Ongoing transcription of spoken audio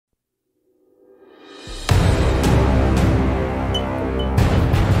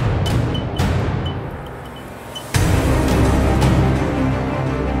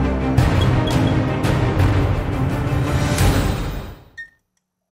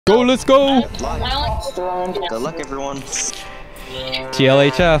go, let's go. Good luck, everyone.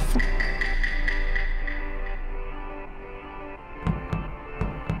 GLHF.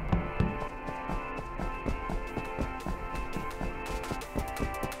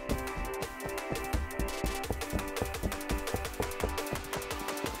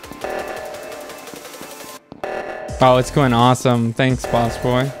 Oh, it's going awesome. Thanks, boss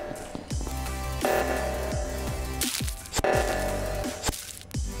boy.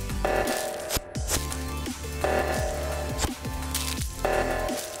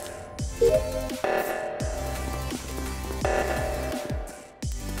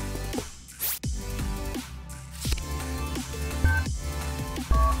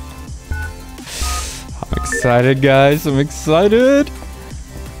 I'm excited, guys. I'm excited.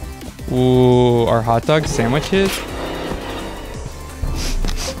 Ooh, our hot dog sandwiches.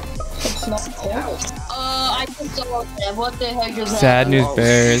 I just saw that. What the heck is that? Sad news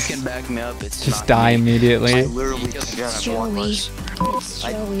bears. You can back me up. It's Just die immediately. I literally just got one rush.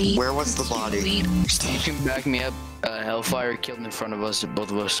 Where was the body? Steve can back me up. Hellfire killed in front of us,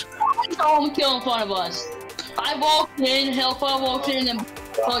 both of us. I saw him kill in front of us. I walked in, Hellfire walked in, and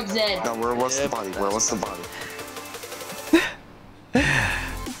Pug's dead. No, where was the body? Where was the body?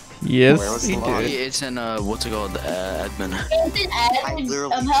 Yes, he did. It's in what's it called? Admin. I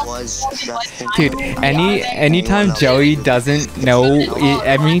literally was just Dude, anytime Joey doesn't know,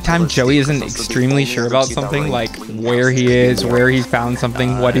 anytime Joey isn't extremely sure about something, like where he is, where he found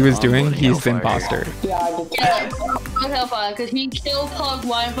something, what he was doing, he's the imposter. Yeah, Hellfire, because he killed Pug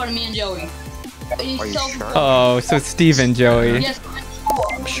right in front of me and Joey. Are you sure? Oh, so Steve and Joey. Yes,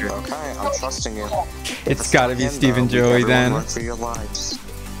 I'm sure. Okay, I'm trusting you. It's gotta be Steve and Joey then. Run for your lives.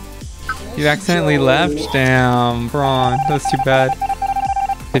 You accidentally left? Damn, Braun. That's too bad.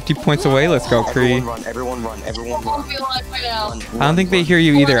 50 points away. Let's go, Kree. Everyone run, everyone run, everyone run. I don't think they hear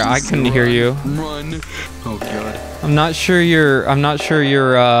you either. I couldn't hear you. Run. Oh god. I'm not sure your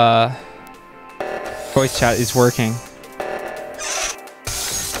voice chat is working.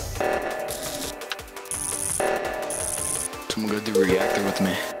 Someone go do reactor with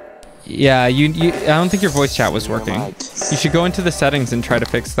me. Yeah, I don't think your voice chat was working. You should go into the settings and try to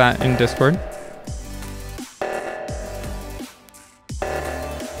fix that in Discord.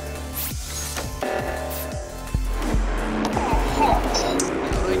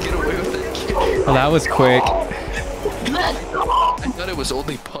 Well, that was quick. I thought it was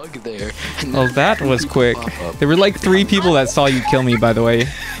only Pug there. Well, that was quick. There were like 3 people that saw you kill me, by the way.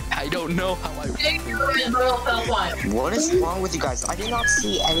 I don't know how I. What is wrong with you guys? I did not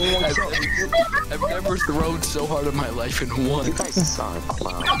see anyone kill you. I've never thrown so hard in my life in one. You guys suck.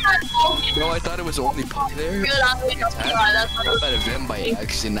 Wow. No, I thought it was only Pug there. I got out of him by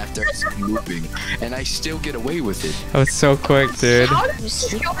accident after I started moving, and I still get away with it. That was so quick, dude.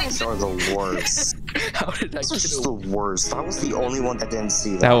 You guys are the worst. How did I This get is away? the worst. That was the only one that didn't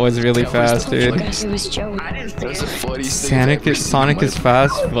see that. That was really fast, dude. It was Joey. That was the funniest thing Sonic is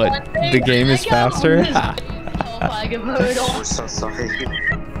fast, but the game is faster. Ha. We're so sorry.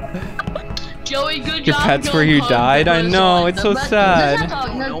 Joey, good Your job. pet's where you died? I know, it's so sad.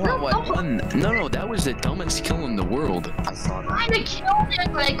 No, that was the dumbest kill in the world. I thought I tried to kill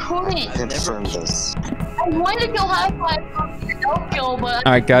him, but I couldn't. confirm this. I wanted to kill Hellfire, don't kill, but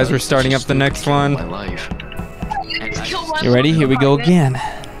Alright, guys, we're starting up the next one. My life. You ready? Here we go again.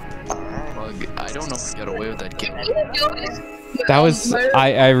 I don't know if I got away with that kill. That was...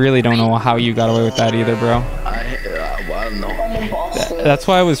 I really don't know how you got away with that either, bro. I don't know. That's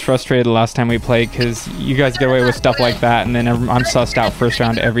why I was frustrated last time we played, because you guys get away with stuff like that, and then I'm sussed out first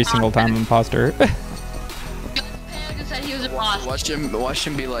round every single time imposter. Watch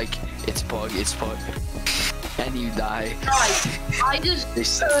him be like, it's Pug, and you die. I just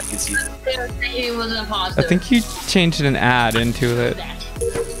he was an imposter. I think you changed an ad into it.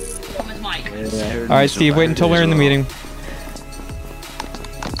 Alright, Alright, Steve, wait until we're in the meeting.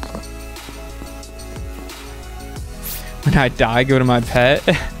 When I die, go to my pet.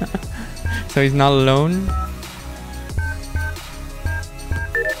 So he's not alone.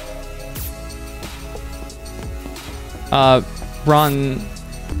 Ron.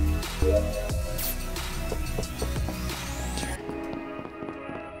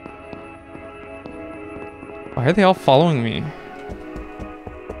 Why are they all following me?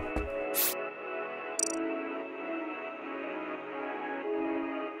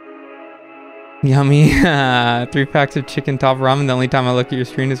 Yummy. 3 packs of chicken top ramen. The only time I look at your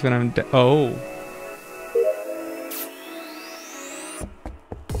screen is when I'm oh.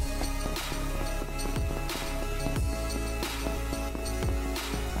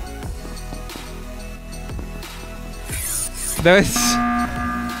 That was...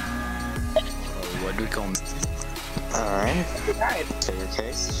 we call? Alright. Take your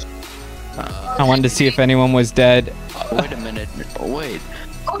case. I wanted to see if anyone was dead. Wait a minute. Wait.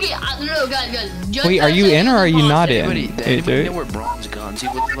 Okay, no, guys. Wait, are you in or are you not in? Anybody know where Bronze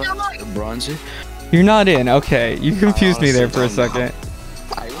Gonzi was left? Bronze? You're not in. Okay, you confused me there for a second.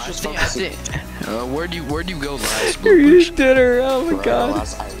 I was just I focusing. think. Where'd you go last? You dinner. Oh my Right, god.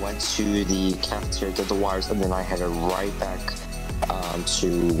 last I went to the cafeteria, did the wires, and then I headed right back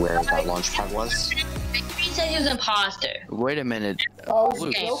to where that launch pad was. He said he was an imposter. Wait a minute. I was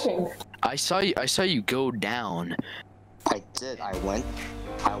Luke, joking. I saw you go down. I did. I went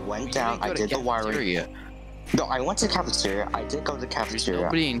down. I did the wiring. Cafeteria. No, I went to the cafeteria. I did go to the cafeteria.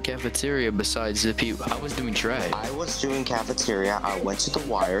 Nobody in cafeteria besides the people. I was doing trash. I was doing cafeteria. I went to the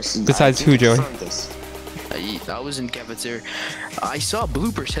wires. Besides I who, can Joey? confirm this. I was in cafeteria. I saw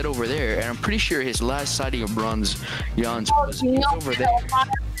Bloopers head over there, and I'm pretty sure his last sighting of Bronze Jans was over there.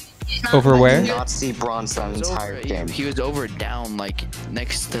 Over I where? did not see Bronze that He was entire over- game. He was over down, like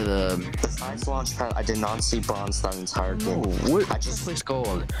next to the. Besides launch pad, I did not see Bronze that entire game. What? I What's just this place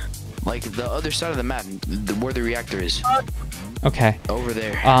called? Like the other side of the map, where the reactor is. Okay. Over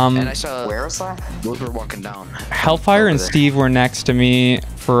there. And I saw where is that? Blooper walking down. Hellfire and Over there. Steve were next to me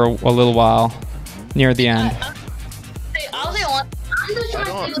for a little while, near the end. Hey, I'll say one. I'm just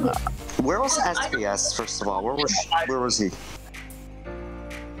trying to Where was SBS? First of all, where was he?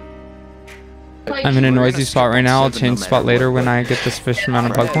 I'm in a We're noisy gonna spot right now. I'll 7 no change spot matter later what, when but- I get the sufficient amount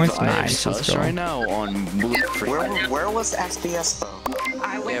of bug points. I have Nice, let's sus go. right now on Blooper. Where was SBS though?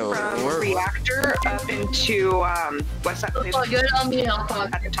 I went Yeah, from we're- reactor up into what's that place Oh, you're on me, Hellfire.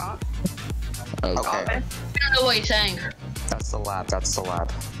 at the top? Okay, I don't know what he's saying. that's the lab. That's the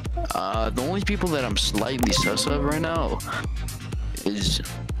lab. The only people that I'm slightly sus of right now is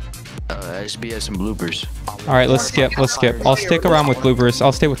SBS and Bloopers. All right, let's skip. Let's skip. I'll stick around with bloopers.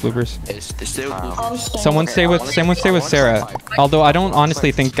 I'll stay with bloopers. It's still Bloopers. Someone stay with Sarah. Although I don't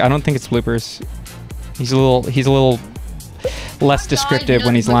honestly think it's bloopers. He's a little less descriptive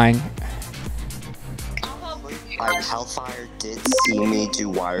when he's lying. Hellfire did see me do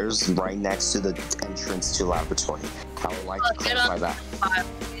wires right next to the entrance to laboratory. I would like to clarify that.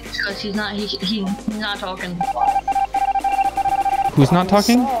 Because he's not talking. Who's not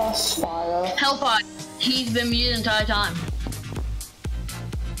talking? Hellfire. He's been muted the entire time.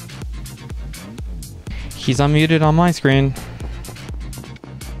 He's unmuted on my screen.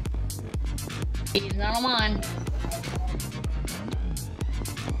 He's not on mine.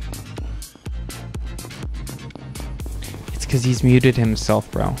 It's because he's muted himself,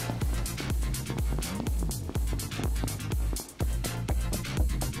 bro.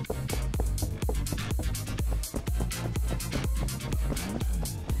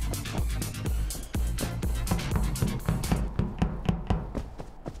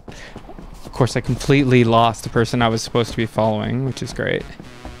 Of course, I completely lost the person I was supposed to be following, which is great.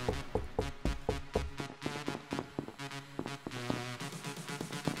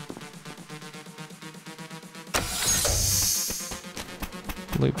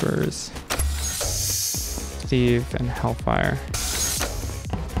 Loopers, Steve, and Hellfire.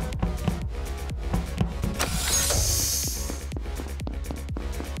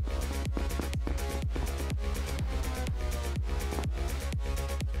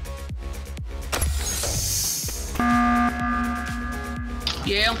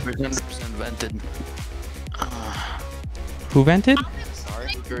 Yeah. 100% vented. Who vented? Sorry.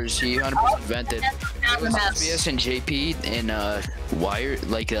 Bloopers, he 100% vented. It was SBS and JP in wire,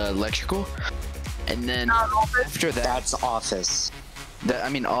 like electrical. And then after that, That's office. I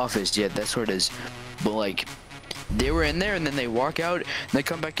mean office, yeah, that's what it is. But like, they were in there and then they walk out and they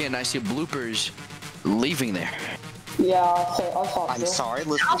come back in and I see Bloopers leaving there. Yeah, I saw I'm you. sorry,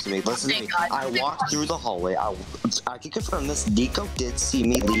 listen to me, listen to me. I walked through the hallway. I can confirm this. Nico did see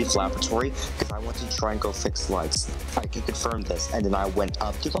me leave laboratory because I went to try and go fix lights. I can confirm this. And then I went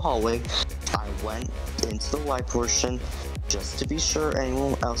up to the hallway. I went into the light portion just to be sure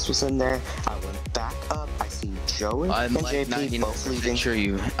anyone else was in there. I went back up. I see Joey I'm and like JP both leaving. 90% sure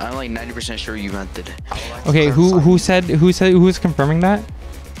you. I'm like 90% sure you vented. I would like to Okay, clarify. who was confirming that?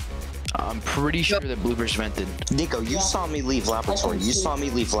 I'm pretty sure that Bloopers vented. Nico, you saw me leave laboratory. You saw me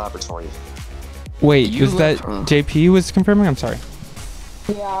leave laboratory. Wait, You was that left- JP was confirming? I'm sorry.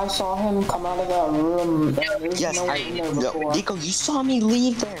 Yeah, I saw him come out of that room. And there's Yes, no one in there no, before. Nico, you saw me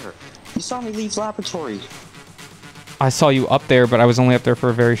leave there. You saw me leave laboratory. I saw you up there, but I was only up there for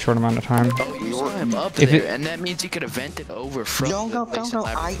a very short amount of time. Oh, you saw him up If there, it- and that means he could have vented over from No, the no, place no,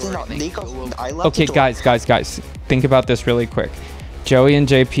 in no. I did laboratory not. and then Nico, go over- I left Okay, the door. guys, think about this really quick. Joey and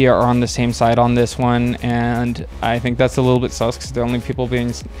JP are on the same side on this one, and I think that's a little bit sus because the only people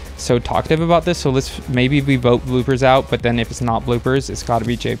being so talkative about this. So let's maybe we vote bloopers out, but then if it's not bloopers, it's got to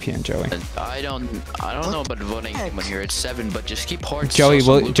be JP and Joey. I don't know about voting anyone here. It's 7, but just keep hard.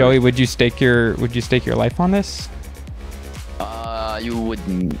 Joey, would you stake your life on this? You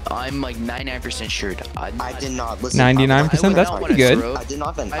wouldn't. I'm like 99% sure. I did not listen. 99%? That's pretty good. I did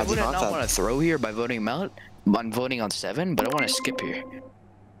not vent. I would not want to throw here by voting him out. I'm voting on 7, but I want to skip here.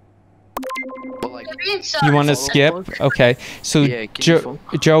 But like, you want to skip? Okay. So yeah,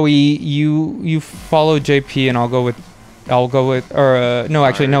 Joey, you follow JP, and I'll go with, or no,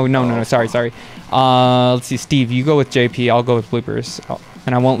 actually, no. Sorry. Let's see, Steve, you go with JP. I'll go with bloopers,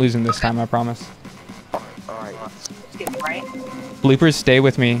 and I won't lose him this time. I promise. All right. Skip, right? Bloopers, stay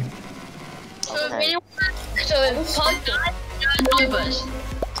with me. Okay. So if Pug dies, bloopers.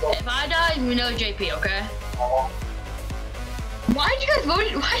 If I die, we know JP, okay? Why did you guys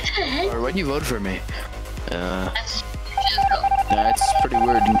vote? Why the heck? or when you vote for me? That's Pretty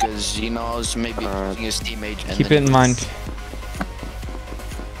weird because he knows maybe using his teammate. And Keep it in mind.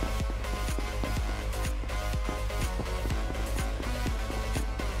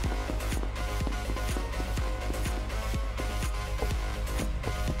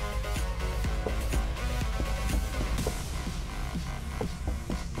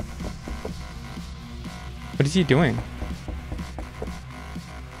 What is he doing?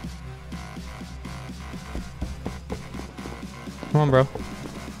 Come on, bro.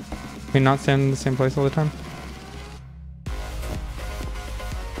 Can you not stand in the same place all the time?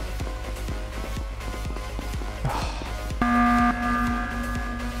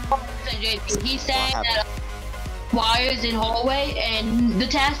 He said that wires in hallway, and the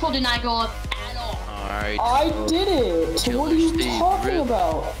task force did not go up at all. Alright. I did it. What are you talking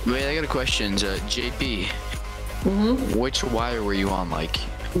about? Wait, I got a question. JP. Which wire were you on, like?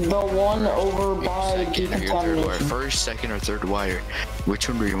 The one over by Second or your third wire? First, second, or third wire? Which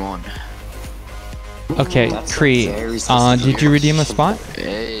one were you on? Okay, Cree, did you redeem a spot? It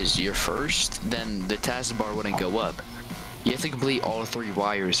is your first, then the taskbar wouldn't go up. You have to complete all 3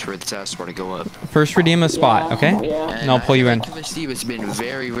 wires for the taskbar to go up. First redeem a spot, okay? Yeah. And I'll pull you in. Steve has been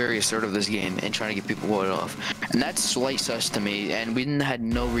very, very assertive this game and trying to get people voted off. And that's slight sus to me, and we had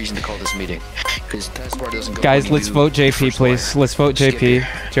no reason to call this meeting. Because taskbar doesn't go. Guys, let's vote JP, please. Let's vote JP.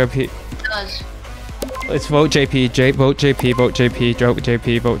 JP. Let's vote JP. Vote JP. Vote JP. Vote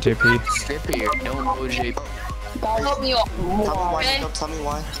JP. Vote JP. Skip here. Don't vote JP. Help me off. Tell me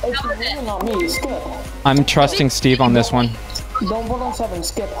why. It's really not me. Skip. I'm trusting Steve on this one. Don't vote on 7.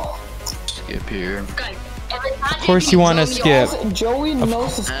 Skip. Skip here. Of course you want to skip. Joey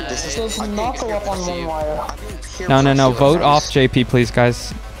knows this does not go up on 1 wire. No. Vote off JP, please,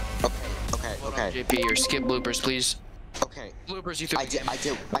 guys. Okay. JP, or skip bloopers, please. Okay. Bloopers, you threw. I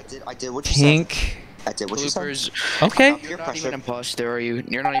did what you said. Pink. I did what you said. Bloopers. Okay. You're not even an imposter, are you?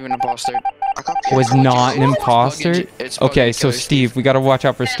 You're not even an imposter. Was not an imposter. Okay, so Steve, we gotta watch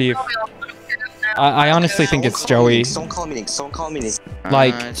out for Steve. I honestly think it's Joey. Someone call meeting.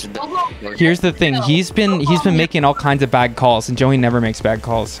 Like, here's the thing. He's been making all kinds of bad calls, and Joey never makes bad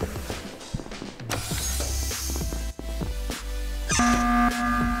calls.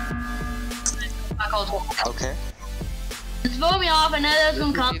 Okay. Just vote me off, and that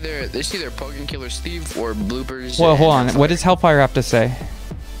doesn't come. It's either Pogan Killer Steve or bloopers. Well, hold on. What does Hellfire have to say?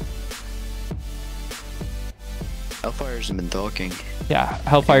 Hellfire hasn't been talking. Yeah,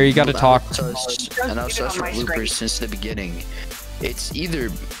 Hellfire, you gotta talk. And I'll sus for bloopers since the beginning. It's either.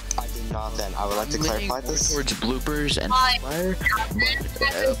 I did not then. I would like to clarify this. Towards bloopers and Hellfire,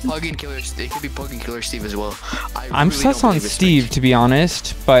 but Pogan Killer. It could be Pogan Killer Steve as well. I'm sus on Steve, to be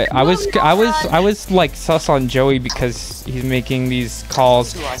honest, but I was like sus on Joey because he's making these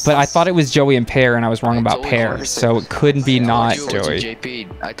calls, but I thought it was Joey and Pear, and I was wrong about Pear, so it couldn't be not Joey.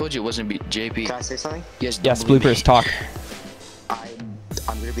 JP. I told you it wasn't JP. Can I say something? Yes, Bloopers, talk.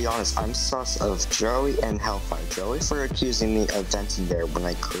 I'm gonna be honest, I'm sus of Joey and Hellfire. Joey for accusing me of venting there when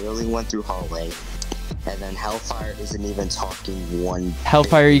I clearly went through hallway. And then Hellfire isn't even talking one.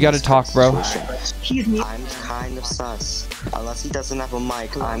 Hellfire, you gotta talk, bro. I'm kind of sus. Unless he doesn't have a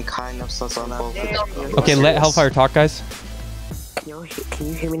mic, I'm kind of sus on both of them. Okay, let Hellfire talk, guys. Can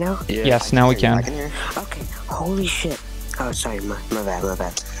you hear me now? Yeah. Yes, now we can. I can hear. Okay, holy shit. Oh, sorry, my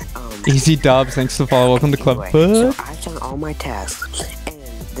bad. Easy dubs, thanks for the follow. Welcome to Club. So I've done all my tasks, and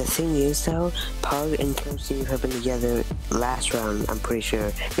the thing is though, Pug and Killer Steve have been together last round, I'm pretty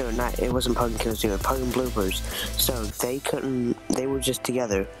sure. No, it wasn't Pug and Killer Steve, Pug and Bloopers. So they were just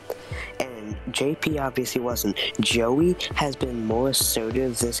together. And JP obviously wasn't. Joey has been more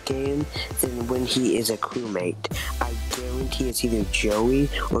assertive this game than when he is a crewmate. I guarantee guarantee it's either Joey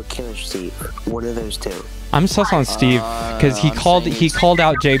or Killer Steve. One of those two. I'm sus on Steve because he called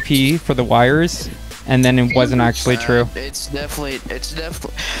out JP for the wires, and then it wasn't actually true. It's definitely.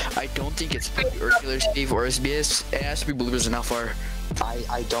 I don't think it's or Killer Steve or SBS. It has to be Bloopers and Hellfire.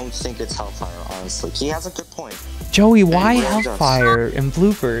 I don't think it's Hellfire, honestly. He has a good point. Joey, why Hellfire and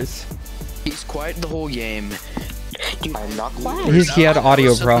Bloopers? He's quiet the whole game. Dude, I'm not quiet. He had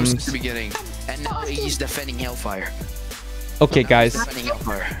audio problems. At the beginning, and now he's defending Hellfire. Okay, guys. Defending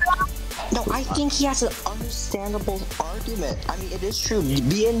Hellfire. No, I think he has an understandable argument. I mean, it is true.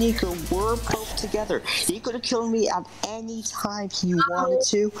 Me and Nico were both together. He could have killed me at any time he wanted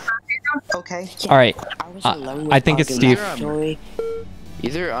to. Okay. All right. I think it's Steve.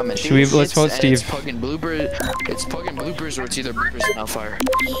 Either let's vote Steve. It's Pug and Bloopers. It's Pug and Bloopers, or it's either Bloopers and Hellfire.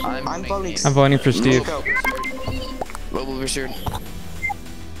 I'm voting. I'm voting for Steve. Low Bloopers here.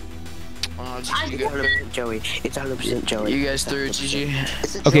 Joey. It's 100% Joey. You guys threw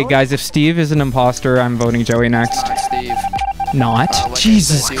GG. Okay, guys, if Steve is an imposter, I'm voting Joey next. Steve. Not? Like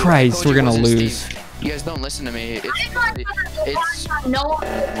Jesus said, Christ, we're gonna lose. Steve. You guys don't listen to me. It's No.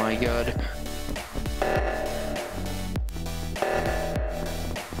 Oh my god.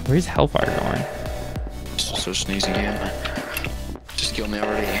 Where's Hellfire going? So sneezing again. Just kill me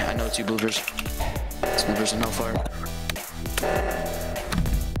already. I know it's you Bloopers. It's Bloopers and Hellfire.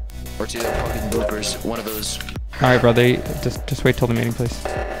 Or it's either Pug and Bloopers. One of those. All right, brother. Just wait till the meeting, please.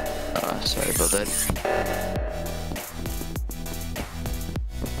 Sorry about that.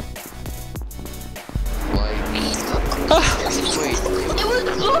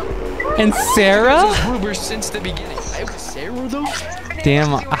 And Sarah? Bloopers since the beginning. I was Sarah though.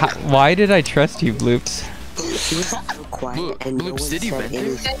 Damn. Why did I trust you, Bloops? Bloops, did you vent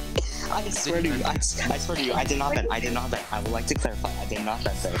there? I swear to you, I swear to you, I did not vent. I did not vent. I would like to clarify, I did not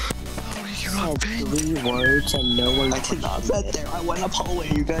vent there. Said 3 words and no one. I did not vent there. I went up hallway.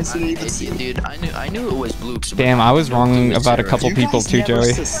 You guys didn't even see. Dude, I knew it was Bloops. Damn, I was wrong about a couple people too, Joey.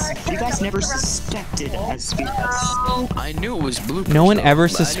 You guys never suspected SBS. I knew it was Bloops. No one ever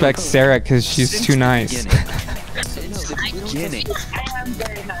suspects Sarah because she's too nice. Since the beginning. I am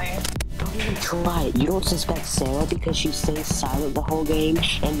very nice. Don't even try it. You don't suspect Sarah because she stays silent the whole game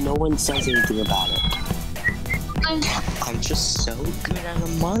and no one says anything about it. I'm just so good at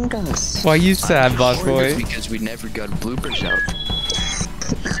Among Us. Why you sad, boss boy? Because we never got Bloopers out.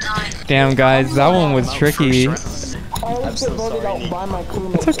 Damn, guys, that one was tricky. I'm so sorry.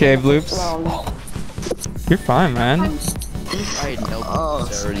 It's okay, Bloops. You're fine, man. I know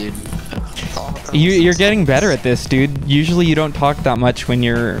Sarah, dude. You're getting better at this, dude. Usually you don't talk that much when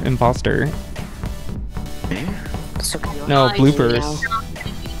you're imposter. No, Bloopers.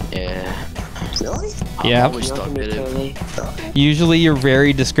 Yeah. Really? Yeah. Always talkative. Usually you're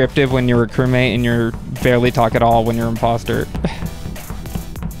very descriptive when you're a crewmate and you're barely talk at all when you're imposter.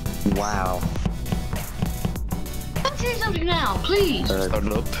 Wow. Let's say something now, please. Start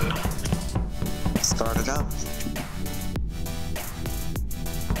it up. Start it up.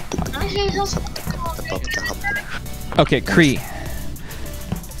 Can I say something? Okay, Kree,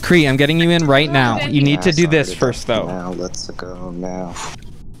 I'm getting you in right now. You need to do this first, though. Now, let's go now.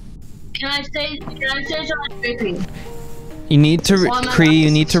 Can I say something? You need to, Kree, you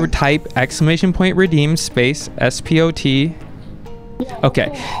need to type !redeem space SPOT.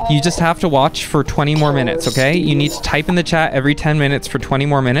 Okay, you just have to watch for 20 more minutes, okay? You need to type in the chat every 10 minutes for 20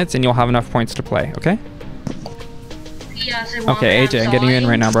 more minutes, and you'll have enough points to play, okay? Yes, Okay, AJ, I'm getting you in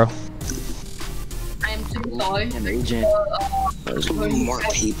right now, bro. I'm super sorry. And agent. There's more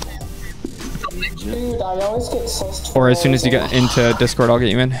people. Dude, I always get sus. Or as soon as you get into Discord, I'll get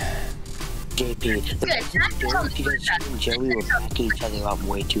you in. JP, and Joey were backing each other up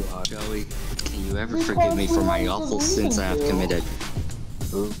way too hard. Joey, can you ever forgive me for my awful sins I have committed?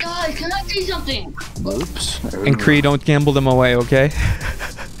 Guys, can I say something? Oops. And Kree, don't gamble them away, okay?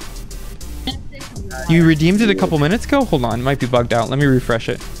 You redeemed it a couple minutes ago? Hold on, it might be bugged out. Let me refresh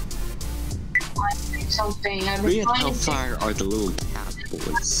it. Something. We and Hellfire are the little cat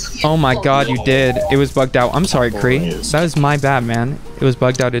boys. Oh my god, you did. It was bugged out. I'm sorry, Kree. That was my bad, man. It was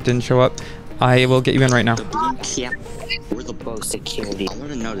bugged out. It didn't show up. I will get you in right now. The blue cat. We're the both security. I want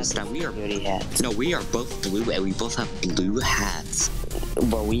to notice that we are hats. No, we are both blue and we both have blue hats.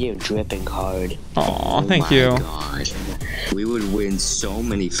 But we are dripping hard. Aw, thank you. Oh my god. We would win so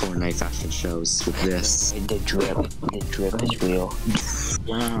many Fortnite fashion shows with this. The drip is real.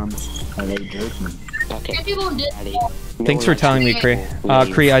 Are they dripping? Okay. Thanks for telling me, Kree.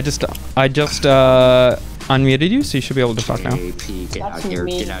 Kree, I just unmuted you, so you should be able to talk now. JP, get out here,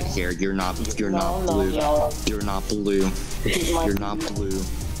 get out here. You're not blue. You're not blue. You're not blue.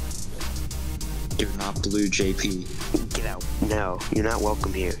 Do not blue JP. Get out. No, you're not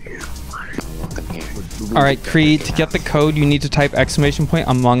welcome here. Welcome here. All right, Cree, to get the code, you need to type !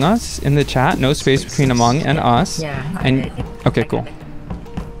 Among Us in the chat. No space between among and us. Yeah. And okay, cool.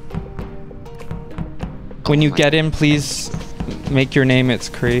 When you get in, please make your name it's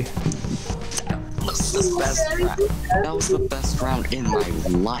Cree. That was the best round in my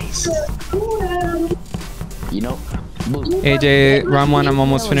life. You know, AJ, round 1, I'm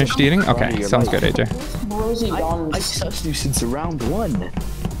almost finished eating. Okay, sounds good, AJ. I sussed you since round 1.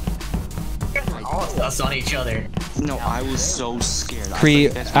 All of us on each other. no, I was so scared. Cree,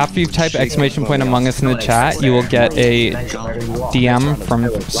 after you type ! Among Us in the chat, you will get a DM from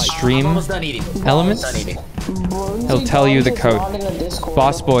Stream Almost done eating. Elements. Almost done eating. He'll tell you the code.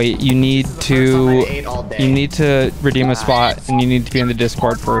 Boss boy, you need to redeem a spot and you need to be in the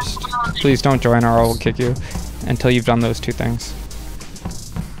Discord first. Please don't join or I will kick you until you've done those 2 things.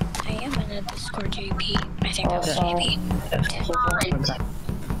 I am in a Discord, JP. I think that was JP.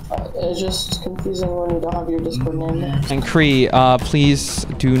 It's just confusing when you don't have your Discord name. And Cree, please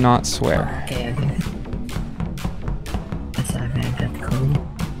do not swear. Okay. That's how I got the code.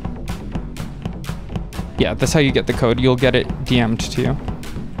 Yeah, that's how you get the code. You'll get it DM'd to you.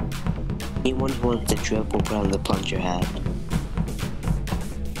 Anyone who wants the trip will put on the plunger hat.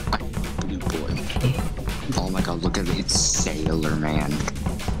 Blue boy. Oh my god, look at it. It's Sailor Man.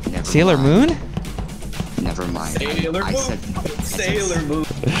 Never Sailor mind. Moon? Never mind. I said Sailor Moon.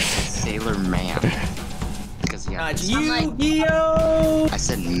 Sailor Man. Because yeah, Yu-Gi-Oh! I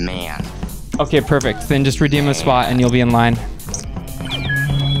said man. Okay, perfect. Then just redeem a spot and you'll be in line.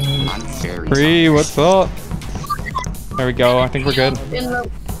 I'm very Cree, what's up? There we go. I think we're good.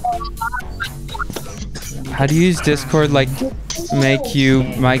 How do you use Discord? Like, make you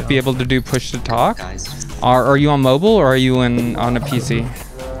might be able to do push to talk? guys. Are you on mobile or are you on a PC?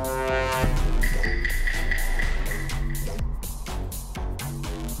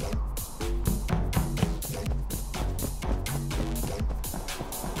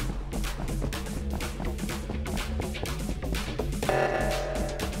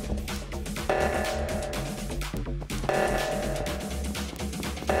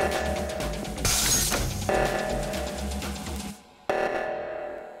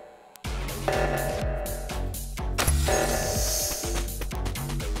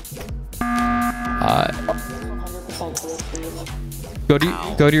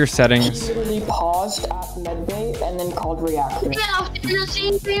 Go to your settings. He literally paused at medbay and then called reactor. Yeah, the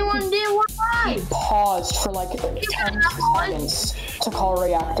same thing one did. Why? He paused for like 10 seconds to call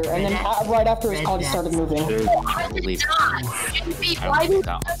reactor, and then right after his call, he started moving. I believe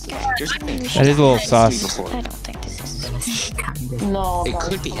that. That is a little sus. I don't think this is. No. It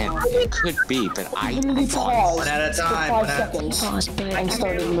could be him. It could be, but He literally paused One at a time, for one 5 at a time. seconds and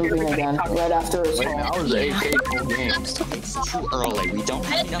started moving again right after his call. That was AK whole game. It's too early. We don't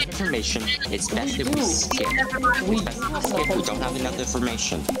have enough information. It's best if we skip. We We don't have enough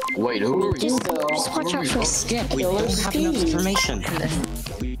information. Wait, who are you? Just watch out for Skip. We don't have enough information.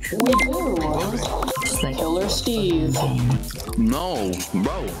 We do. Killer Steve. No,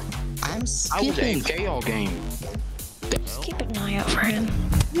 bro. I'm I was skipping. AK all game. Just keep an eye out for him.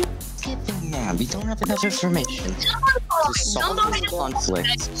 Skipping, man. We don't have enough information to solve this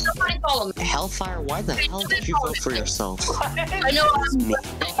conflict. Somebody follow me. Hellfire, why the hell did you vote for yourself? I know.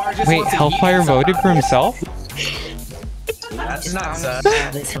 Wait, Hellfire voted for himself? That's not sus.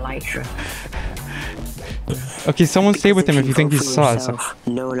 It's Elytra. Okay, someone stay with him if you think he's sus.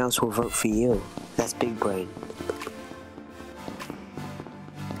 No one else will vote for you. That's big brain.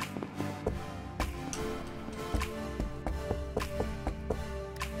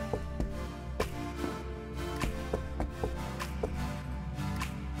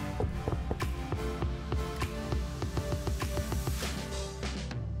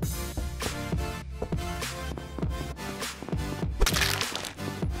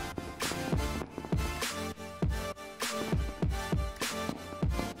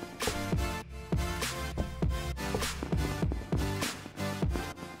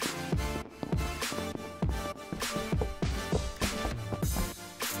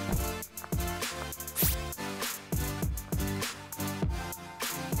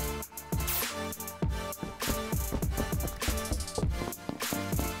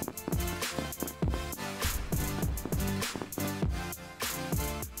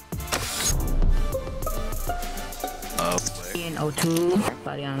 In O2,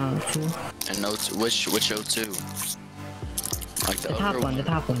 everybody on O2. And O2, which O2? Like the top other one, the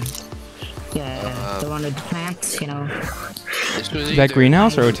top one. Yeah, the one with the plants, you know. This was Is that either-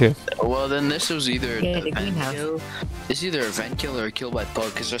 greenhouse or O2? Well, then this was either Yeah, a the vent greenhouse. kill. It's either a vent kill or a kill by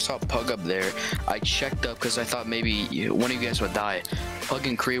Pug, because I saw Pug up there. I checked up because I thought maybe one of you guys would die. Pug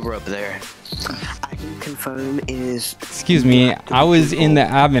and Cree were up there. I can confirm it is. Excuse me, I was in the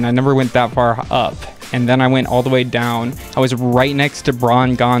admin. I never went that far up. And then I went all the way down. I was right next to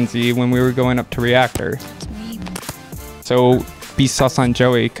Braun Gonzi when we were going up to reactor. So be sus on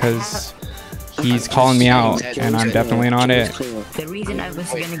Joey because he's calling me out and I'm definitely not it. The reason I was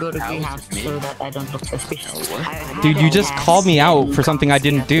gonna go to greenhouse so that I don't look suspicious. Dude, you just called me out for something I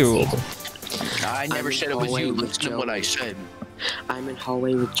didn't do. I never said it was you. Listen to what I said. I'm in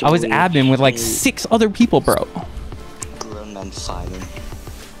hallway with Joey. I was admin with like 6 other people, bro. Grown men fighting.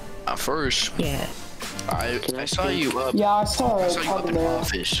 First, Yeah. I saw you up. Yeah, I saw I it. saw you up in the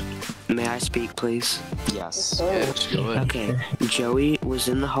office. May I speak, please? Yes. Yes, go ahead. Okay, Joey was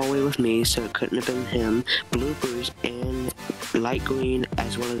in the hallway with me, so it couldn't have been him. Bloopers and Light Green,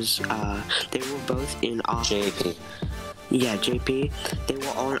 as well as, they were both in office. JP. Yeah, JP. They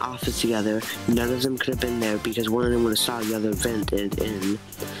were all in office together. None of them could have been there because one of them would have saw the other vented in.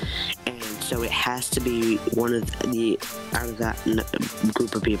 And so it has to be one of the, out of that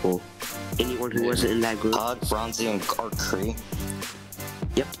group of people. Anyone who wasn't in that group. Bronzy and Cree.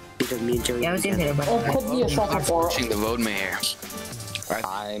 Yep, because me and Joey. Yeah, I was in there, but It could be a second for Pushing the vote me here.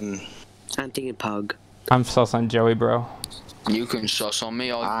 I'm thinking Pug. I'm sus on Joey, bro. You can sus on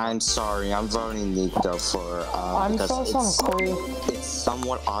me. I'm sorry. I'm voting Nico for I'm because sus on Cree. it's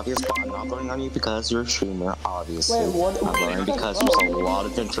somewhat obvious, but I'm not voting on you because you're a streamer, obviously. Wait, what? I'm voting because there's a lot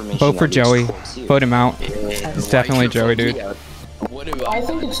of information. Vote for that leads Joey. towards you. Vote him out. It's definitely Joey, dude. What do I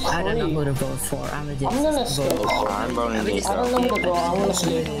think it's I don't know Cree. who to vote for. I'm gonna skip. I'm voting I don't Nico. know who to vote. I'm gonna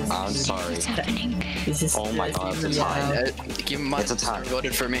skip. I'm sorry. This is Oh my god, it's a tie. Give him my It's a tie.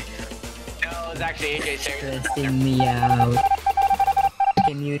 voted for me. No, it's actually AJ Sarah. stressing me out.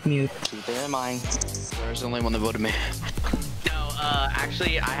 Okay, mute. Keep it in mind. There's the only one that voted me. No,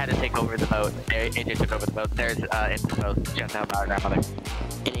 actually, I had to take over the vote. AJ took over the vote. There's in the vote. Just out our grandmother.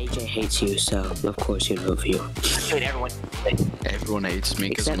 And AJ hates you, so of course he'd vote for you. Dude, everyone. Everyone hates me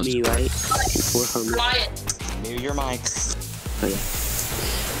because I'm Except a me, right? We're homies. Quiet. Mute your mics. Oh, yeah.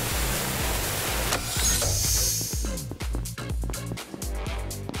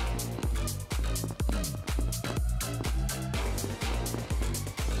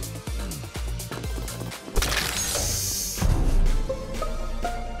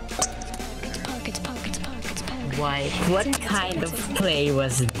 Why? What kind of play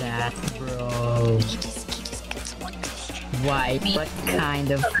was that, bro? Why? What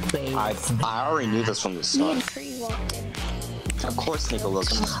kind of play? I already knew this from the start. Of course Nico will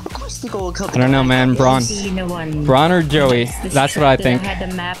come. Of course Nico will come. I don't know, man. Braun. Braun or Joey. That's what I think. I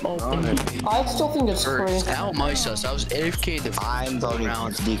had the map open. I still think it's Cree. First, how am I sus? I was AFK the I'm voting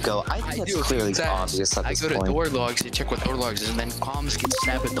round. for Nico. I think it's clearly obvious at I this go to point. door logs to check what door logs is, and then comms get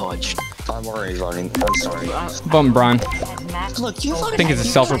sabotaged. I'm already voting. I'm sorry. Vote Braun. Look, you I voted. think it's a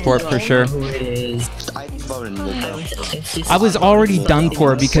self-report for sure. Who it is? I voted Nico. I was already done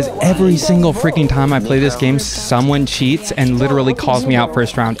for because every single freaking time I play this game, someone cheats and literally calls me out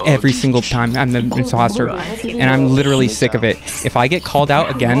first round every single time I'm the imposter, and I'm literally sick of it. If I get called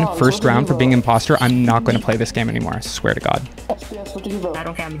out again first round for being imposter, I'm not going to play this game anymore. I swear to God. SPS, what did you vote? I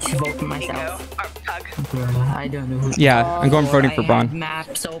don't care. I'm just voting myself. Bro, I don't know who. Yeah, I'm going voting for I Braun. have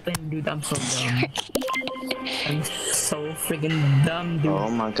maps open, dude. I'm so dumb. I'm so freaking dumb, dude. Oh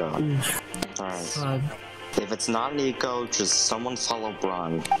my god. Alright. God. If it's not Nico, just someone follow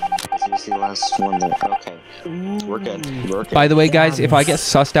Braun. He's the last one there. Okay. We're good. We're good. By the way, guys, if I get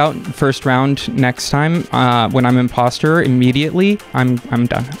sussed out first round next time, when I'm imposter, immediately, I'm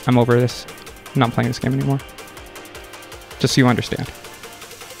done. I'm over this. I'm not playing this game anymore. Just so you understand.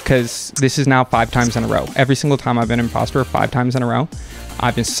 Because this is now 5 times in a row. Every single time I've been imposter, 5 times in a row,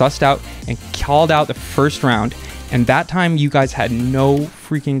 I've been sussed out and called out the first round. And that time, you guys had no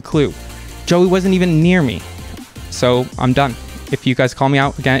freaking clue. Joey wasn't even near me. So I'm done. If you guys call me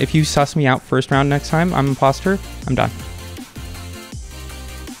out again, if you suss me out first round next time, I'm imposter, I'm done.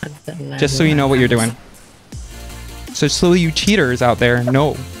 Just so you know what you're doing. So you cheaters out there,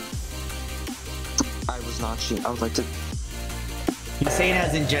 no. I was not cheating. I would like to. He's saying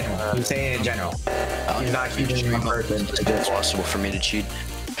as in general. He's saying in general. He's not cheating in person. It's possible for me to cheat.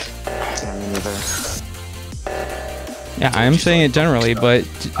 Yeah, me neither. Yeah, I am saying it generally, but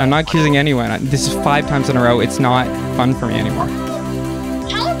I'm not accusing anyone. This is 5 times in a row. It's not fun for me anymore.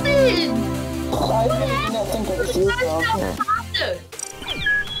 Help it! I think it's you, though.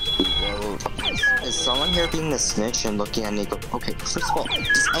 Is Is someone here being a snitch and looking at Nico? Okay, first of all,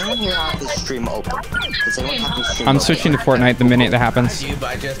 does anyone here have his stream open? Does anyone have his stream I'm open? switching to Fortnite the minute that happens.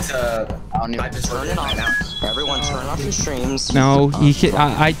 I just turn it off. Everyone turn off your streams. No, he can,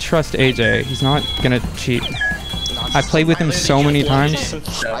 I trust AJ. He's not gonna cheat. I played with him so many times.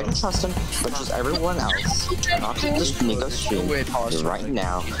 I can trust him, but just everyone else, turn off this Nico stream right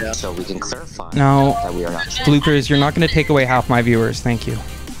now so we can clarify No, that we are not bloopers, you're not gonna take away half my viewers. Thank you.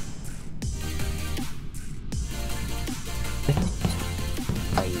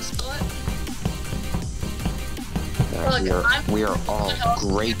 We are all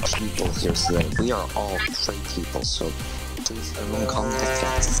great people here today. We are all great people, so please everyone calm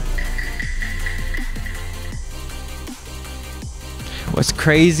down. What's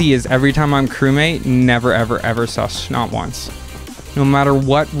crazy is every time I'm crewmate, never ever ever sus, not once. No matter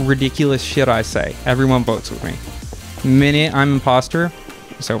what ridiculous shit I say, everyone votes with me. Minute I'm imposter,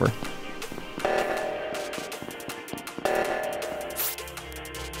 it's over.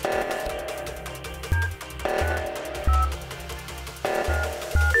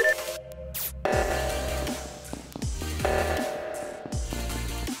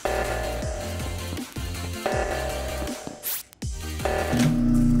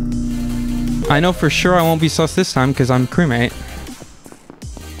 I know for sure I won't be sus this time because I'm crewmate.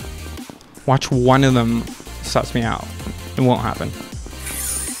 Watch one of them sus me out. It won't happen.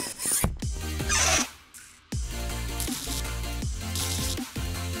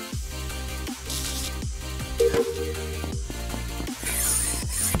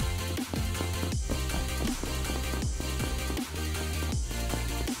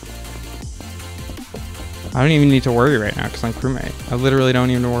 I don't even need to worry right now because I'm crewmate. I literally don't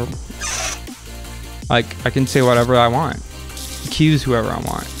even worry. Like, I can say whatever I want. Accuse whoever I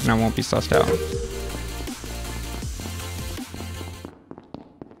want, and I won't be sussed out.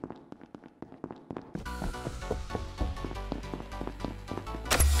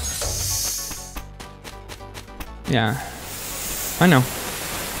 Yeah. I know.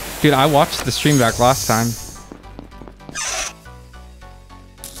 Dude, I watched the stream back last time.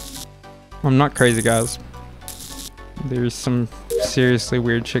 I'm not crazy, guys. There's some seriously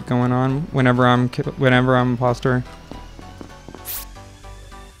weird shit going on whenever I'm imposter.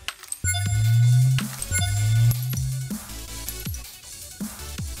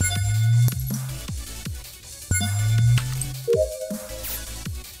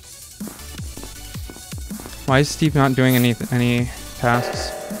 Why is Steve not doing any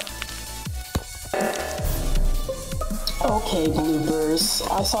tasks? Okay, bloopers.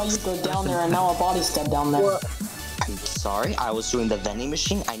 I saw you go down there and now a body's dead down there. I'm sorry, I was doing the vending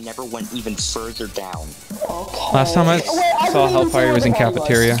machine. I never went even further down. Okay. Last time I saw Hellfire was in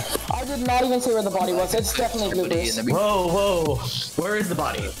cafeteria. I did not even say where the body was. It's definitely bloopers. Whoa. Where is the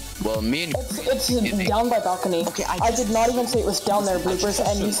body? Well, me and It's down by balcony. Okay, I did not even say it was down there, bloopers,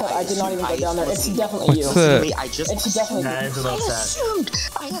 and you said I did not even go down there. It's definitely you. It's definitely you.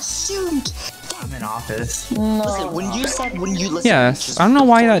 I assumed. I'm in office. No. Listen, when you said Yes, I don't know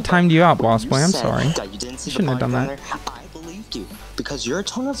why that timed you out, boss boy. I'm sorry. You didn't see Shouldn't have done that. I believed you because your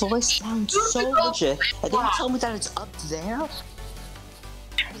tone of voice sounds so legit. And then you tell me that it's up there.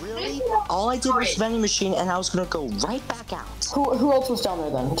 Really? All I did was vending machine, and I was gonna go right back out. Who else was down there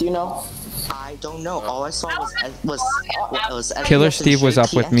then? Do you know? I don't know. All I saw was Killer Steve was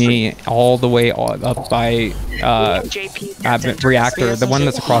up with me all the way up by reactor, the one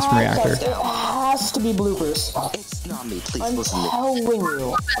that's across from reactor. It has to be bloopers. It's not me. Please I'm listen to me. telling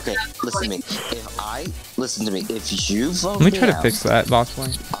you. Okay, listen to me. Listen to me. If you vote Let me try to fix that, boss boy.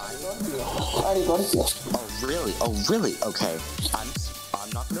 Oh really? Okay. I'm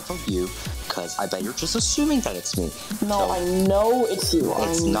not gonna vote you because I bet you're just assuming that it's me. No, so, I know it's you.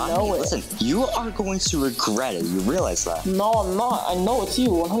 It's not me. Listen, you are going to regret it. You realize that? No, I'm not. I know it's you,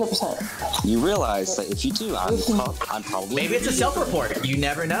 100%. You realize that if you do, I'm probably. Maybe it's a self-report. You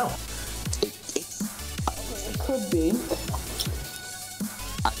never know. It could be.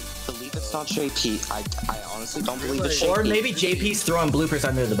 I believe it's not JP. I honestly don't believe it's JP. Or maybe JP's throwing bloopers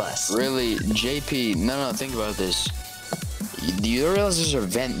under the bus. Really, JP? No. Think about this. Do you realize there's a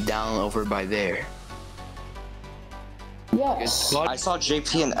vent down over by there? Yes. I saw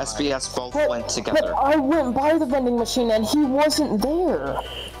JP and SBS both went together. But I went by the vending machine and he wasn't there.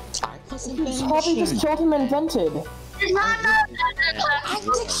 I wasn't He probably just killed him and vented.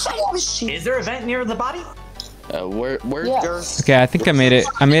 Is there a vent near the body? Okay, I think I made it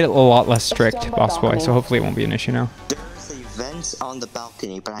a lot less strict, boss boy, so hopefully it won't be an issue now. There's a vent on the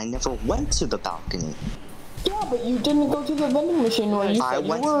balcony, but I never went to the balcony. Yeah, but you didn't go to the vending machine where you said you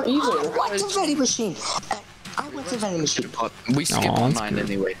were either. I went to the vending machine. I went to the vending machine. We skipped mine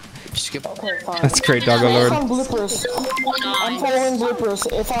anyway. Skip. Okay, fine. That's great, Doggo Lord. I'm bloopers. I'm following bloopers.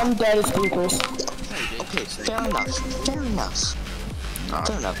 If I'm dead, it's bloopers. Okay, fair enough. Fair enough.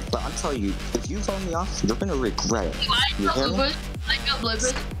 Fair enough. But I'm telling you, if you vote me off, you're gonna regret it. You hear me? I got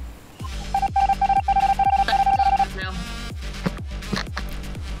bloopers.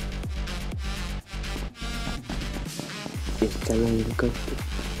 It's telling to go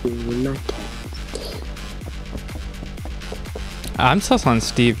to my task. I'm sus on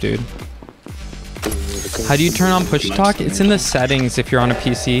Steve, dude. How do you turn on push talk? It's in the settings if you're on a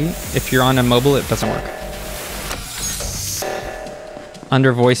PC. If you're on a mobile, it doesn't work.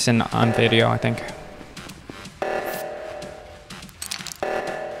 Under voice and on video, I think.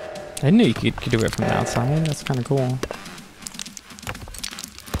 I didn't know you could do it from the outside. That's kind of cool.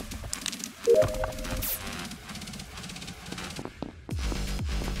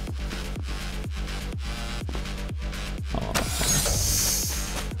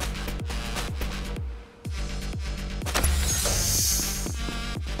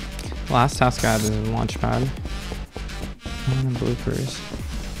 Last task I had is launchpad. And bloopers.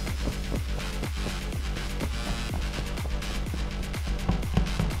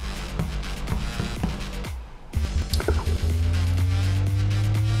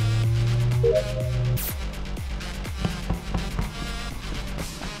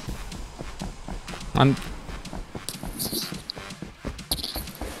 I'm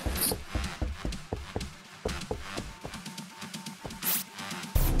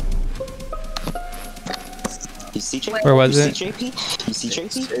Where was it? You see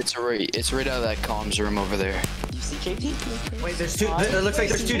JP? It's right out of that comms room over there. You see JP? Wait, there's two. It looks like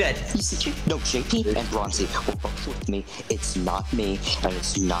there's two dead. You see JP? No, JP and Bronzy were both with me. It's not me, and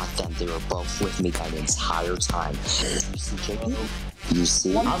it's not them. They were both with me that entire time. You see JP? You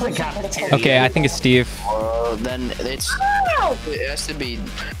see? okay. I think it's Steve. Then it has to be.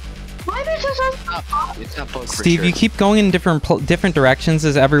 It's not bug for Steve, sure. you keep going in different directions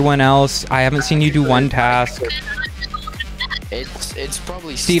as everyone else. I haven't seen you do one task. It's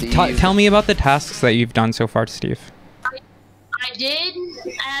probably Steve. Tell me about the tasks that you've done so far, Steve. I did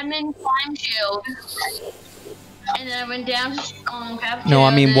admin climb shield, and then I went down to cafeteria. No,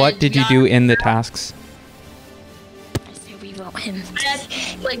 I mean, what did you do in the tasks? I say we vote him. I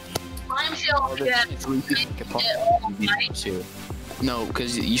had, like, climb shield. No,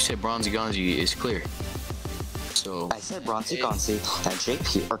 because you said Bronzy Gonzi is clear. So I said Bronzy Gonzi and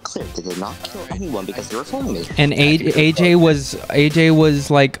JP are clear. They did not kill anyone because they were following me. And AJ was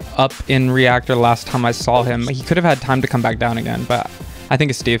like up in reactor last time I saw him. He could have had time to come back down again, but I think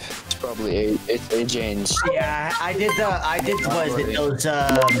it's Steve. It's probably AJ and Steve. Yeah, I did what is it? Those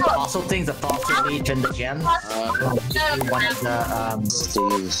fossil things, the fossil leech and the gems. One of the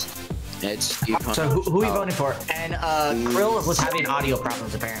Steve. So who are you voting for? And Krill was having audio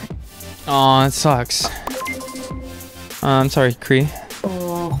problems apparently. Aw, it sucks. I'm sorry, Cree. I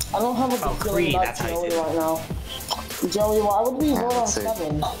don't have a good feeling about Joey right now. Joey, why would we vote on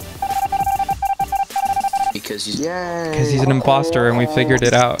 7? Because he's an imposter and we figured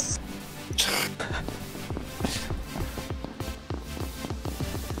it out.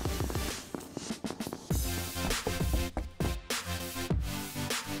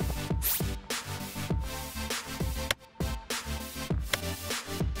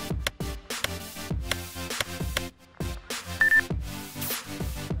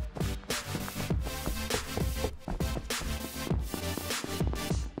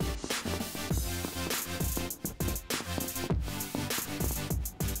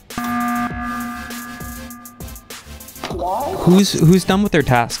 Who's done with their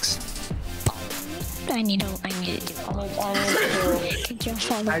tasks? I need to do all of that. Could you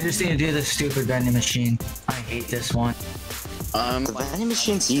follow? I just need to do the stupid vending machine. I hate this one. The vending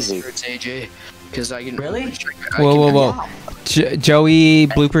machine's easy. It's AJ, because I can really. Whoa. Joey,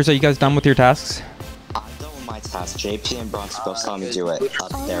 bloopers, are you guys done with your tasks? I'm done with my task. JP and Bronzy both saw me do it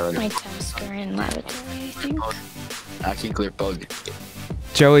up there. My tasks are in laboratory, I think. I can clear bug.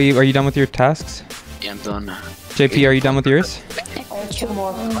 Joey, are you done with your tasks? Yeah, I'm done. JP, are you done with yours?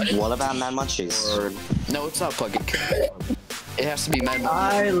 What about Mad Munchies? No, it's not plug. It has to be Mad Munchies.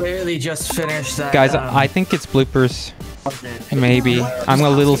 I literally just finished that. Guys, I think it's bloopers. Maybe. I'm a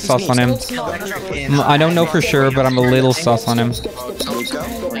little sus on him. I don't know for sure, but I'm a little sus on him.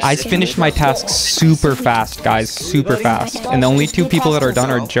 I finished my tasks super fast, guys. Super fast. And the only two people that are done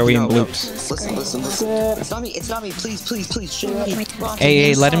are Joey and Bloops. Listen. It's not me. Please.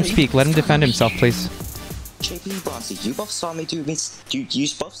 Hey, let him speak. Let him defend himself, please. JP and Bronzy, you both saw me do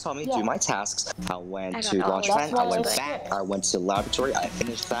my tasks. I went to Launchpad, I went back, I went to the laboratory, I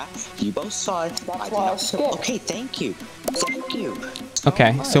finished that. You both saw it. I did not. Okay, thank you.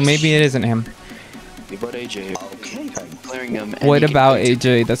 Okay, so maybe it isn't him. But AJ, okay, clearing them. What about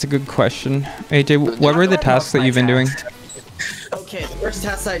AJ? That's a good question. AJ, what were the tasks that you've been doing? Okay, the first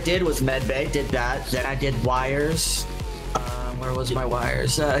task I did was medbay, did that. Then I did wires. Where was my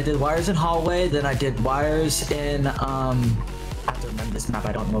wires? I did wires in hallway, then I did wires in, I have to remember this map,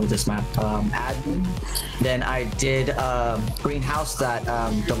 I don't know this map, admin. Then I did, greenhouse, that,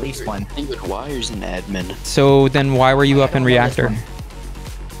 the least one. I think wires in admin. So then why were you up in reactor?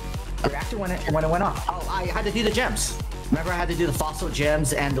 Reactor when it went off. Oh, I had to do the gems. Remember I had to do the fossil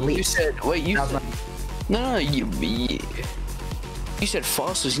gems and the leaf. You said, wait, you said, no, you said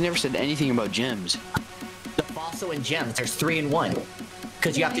fossils, you never said anything about gems. The fossil and gems, there's 3 in 1.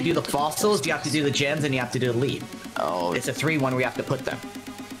 Because you have to do the fossils, you have to do the gems, and you have to do the leaf. Oh. It's a 3 one where you have to put them.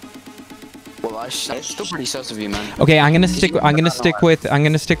 Well, I'm still pretty sus of you, man. Okay, I'm gonna stick with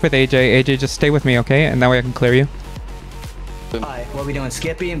AJ. AJ, just stay with me, okay? And that way I can clear you. Alright, what are we doing?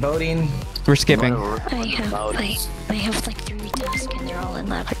 Skipping, voting? We're skipping. I have like 3 tasks and they're all in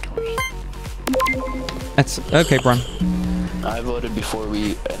laboratory. That's okay, Bron. I voted before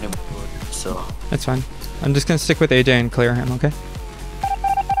we voted, so that's fine. I'm just gonna stick with AJ and clear him, okay?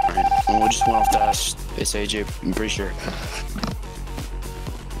 Alright, well, we just went off dash. It's AJ, I'm pretty sure.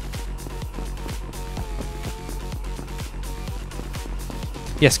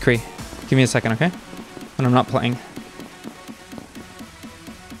 Yes, Kree. Give me a second, okay? When I'm not playing.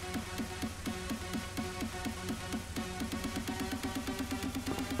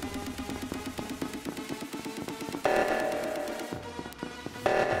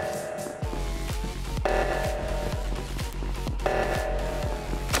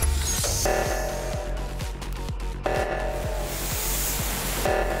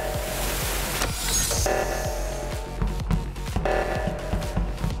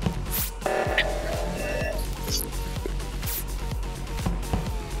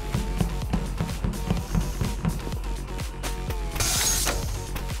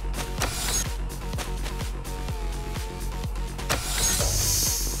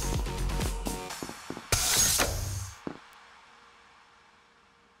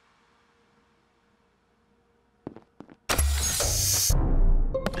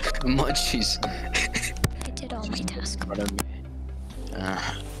 Munchies. I did all my tasks.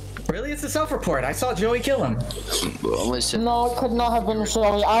 Really? It's a self-report. I saw Joey kill him. Well, listen. No, it could not have been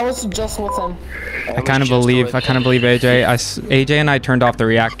Joey. I was just with him. I kind of believe AJ. AJ and I turned off the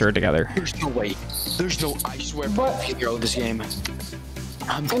reactor together. There's no way. There's no. I swear. But figure out this game.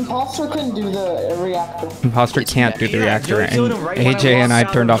 Imposter couldn't do the reactor. Imposter can't do the reactor, and AJ and I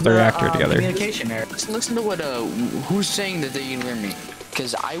turned off the reactor together. Listen to what who's saying that they can hear me.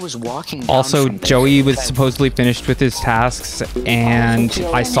 Because I was walking down Also, Joey was supposedly finished with his tasks, and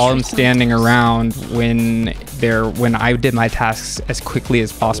I saw him standing around when I did my tasks as quickly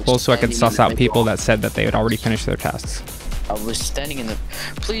as possible, so I could suss out people that said that they had already finished their tasks. I was standing in the.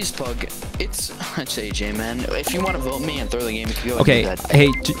 Please, Pug. It's AJ, man. If you want to vote me and throw the game, if you go okay. Hey,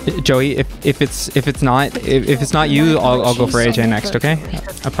 Joey. If it's not you, I'll go for AJ next. Okay?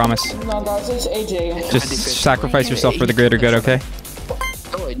 I promise. No, guys, it's AJ. Just sacrifice yourself for the greater good. Okay?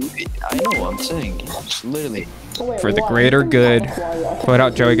 Oh, I know what I'm saying. Just literally. For the greater good. Vote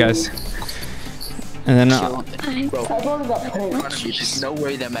out Joey, guys. And then there's no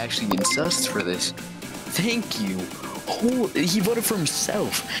way that I'm actually getting sussed for this. Thank you. Oh, he voted for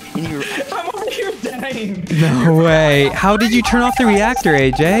himself. And you're I'm over here dying. No way. How did you turn off the reactor,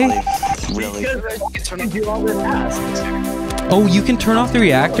 AJ? Really? Oh, you can turn off the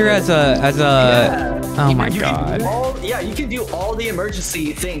reactor as a oh my god. Yeah, you can do all the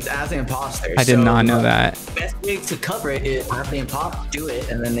emergency things as an imposter. I did not know that. Best way to cover it is have the imposter do it,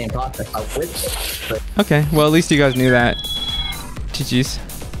 and then the imposter help with it. But okay, well at least you guys knew that. GG's.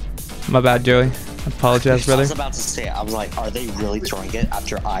 My bad, Joey. I apologize, brother. I was about to say, I was like, are they really throwing it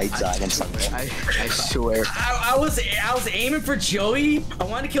after I died and something? I swear. I was aiming for Joey. I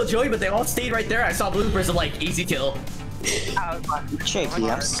wanted to kill Joey, but they all stayed right there. I saw bloopers of like easy kill. JP,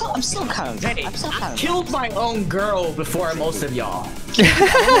 I'm still kind of. I killed my own girl before most of y'all.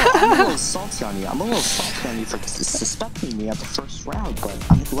 I'm a little salty on you. I'm a little salty on you for suspecting me at the first round, but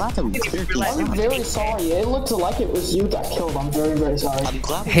I'm glad that we cleared things out. I'm very sorry. It looked like it was you that killed. I'm very, very sorry. I'm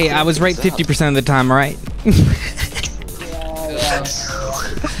glad hey, I was right 50% of the time, right? Yeah.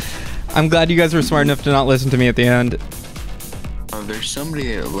 I'm glad you guys were smart enough to not listen to me at the end. There's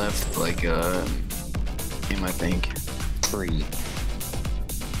somebody that left like game, I think. 3.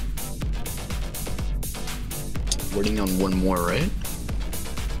 Waiting on one more, right?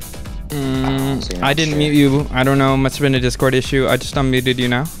 I didn't mute you. I don't know. Must have been a Discord issue. I just unmuted you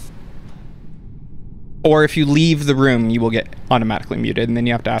now. Or if you leave the room, you will get automatically muted, and then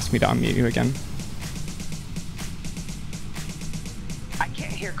you have to ask me to unmute you again. I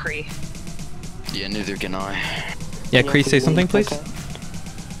can't hear Cree. Yeah, neither can I. Yeah, Cree, say something, please.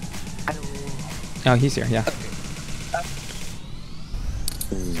 Oh, he's here, yeah.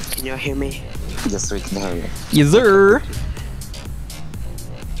 Can y'all hear me? Yes, we can hear you. Yes, sir.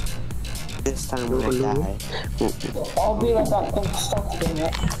 This time when I die. I'll be like that thing stuck in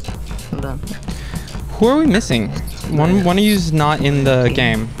it. Hold on. Who are we missing? One of you's not in the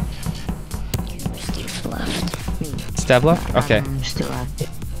game. Steve's left. Stev left? Okay. I'm still active.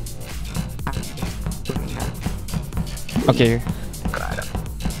 Okay. Got him.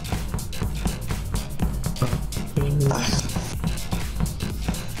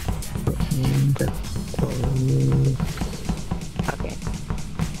 Okay.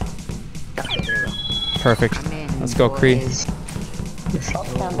 Perfect. Let's go, Cree.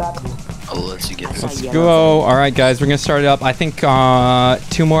 Oh, let's get it. Let's go. All right, guys, we're gonna start it up. I think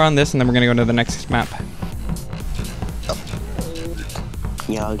 2 more on this, and then we're gonna go to the next map.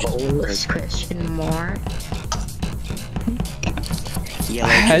 Y'all just question more.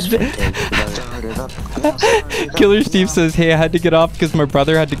 Killer Steve says, "Hey, I had to get off because my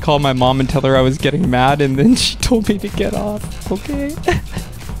brother had to call my mom and tell her I was getting mad, and then she told me to get off." Okay.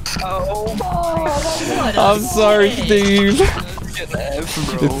 Oh my. I'm sorry, Steve.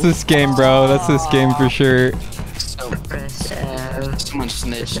 It's this game, bro. That's this game for sure. Someone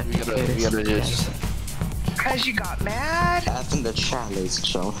snitched. We gotta just. Cause you got mad? F in the chat, ladies and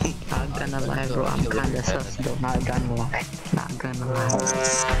gentlemen. Not gonna lie, bro. I'm kinda sus though. Not gonna lie. Not gonna lie.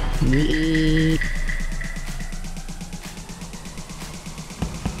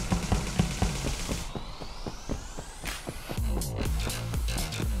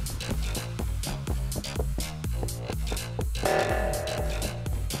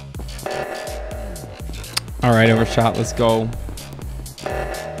 All right, overshot. Let's go.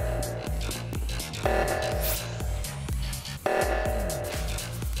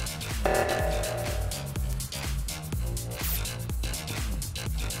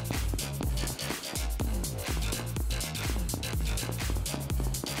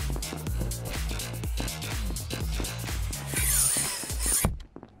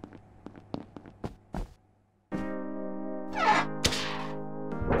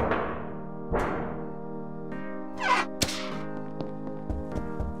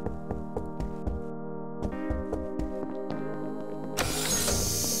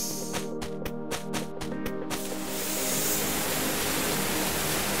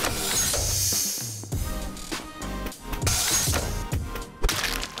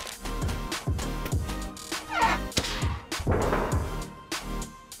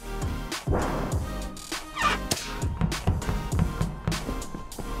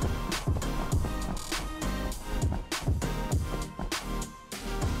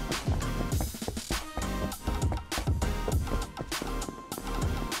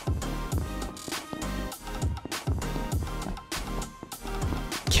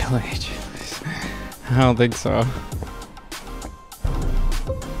 I don't think so.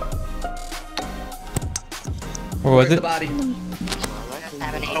 Or was Where's it? the body?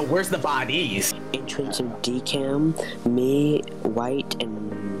 Oh, where's the bodies? Entrance of decam, me, white,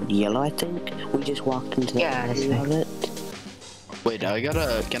 and yellow. I think we just walked into the of it. Wait, I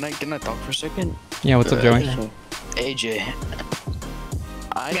gotta. Can I talk for a second? Yeah, what's up, Joey? AJ.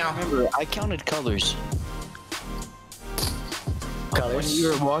 I remember. I counted colors. When you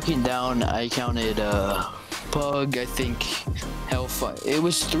were walking down, I counted Pug, I think Hellfire. It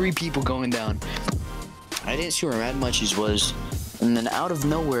was 3 people going down. I didn't see where Mad Munchies was, and then out of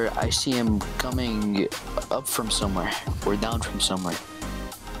nowhere, I see him coming up from somewhere or down from somewhere.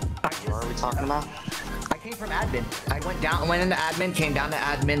 What are we talking about? I came from admin. I went into admin, came down to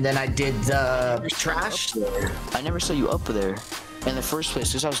admin, then I did trash. I never saw you up there in the first place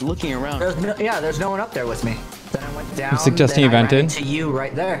because I was looking around. There's no one up there with me. Then I went down. I'm suggesting you vented. To you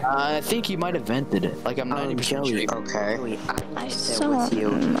right there. I think he might have vented it. Like I'm 90% sure. Okay. I saw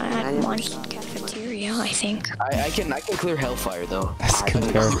him at one cafeteria, I think. I can clear Hellfire though. That's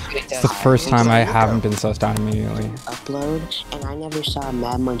terrible. It's the first time I haven't been sussed out immediately. Upload, and I never saw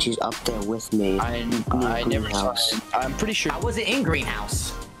Mad Munchies up there with me. I never saw him. I'm pretty sure. I wasn't in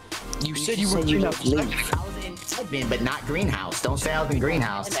greenhouse. You said you were in greenhouse. I was in admin, but not greenhouse. Don't say I was in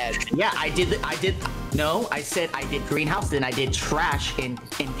greenhouse. Yeah, I did. No, I said I did greenhouse, then I did trash in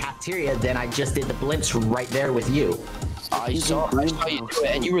cafeteria, then I just did the blimps right there with you. I saw you do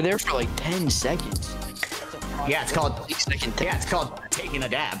it, and you were there for like 10 seconds. Yeah, it's called. Yeah, it's called taking a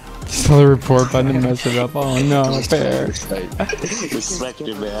dab. Saw the report button and messed it up. Oh no, fair. Respect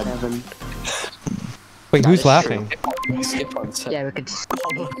you, man. Wait, who's laughing? Skip on 7. Yeah, we could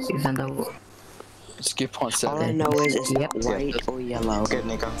Skip on 7. All I know is it's white or yellow. Good,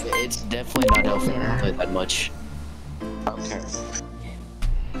 Nico. It's definitely not Hellfire. I don't play that much. Okay.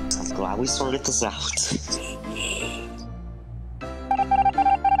 I'm glad we sorted this out.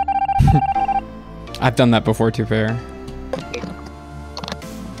 I've done that before, too fair.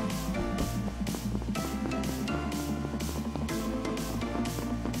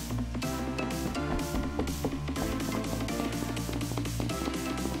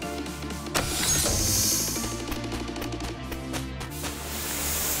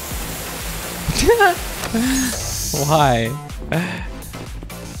 Why?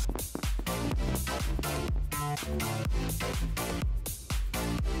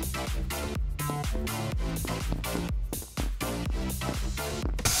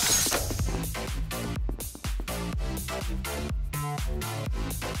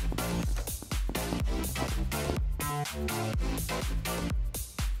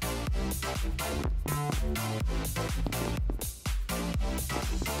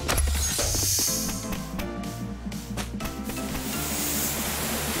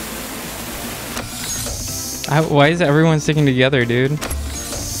 Why is everyone sticking together, dude?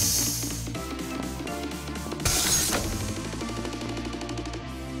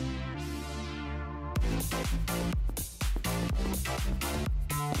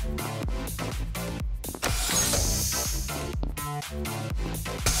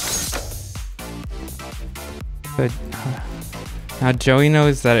 But now Joey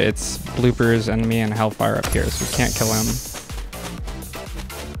knows that it's Bloopers and me and Hellfire up here, so we can't kill him.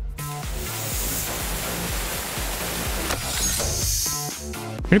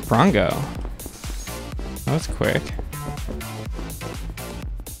 Where did Braun go? That was quick.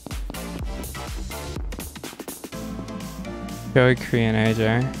 Joey, Kree, and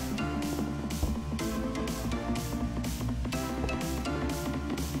AJ.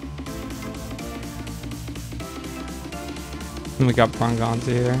 And we got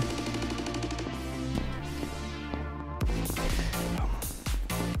Prongonzi here.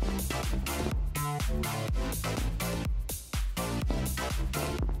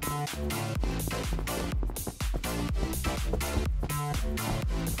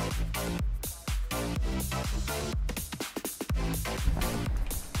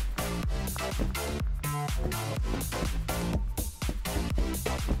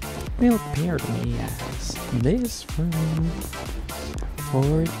 Will appear to me as this room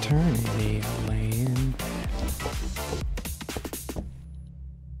for eternity land.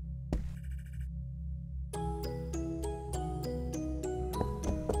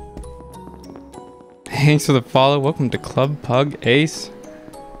 Thanks for the follow. Welcome to Club Pug Ace.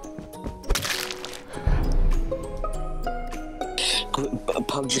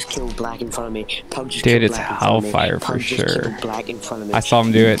 Pug just killed Black in front of me. Pug just Dude, killed it's Black Hellfire in front of me. for Pug just sure. killed Black in front of me. I saw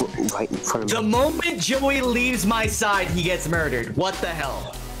him do it. Right in front of me. The moment Joey leaves my side, he gets murdered. What the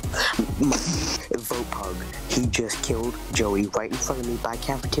hell? Vote Pug. He just killed Joey right in front of me by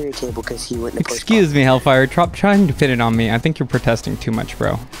cafeteria table because he went in the push Excuse me, Hellfire. Stop trying to pin it on me. I think you're protesting too much,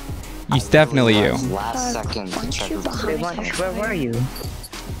 bro. It's definitely you. Last second. Where were you?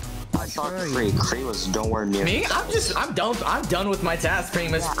 I saw Kree was nowhere near Me? I'm done with my task,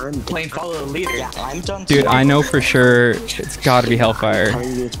 pretty much playing follow the leader. Yeah, I'm done. Dude, I know for sure it's gotta be Hellfire. I'm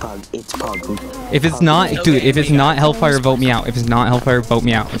telling you it's Pug. It's Pug. If it's not, dude, if it's not Hellfire, vote me out. If it's not Hellfire, vote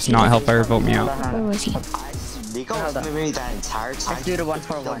me out. If it's not Hellfire, vote me out. Where was he? Nico was with me that entire time. Let's do the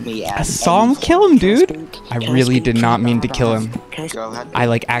 1-for-1. I saw him kill him, dude. I really did not mean to kill him. Go ahead. I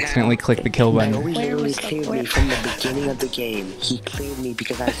like accidentally clicked the kill button. Joey literally cleared me from the beginning of the game. He cleared me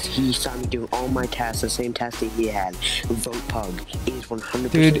because he saw me doing all my tasks, the same tasks that he had. Vote Pug. It is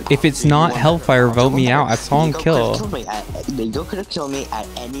 100%. Dude, if it's not Hellfire, vote me out. I saw him kill. Nico could have killed me at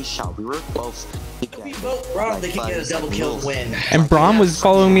any shot. We were both. If we vote Braun, they can get a double kill win. And Braun was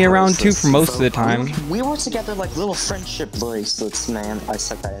following me around too for most of the time. We were together like little friendship bracelets, man. I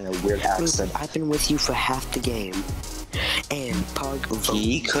said that in a weird accent. I've been with you for half the game. And Pug,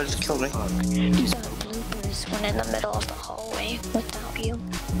 he could have killed me. The bloopers went in the middle of the hallway without you,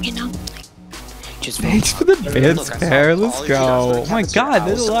 you know? Thanks for the bits, Pear. Let's go. Oh my god,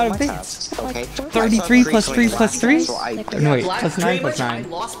 there's a lot of bits. Okay. 33 plus 3 plus 3? No, wait, plus 9 plus I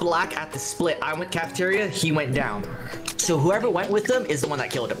 9. lost Black at the split. I went cafeteria, he went down. So whoever went with him is the one that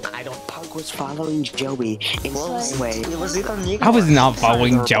killed him. I don't. Pug was following Joey in the way. It was either Nico I was not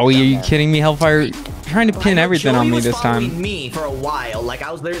following Joey. Are you kidding me, Hellfire? You're trying to pin everything on me this time. Joey was following me for a while. Like,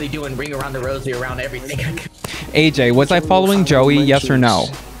 I was literally doing ring around the rosy around everything. AJ, was I following Joey? Yes or no?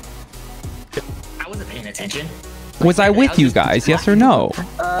 I wasn't paying attention. Was I with you guys? Yes or no?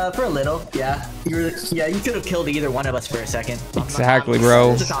 For a little, yeah. You could have killed either one of us for a second. Exactly,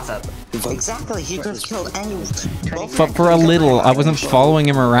 bro. It's a toss-up. Exactly, he could have killed anyone. But for a little, I wasn't following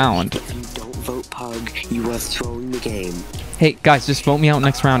him around. If you don't vote Pug, you are throwing the game. Hey, guys, just vote me out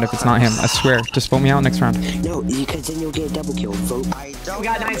next round if it's not him. I swear. Just vote me out next round. No, because then you'll get a double kill. Vote. We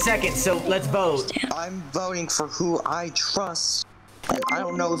got 9 seconds, so let's vote. I'm voting for who I trust. And I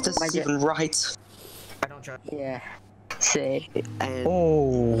don't know if this is even right. I don't trust. Yeah. Say.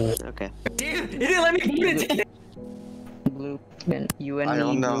 Oh. Okay. Dude, you didn't let me vote it. Blue. You and I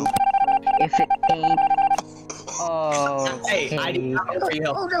don't know. If it ain't. Oh. Hey, I did not vote for you.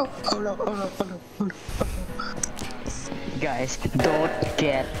 Oh no! Oh no! Oh no! Oh no! Oh no! Guys, don't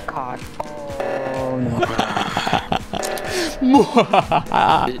get caught. Oh no.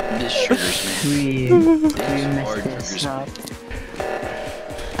 This triggers me. We messed this up.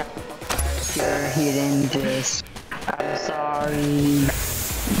 You're hitting this. I'm sorry.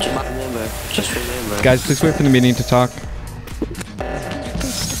 Just remember. Guys, please wait for the meeting to talk.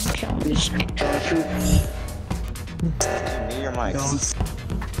 Mute your mic.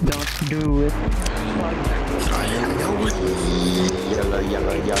 Don't do it.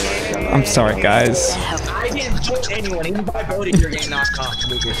 I'm sorry, guys. I didn't vote anyone. Even if I voted, you're getting knocked off.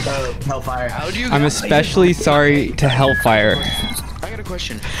 Hellfire. How do you? I'm especially sorry to Hellfire. I got a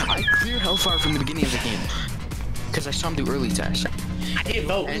question. I cleared Hellfire from the beginning of the game because I saw him do early tests. I didn't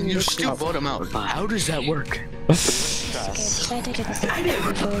vote. And you still vote him out. How does that work? We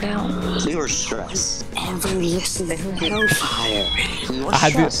were stressed. Ever listen to Hellfire? I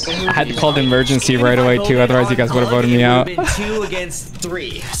had to call the emergency right away too, otherwise you guys would have voted me out. It would have been 2 against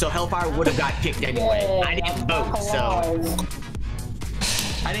 3, so Hellfire would have got kicked anyway. I didn't vote, so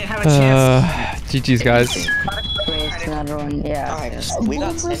I didn't have a chance. GG's, guys. Yeah.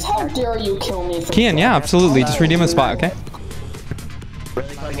 Bloopers, how dare you kill me? Kian, yeah, absolutely. Just redeem a spot, okay?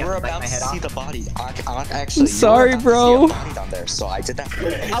 We're about to see the body. Actually, sorry, bro. Down there, so I did that.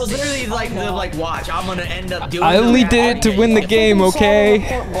 I was literally like, watch. I'm gonna end up doing. I only did it to win the game, okay?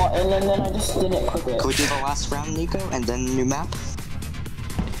 Can we do the last round, Nico, and then new map?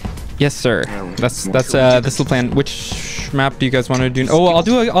 Yes, sir. That's this the plan. Which map do you guys want to do? Oh, I'll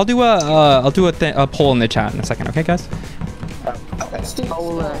do a poll in the chat in a second, okay, guys?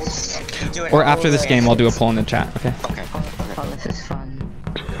 Or after this game, I'll do a poll in the chat, okay? Okay. Oh, this is fun.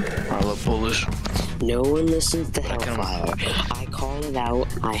 I love Polish. No one listens to Hellfire. I call it out.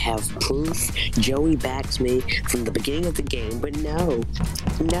 I have proof. Joey backs me from the beginning of the game, but no.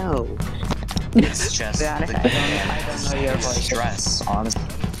 It's just I don't know your voice. stress, honestly.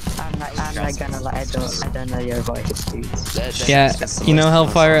 I'm not gonna lie, I don't know your voice, dude. Yeah, you know,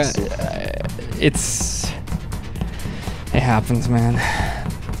 Hellfire, it happens, man.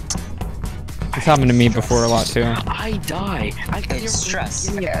 It's happened to me before a lot too. I die. It's stress.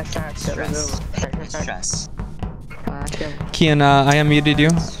 Stress. Kian, I unmuted you.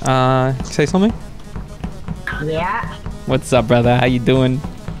 Say something? Yeah. What's up, brother? How you doing?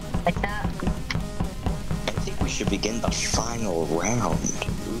 I think we should begin the final round.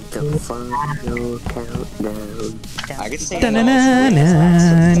 The final countdown. I could say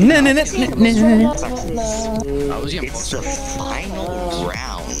It's the final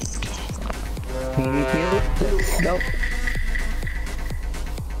round. Nope.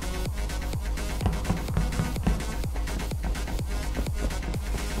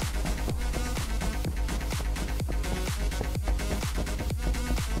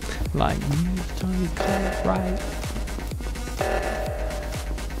 Like, you cut right.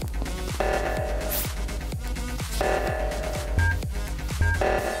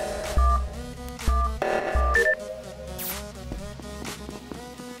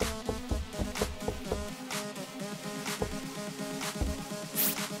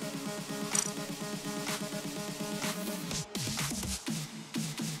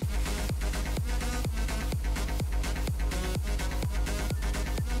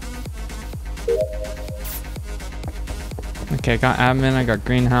 Okay, I got admin, I got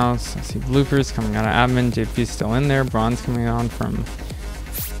greenhouse. I see bloopers coming out of admin. JP's still in there. Bronze coming on from.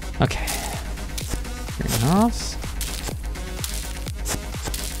 Okay. Greenhouse.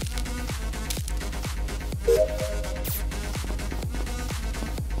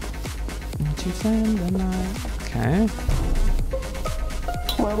 Okay.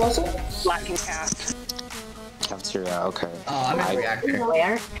 Where was it? Blacking cast. Cafeteria, okay. Oh, I'm in reactor.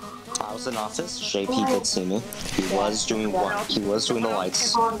 Where? I was in office. JP did see me. He was doing what? He was doing the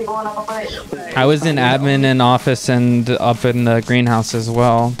lights. I was in admin and office and up in the greenhouse as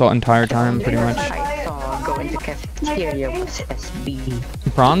well the entire time, pretty much. I saw going to cafeteria was SB.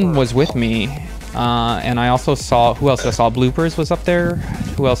 Bron was with me And I also saw, who else did I saw? Bloopers was up there.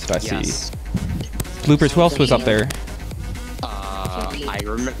 Who else did I see? Bloopers, who else was up there? I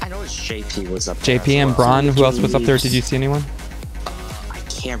remember. I know it's JP was up there. JP and Braun, who else was up there? Did you see anyone? I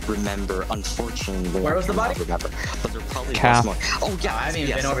can't remember, unfortunately. Where was the body? Remember, but there probably Calf. was more. Oh yeah, I haven't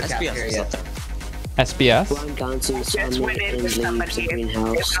even been over SBS was up there. SBS?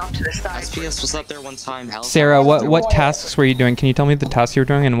 SBS was up there one time. Sarah, what tasks were you doing? Can you tell me the tasks you were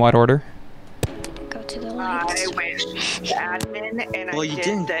doing in what order? Go to the I went to admin and I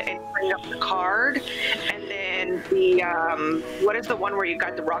did the entering of the card, and then the what is the one where you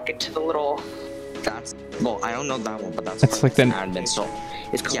got the rocket to the little? That's well, I don't know that one, but that's it's like the admin. So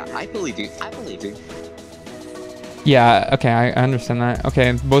yeah, I believe you. I believe you. Yeah, okay, I understand that.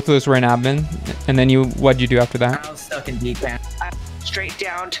 Okay, both of those were in admin, and then what'd you do after that? I was stuck in decamp. Straight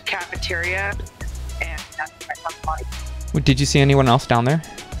down to cafeteria, and that's my body. Did you see anyone else down there?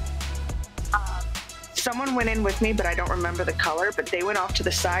 Someone went in with me, but I don't remember the color, but they went off to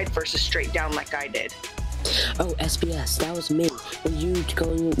the side versus straight down like I did. Oh, SBS, that was me. When you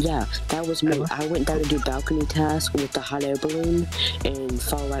going, yeah, that was me. I went down to do balcony task with the hot air balloon in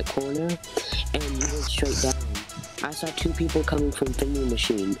far right corner, and you went straight down. I saw 2 people coming from vending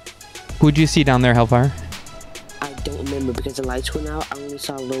machine. Who'd you see down there, Hellfire? I don't remember because the lights went out. I only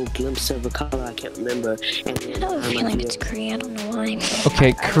saw a little glimpse of a color. I can't remember. And I have a feeling it's Kree. I don't know why.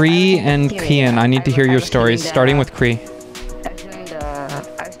 Okay, Kree and Kian, I need to hear your stories, starting with Kree. I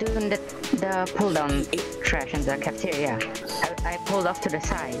was doing the pull down trash in the cafeteria. I pulled off to the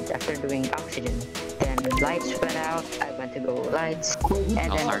side after doing oxygen. Then lights went out. I went to go lights,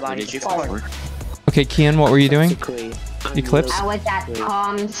 and then the body forward. Okay, Kian, what were you doing? Eclipse? I was at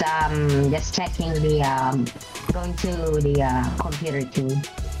comms, just checking the, going to the computer to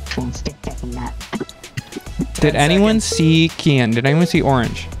just checking that. Did anyone see Kian? Did anyone see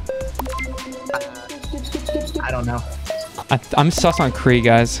Orange? I don't know. I'm sus on Kree,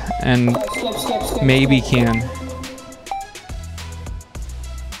 guys, and maybe Kian.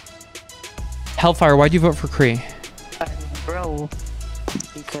 Hellfire, why'd you vote for Kree? Bro.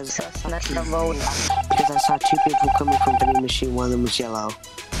 Because not the vote. Because I saw 2 people coming from vending machine. One of them was yellow.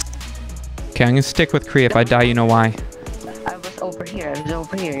 Okay, I'm gonna stick with Kree. If I die, you know why. I was over here,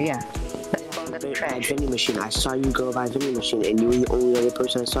 yeah. Vending machine. I saw you go by vending machine, and you were the only other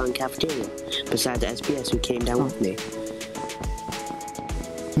person I saw in cafeteria, besides the SBS who came down with me.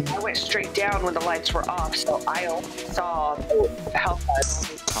 I went straight down when the lights were off, so I only saw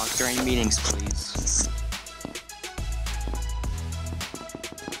Hellfire. Talk during meetings, please.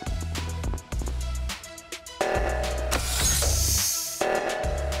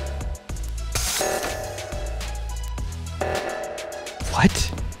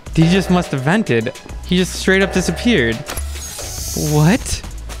 What? He just must have vented. He just straight up disappeared. What?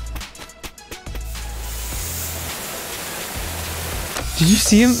 Did you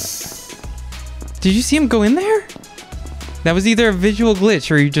see him? Did you see him go in there? That was either a visual glitch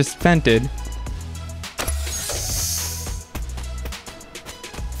or he just vented.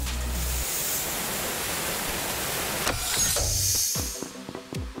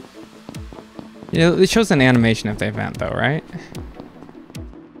 Yeah, it shows an animation if they vent though, right?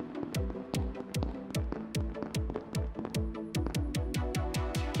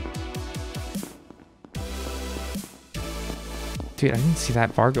 Dude, I didn't see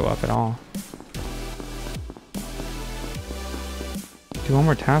that bar go up at all. Do one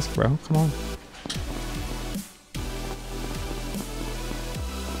more task, bro. Come on.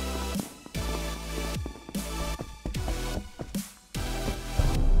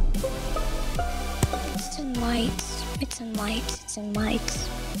 It's in lights. It's in lights. It's in lights.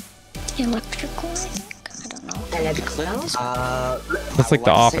 Electrical, I think. I don't know. Electrical? That's like the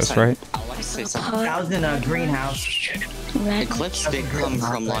office, right? I was in a greenhouse. Eclipse did come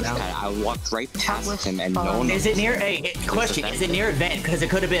from Launchpad. I walked right past him and no one. Is it near? Hey, question: is it near a vent? Because it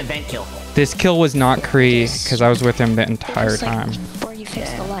could have been a vent kill. This kill was not Kree because I was with him the entire time. Before you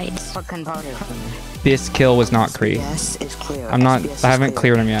fix the lights. What component? This kill was not Kree. Yes, it's clear. I'm not. I haven't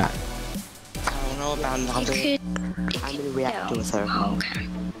cleared him yet. I don't know about another. I'm in reactor with her. Oh, okay.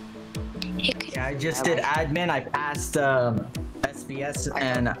 Yeah, I just did admin. I passed SBS,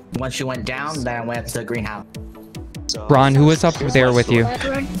 and once you went down, then I went to the greenhouse. Ron, who was up there with you?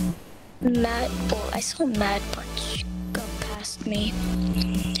 Well, I saw Mad Punch go past me,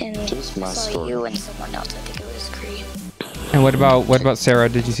 and I saw you and someone else. I think it was Kree. And what about Sarah?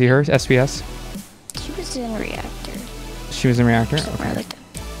 Did you see her? SBS? She was in reactor. She was in reactor. Somewhere Okay. like that.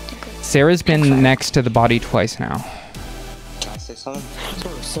 Sarah's been next to the body twice now. Can I say something?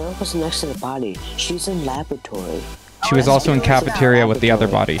 No, Sarah was next to the body. She's in laboratory. she was also in cafeteria with the other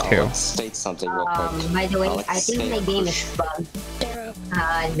body too. State something real quick. By the way, I think my game is bugged.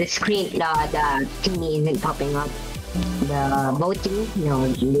 The screen, the thingy isn't popping up. The voting, no,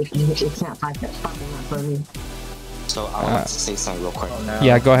 it's not popping up for me. So I want to say something real quick.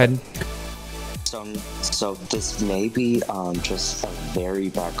 Yeah, go ahead. So this may be just a very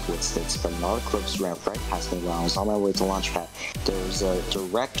bad coincidence, but an eclipse ran right past me when I was on my way to Launchpad. There was a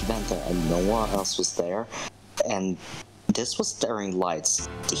direct vent there, and no one else was there. And this was during lights.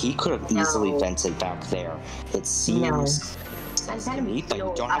 He could have easily vented back there. It seems. To me, but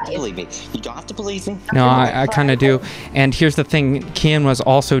you don't have to believe me. You don't have to believe me. No, I kind of do. And here's the thing: Kian was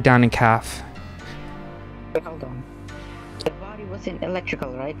also down in CAF. Hold on. The body was in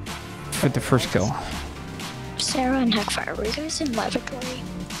electrical, right? With the first kill. Sarah and Hackfire, were you guys in laboratory?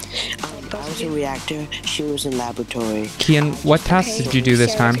 I was in reactor, she was in laboratory. Kian, what tasks did you do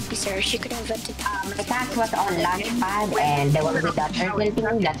this time? Sarah, she could have invented. My task was on Launchpad, and there was a turtle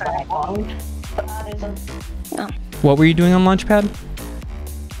thing, that's what I called. Oh. What were you doing on Launchpad?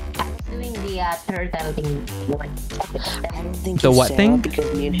 I was doing the turtle thing. I don't think The it's what Sarah, thing?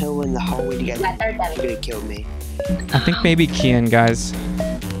 Because me and her were in the hallway together. She could have killed me. I think maybe Kian, guys.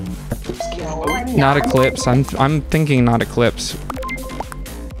 Not Eclipse. I'm thinking not Eclipse.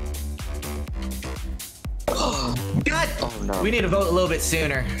 God! Oh no. We need to vote a little bit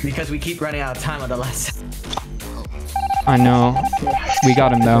sooner because we keep running out of time on the last. I know. We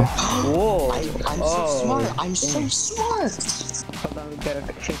got him though. Whoa! I'm so smart. I'm so smart. Hold on, we gotta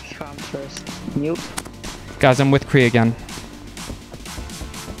fix farm first. Nope. Guys, I'm with Kree again.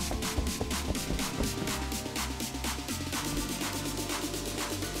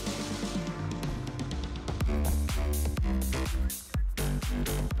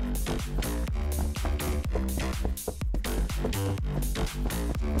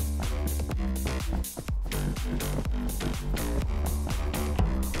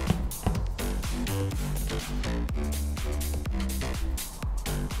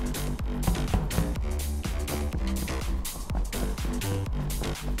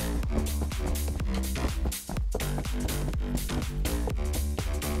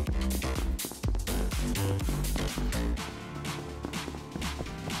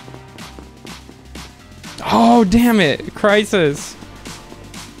 Oh, damn it. Crisis.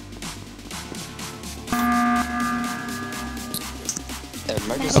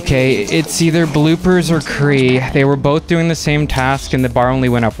 Okay, it's either Bloopers or Kree. They were both doing the same task and the bar only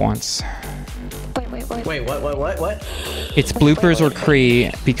went up once. Wait, what? It's Bloopers or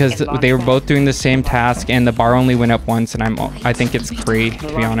Kree because they were both doing the same task and the bar only went up once, and I think it's Kree,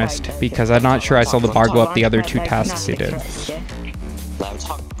 to be honest, because I'm not sure I saw the bar go up the other two tasks he did.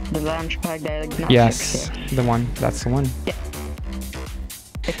 The Launchpad diagnostic. Yes, the one. That's the one. Yeah.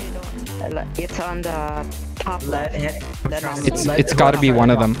 If you don't, it's on the top left. It's got to be one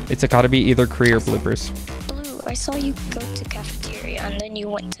of them. It's got to be either Kree or Bloopers. Blue, I saw you go to cafeteria and then you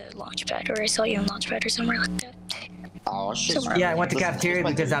went to Launchpad, or I saw you in Launchpad or somewhere like that. Oh shit. Yeah, I went to cafeteria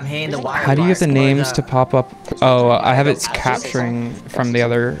because I'm handing the wire. How do you get the names to pop up? Oh, I have it capturing from the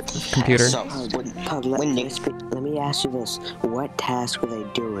other computer. Let me ask you this: what task were they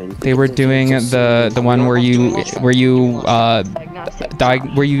doing? They were doing the one where you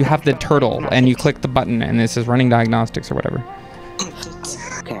have the turtle and you click the button and it says running diagnostics or whatever.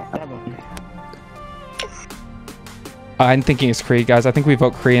 Okay. I'm thinking it's Kree, guys. I think we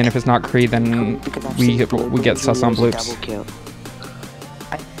vote Kree, and if it's not Kree, then we get sus on Bloops.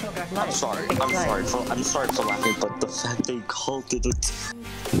 I'm sorry for laughing, but the fact they called it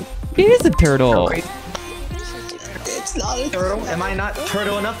It is a turtle. It's not a turtle. Am I not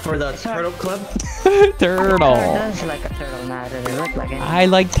turtle enough for the turtle club? Turtle. Does like a turtle now? Does it look like it? I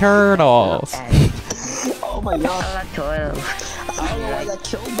like turtles. Oh my god. I like turtles. I don't know why that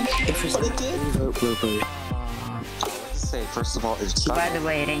killed me, but it did. Say, first of all, it's by the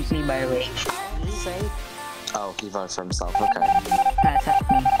way, it ain't me, by the way. Oh, he voted for himself, okay.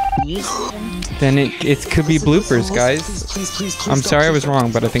 Then it could be Bloopers, guys. Please, I'm sorry I was wrong,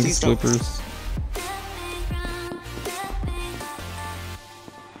 but I think it's Bloopers.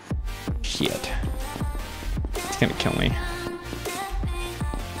 Shit. It's gonna kill me.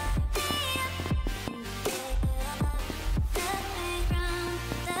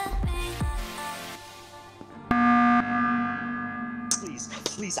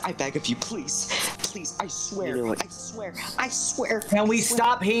 Please, I beg of you, please, I swear. Can we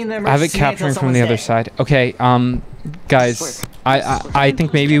stop hating them? I have it capturing from the other side. Okay, guys, I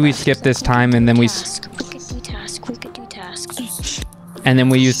think maybe we skip this time and then we could do tasks. And then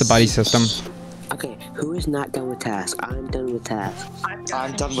we use the buddy system. Okay, Who is not done with task? I'm done with task.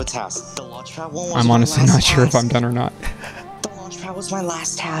 I'm done with task. The launch pad one was I'm my honestly last not sure if task. I'm done or not. The launch pad was my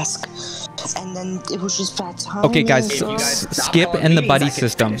last task. And then it was just bad timing. Okay, guys, skip in the buddy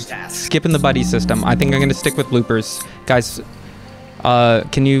system. Skip in the buddy system. I think I'm gonna stick with bloopers. Guys,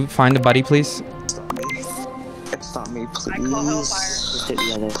 can you find a buddy, please? It's not me, please.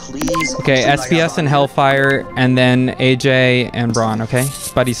 Please. Okay, SPS and Hellfire, and then AJ and Braun, okay?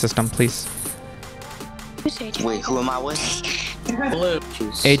 Buddy system, please. Wait, who am I with? Blue.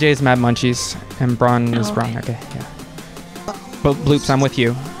 AJ is Mad Munchies, and Braun is Braun, okay, yeah. But Bloops, I'm with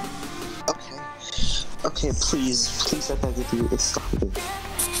you. Okay, please, I beg of you, it's not me.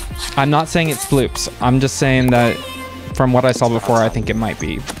 I'm not saying it's Bloops. I'm just saying that from what I saw before, I think it might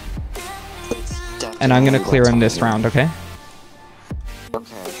be. And I'm gonna clear him this round, okay?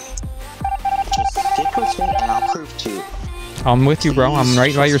 Okay. Just stick with me and I'll prove to you. I'm with you, bro. I'm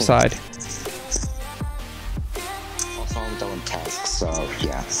right by your side. Also, I'm done with tasks, so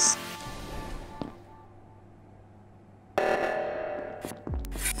yeah.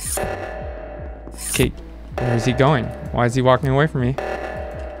 Okay, where is he going? Why is he walking away from me?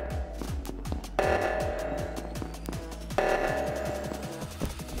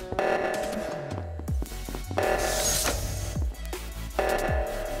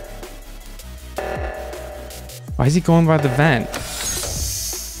 Why is he going by the vent?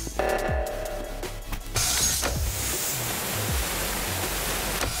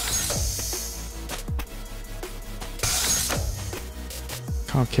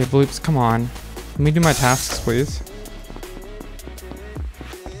 Okay, Bloops, come on. Let me do my tasks, please.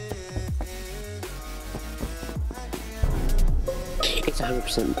 It's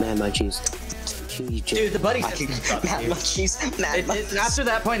 100% Mad Munchies. Dude, the buddy system sucks, Mad dude. Munchies, After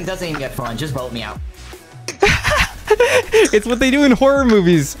that point, it doesn't even get fun. Just vote me out. It's what they do in horror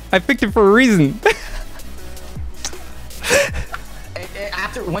movies. I picked it for a reason.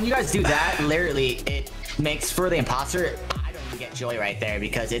 After when you guys do that, literally, it makes for the imposter. I don't even get joy right there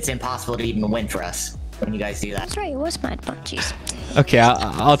because it's impossible to even win for us when you guys do that. That's right, it was Mad Munchies. Okay,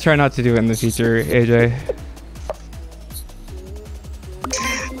 I'll try not to do it in the future, AJ.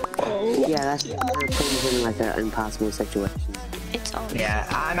 Yeah, that's putting in like an impossible situation. It's all. Yeah,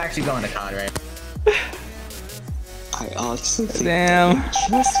 I'm actually going to COD right. I honestly think Damn.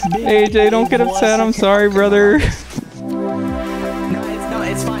 AJ, don't get upset. I'm sorry, brother. No,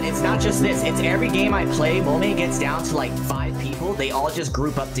 it's fine. It's not just this. It's every game I play. When it gets down to like 5 people, they all just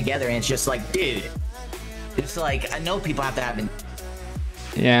group up together, and it's just like, dude. It's like I know people have to have.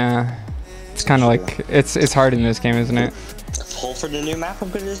 Yeah, it's kind of like it's hard in this game, isn't it? Pull for the new map, I'm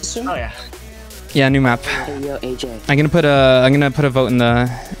gonna assume. Oh yeah. Yeah, new map. Hey, yo, AJ. I'm gonna put a vote in the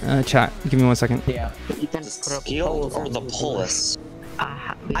chat. Give me 1 second. Yeah. The skill or the pullus?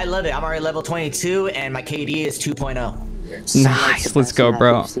 I love it. I'm already level 22, and my KD is 2.0. Nice, let's go,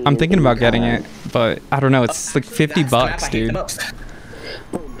 bro. I'm thinking about getting it, but I don't know. It's like 50 bucks, dude.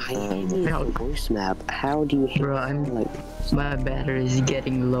 Voice map. How do you hit? Bro, my battery is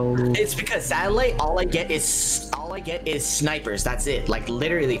getting low. It's because satellite, all I get is snipers. That's it. Like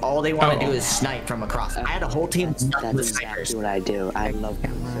literally, all they want to do is snipe from across. I had a whole team with That's snipers. exactly what I do. I love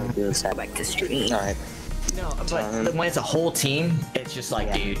so like the stream. Alright. No, but when it's a whole team, it's just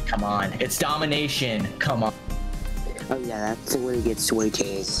like, dude, come on. It's domination. Come on. Oh yeah, that's when it gets way too.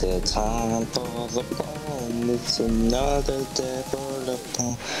 It's a time for the bomb. It's another day for the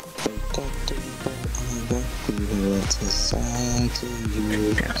bomb.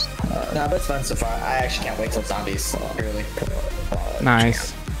 Nah, but it's fun so far. I actually can't wait till zombies. Really.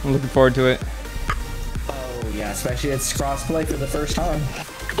 Nice. I'm looking forward to it. Oh yeah, especially it's crossplay for the first time.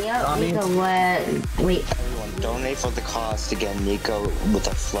 Yeah, Nico, wait. Everyone, donate for the cause to get Nico with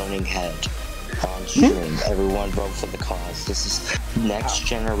a floating head on stream. Everyone vote for the cause. This is next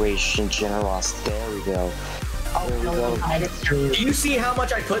generation generosity. There we go. There we go. Do you see how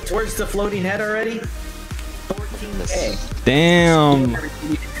much I put towards the floating head already? 14K. Damn.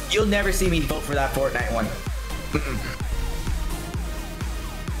 You'll never see me vote for that Fortnite one.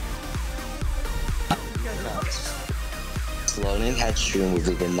 Floating head stream will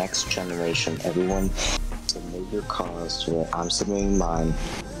be the next generation. Everyone submit your cause to it. I'm submitting mine.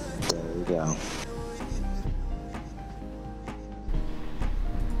 There we go.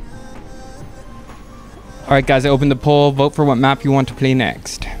 Alright, guys, I opened the poll. Vote for what map you want to play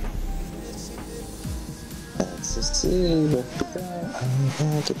next. Let's just see what we got.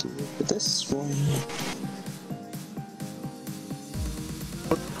 I'm going to do with this one.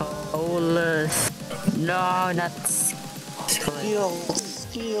 No, not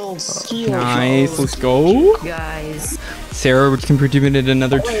Skills. Nice, let's go. guys. Sarah contributed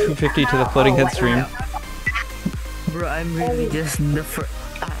another 250 to the floating head stream. I'm really just the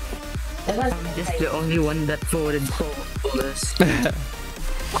I'm just the only one that voted Polis.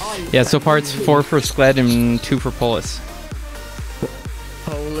 Yeah, so far it's 4 for Skled and 2 for Polis.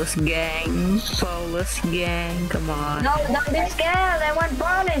 Polis gang, come on. No, don't be scared. I want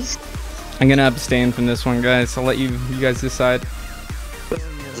Polis. I'm gonna abstain from this one, guys. I'll let you guys decide. The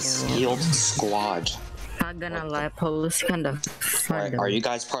skilled squad. Not gonna lie, Polis kind of fun. Are you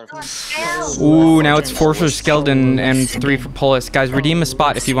guys part of? Ooh, now it's 4 for Skeleton and 3 for Polis. Guys, redeem a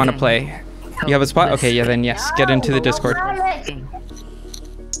spot if you want to play. You have a spot? Okay, yeah, then yes. Get into the Discord.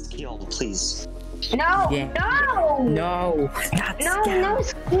 Skilled, please. No, No, no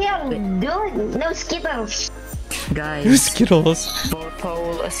skill, dude. No skittles. Guys, Skittles. vote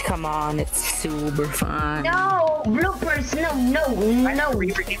Polis, come on, it's super fun. No, bloopers, no.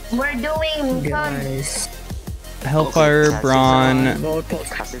 We're doing Guys. Hellfire, Brawn. Vote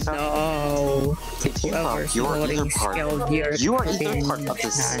Polis. No. Whoever's voting skilled, You are either part of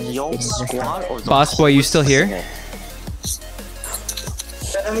the skilled squad or the Boss boy, you still here?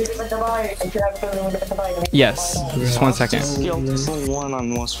 Yes. Just 1 second. Skilled is the one I'm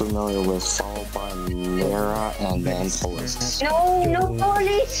most familiar with, followed by Mira and then Polis. No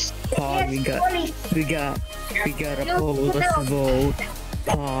Polis. We got a Polis vote.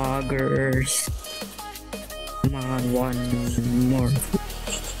 Poggers. Come on, one more.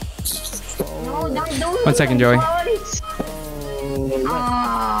 No, don't do it. 1 second, Joey.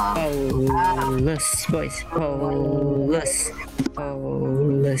 Polis, boys. Polis.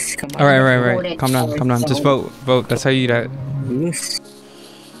 Come on. Alright. Calm down. Just vote. That's how you do it.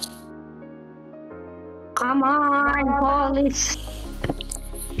 Come on, Polis.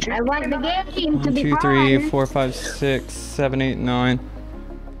 I want the game to be 1, 2, 3, 4, 5, 6, 7, 8, 9.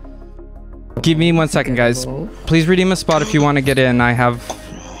 Give me 1 second, guys. Please redeem a spot if you want to get in. I have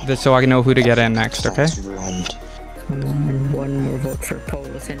this so I can know who to get in next, okay? One more vote for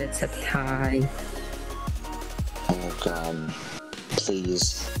Polis and it's a tie. Oh god.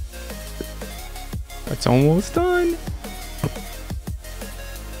 Please. It's almost done.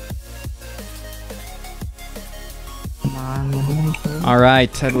 Come on.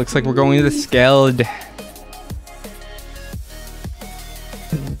 Alright, it looks like we're going to the Skeld.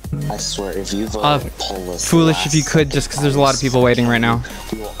 I swear, if you vote Polis, foolish if you could, just because there's a lot of people waiting right now.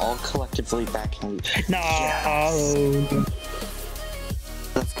 We will all collectively back him. No.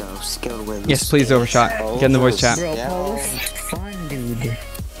 Let's go. Skilled wins. Yes, please, Overshot. Get in the voice chat. Bro, Polis is fun, dude.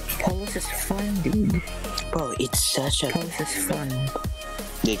 Polis is fun, dude. Bro, it's such a... Polis is fun.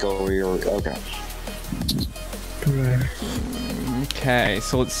 Nico, okay. Okay,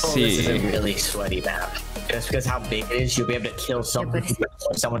 so let's see. This is a really sweaty map. Just because how big it is, you'll be able to kill someone before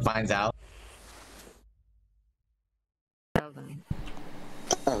someone finds out.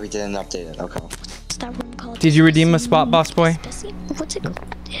 Oh, we didn't update it. Okay. Did you redeem a spot, boss boy? What's it called?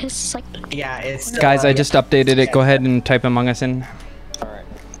 It's like... Yeah, it's... Guys, I just updated it. Go ahead and type Among Us in. Alright.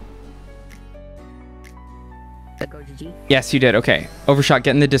 Yes, you did. Okay. Overshot,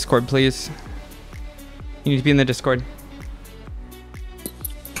 get in the Discord, please. You need to be in the Discord.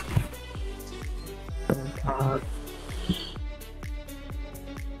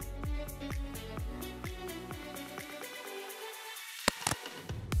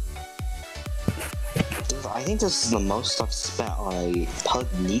 I think this is the most I've spent on a Pug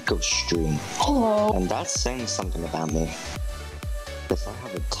Nico stream. Hello. And that's saying something about me. Because I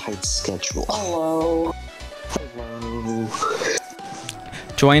have a tight schedule. Hello.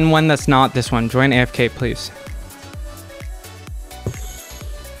 Join one that's not this one. Join AFK, please.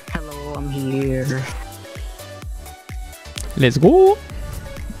 Hello, I'm here. Let's go.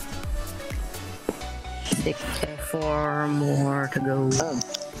 4 more to go.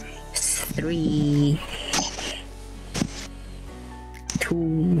 3,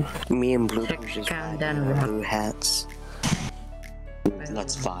 2. Me and Blue just blue hats.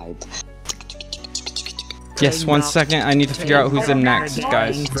 Let's vibe. Yes, 1 second. I need to figure out who's in next,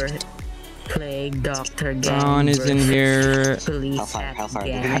 guys. Plague Doctor Gang. John is in here.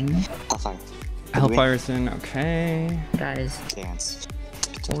 Hellfire's in. Okay. Guys. Dance.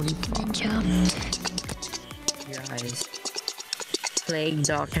 Guys. Plague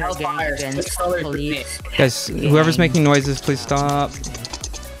Doctor Gang against police. Guys, whoever's making noises, please stop.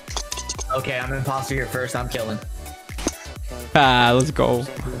 Okay, I'm imposter here first. I'm killing. Ah, let's go.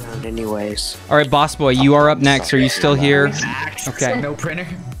 Anyways. All right, boss boy, you are up next. Are you still here? Okay. No printer.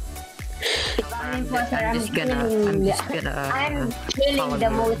 I'm just gonna I'm killing the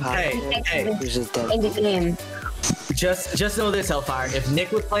most in the game. Just know this, Hellfire. If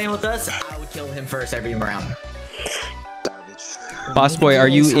Nick was playing with us, I would kill him first every round. Boss boy, are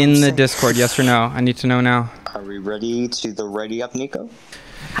you in the Discord? Yes or no? I need to know now. Are we ready to the ready up, Nico?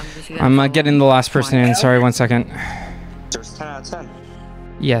 I'm getting the last person in. Sorry, 1 second. There's 10 out of 10.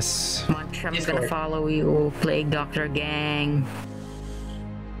 Yes. Munch, I'm gonna follow you. Plague Doctor gang.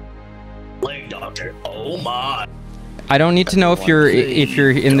 Plague Doctor. Oh my. I don't need to know if you're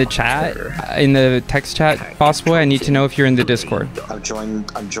in the chat, in the text chat, Boss Boy. I need to know if you're in the Discord. I'm joining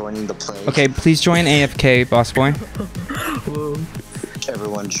the play. Okay, please join AFK, Boss Boy.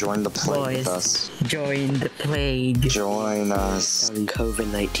 Everyone join the plague with us. Join the plague. Join us.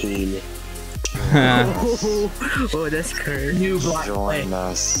 COVID-19. Oh, that's crazy. New black Join plague.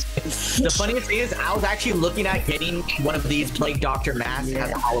 us. The funniest thing is, I was actually looking at getting one of these Plague Doctor masks as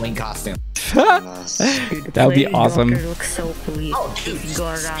a Halloween costume. That would be awesome. Looks so cool. Oh, dude, Go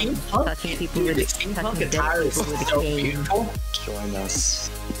around touching people with steampunk attire is so beautiful. Join us.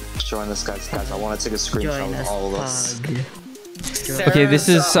 Join us, guys. Guys, I want to take a screenshot of all of us. Okay, this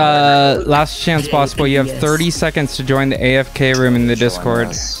is last chance, Boss Boy. You have 30 seconds to join the AFK room in the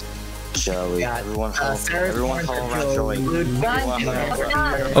Discord. Joey, everyone follow around Joey.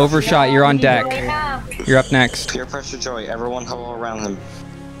 Overshot, you're on deck. You're up next. Peer pressure Joey, everyone follow around him.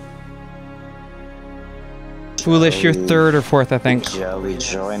 Foolish, you're third or fourth, I think. Joey,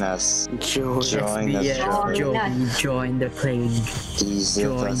 join us. Join us, Joey, join the plague.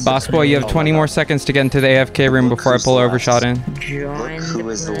 Boss Boy, you have 20 more seconds to get into the AFK room before I pull Overshot in. Look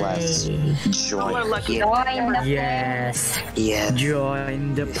who is left. Join. Yes. Yeah.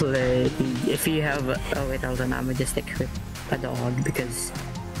 Join the plague. If you have, oh wait, hold on. I'm gonna just stick with a dog because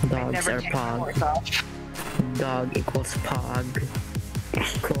dogs are pog. Dog equals pog.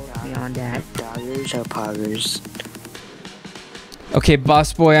 Quote me on that. Doggers are poggers. Okay,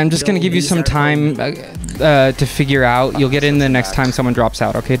 Boss Boy, I'm just gonna give you some time to figure out. You'll get in the next time someone drops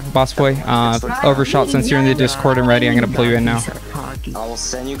out, okay, Boss Boy? Overshot, since you're in the Discord and ready, I'm gonna pull you in now. I will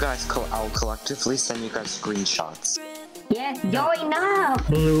send you guys, I'll collectively send you guys screenshots. Yes, join now!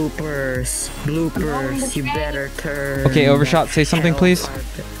 Bloopers. Bloopers, you better turn. Okay, Overshot, say something, please.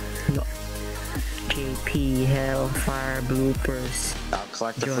 JP, Hellfire, bloopers. I'll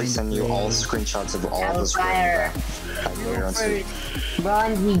collectively send you all screenshots of all this.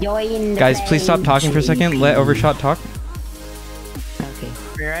 Guys, please stop talking for a second. Let Overshot talk. Okay.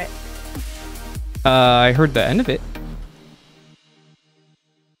 You right? I heard the end of it.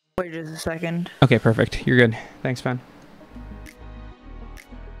 Wait just a second. Okay, perfect. You're good. Thanks, man.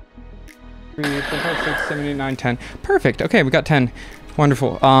 3, 4, 5, 6, 7, 8, 9, 10. Perfect. Okay, we got 10.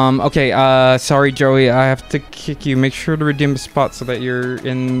 Wonderful. Okay, sorry, Joey. I have to kick you. Make sure to redeem a spot so that you're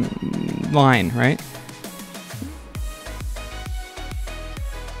in line, right?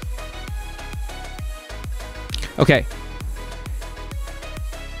 Okay.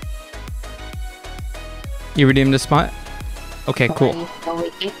 You redeemed a spot? Okay, cool.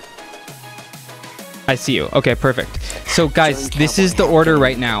 I see you. Okay, perfect. So guys, this is the order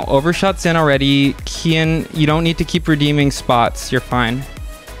right now. Overshot's in already. Kian, you don't need to keep redeeming spots. You're fine.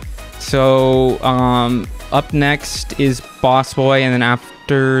 So up next is Boss Boy, and then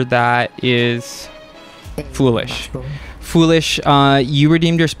after that is Foolish. Foolish, you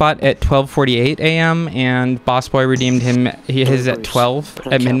redeemed your spot at 12:48 a.m. and Boss Boy redeemed his at 12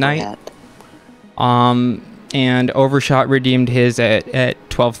 at midnight. And Overshot redeemed his at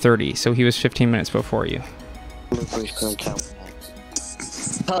 12:30, so he was 15 minutes before you.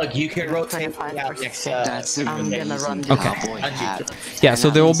 Pug, you can rotate out next. That's I'm gonna run the Okay. Yeah, so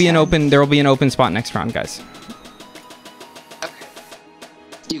there will be an open spot next round, guys.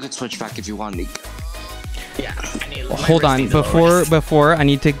 You could switch back if you want, Nico. Yeah. Hold on, before I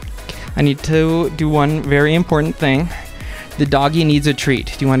need to do one very important thing. The doggy needs a treat.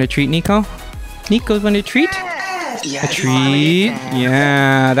 Do you want a treat, Nico? Nico, want a treat? Yeah. A treat?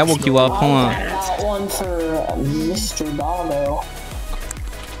 Yeah, that woke you up, huh? That one for Mr. Doggo.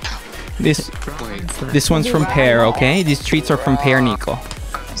 This one's from Pear, okay? These treats are from Pear, Nico.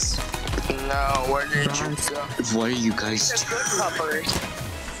 No, where did you go? What are you guys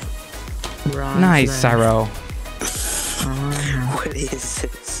doing? Nice, Cyro. What is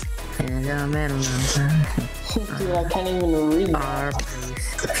this? Dude, I can't even read.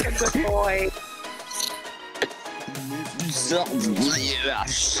 Good boy.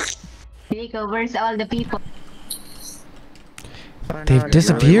 Nico, where's all the people? They've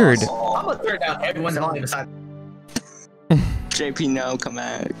disappeared. I'm gonna turn down everyone's volume aside. JP, no, come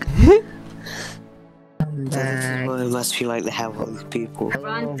back. Well, it must feel like they have all these people.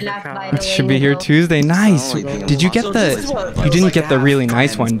 Should be here Tuesday. Nice. Did you get you didn't get the really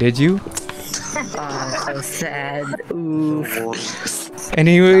nice one, did you? So sad. Oof.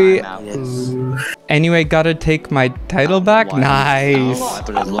 Anyway, Anyway, gotta take my title back. Nice.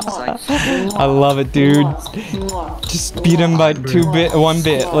 I love it, dude. Just beat him by 1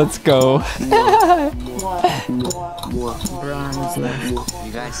 bit. Let's go.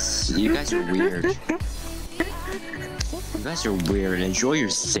 You guys are weird. You guys are weird. Enjoy your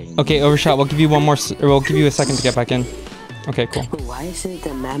thing. Okay, Overshot. We'll give you one more. We'll give you a second to get back in. Okay, cool. Why is it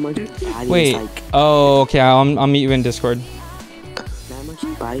that Mammoth's body Wait. is like... Oh, okay. I'll meet you in Discord. Mammoth's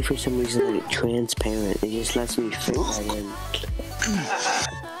body for some reason is like transparent. It just lets me fit right in.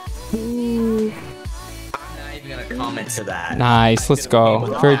 I'm not even gonna comment to that. Nice. Let's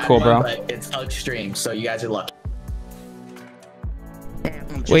go. Very cool, bro. But it's Hug Stream, so you guys are lucky.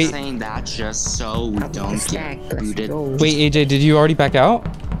 I'm just Wait. saying that just so we don't get booted. Wait, AJ, did you already back out?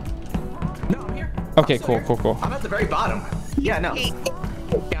 No, I'm here. Okay, cool. I'm at the very bottom. Yeah, no.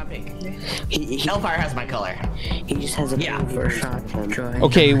 Yeah, I'm pink. Hellfire has my color. He just has a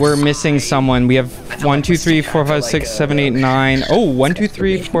Okay, we're missing someone. We have 1, 2, 3, 4, 5, 6, 7, 8, 9. Oh, 1, 2,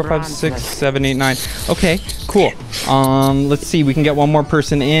 3, 4, 5, 6, 7, 8, 9. Okay, cool. Let's see. We can get one more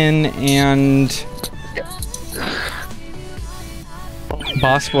person in, and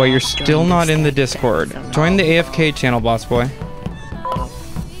Boss Boy, you're still not in the Discord. Join the AFK channel, Boss Boy.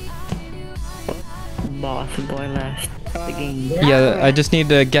 Boss Boy left the game. Yeah, I just need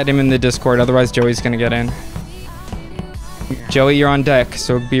to get him in the Discord, otherwise Joey's gonna get in. Joey, you're on deck,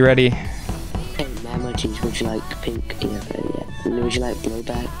 so be ready. Hey, Mammoths, would you like pink? Yeah. Would you like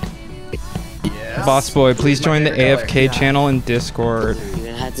blowback? Yeah. Boss Boy, please join the AFK channel in Discord. You're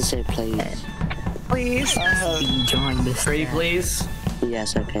gonna have to say please. Please. Join this. Pretty please.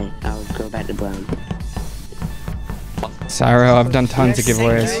 Yes, okay. I'll go back to brown. Cyro, I've done tons of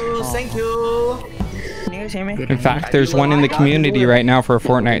giveaways. Thank you. In fact, there's one in the community right now for a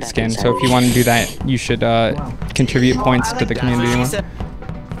Fortnite skin, so if you want to do that, you should contribute points to the community one.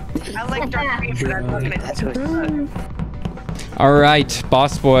 I like dark green, but I'm not gonna do it. Alright,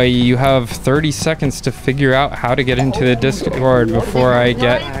 Boss Boy, you have 30 seconds to figure out how to get into the Discord before I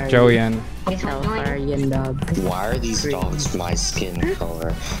get Joey in. Why are these dogs my skin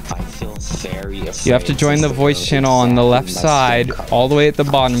color? I feel very afraid. You have to join the voice channel on the left side, all the way at the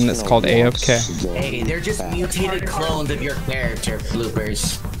bottom, that's called AFK. Hey, they're just mutated clones of your character,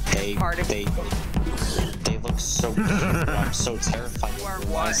 bloopers. They look so good. I'm so terrified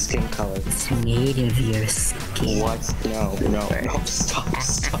of my skin color. It's made of your skin. What? No, stop.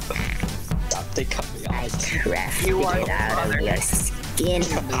 They cut me off. You are out of your skin,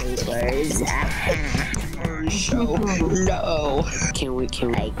 bloopers. No. Can we?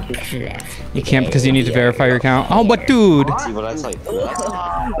 You can't because you need to verify your account. Oh, but dude! See what I tell you?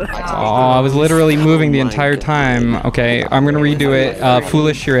 Oh, I was literally moving the entire time. Okay, I'm gonna redo it.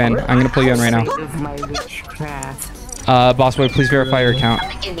 Foolish, you're in. I'm gonna pull you in right now. Boss Boy, please verify your account.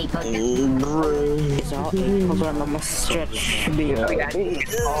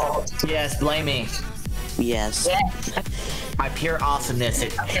 Yes, blame me. Yes. My pure awesomeness.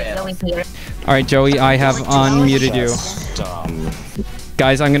 Alright, Joey, I have unmuted you.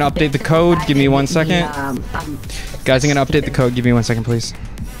 Guys, I'm gonna update the code. Give me 1 second. Guys, I'm gonna update the code. Give me 1 second, please.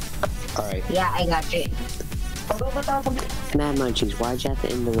 Alright. Yeah, I got you. Man, Munchies, why'd you have to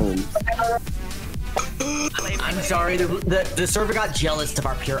end the room? I'm sorry, the server got jealous of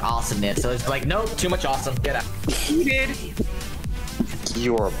our pure awesomeness, so it's like, nope, too much awesome, get out.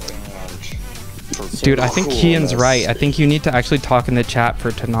 You're Dude, I think Kian's right. I think you need to actually talk in the chat for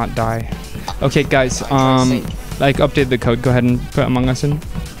it to not die. Okay, guys, like, update the code. Go ahead and put Among Us in.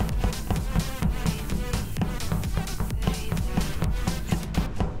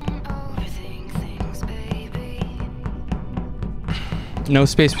 No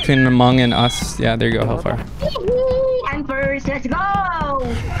space between Among and Us. Yeah, there you go, Hellfire. I'm first, let's go!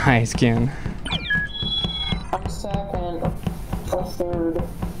 Nice, Kian. I'm second. Or third.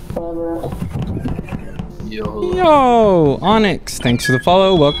 Whatever. Yo, Onyx, thanks for the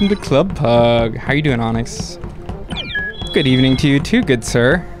follow. Welcome to Club Pug. How you doing, Onyx? Good evening to you too, good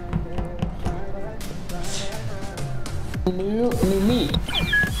sir. New me.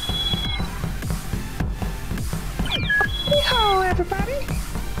 Hello, everybody.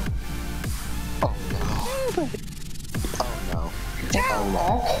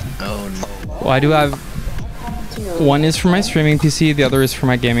 Oh no. Well, I do have... One is for my streaming PC, the other is for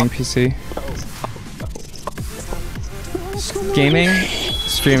my gaming PC. Gaming,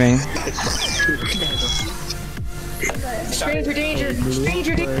 streaming. Stranger danger!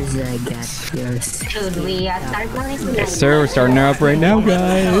 Stranger danger! Should we start going? Yes, sir, we're starting her up right now,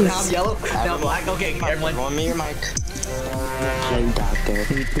 guys. Now I'm yellow, now I'm black. Okay, everyone. On me your mic.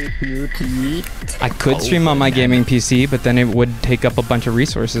 I could stream on my gaming PC, but then it would take up a bunch of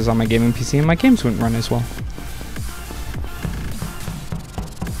resources on my gaming PC and my games wouldn't run as well.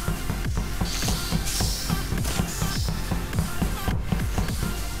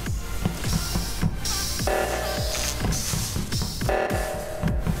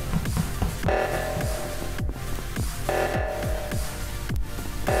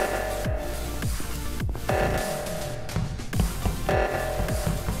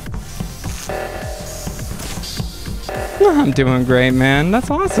 I'm doing great, man. That's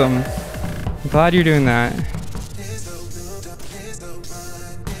awesome. I'm glad you're doing that.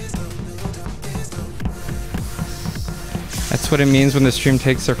 That's what it means when the stream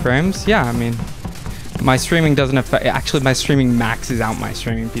takes their frames? Yeah, I mean, my streaming doesn't affect... Actually, my streaming maxes out my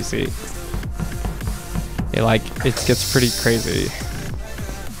streaming PC. It gets pretty crazy.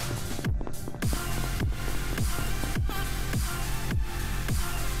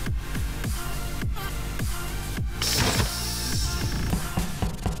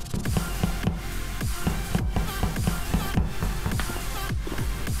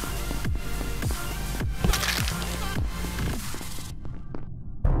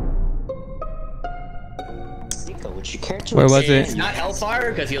 Where was it? Not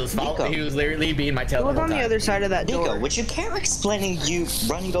Hellfire, because he was literally being my tail. He was on the other side of that door. Nico, would you care explaining you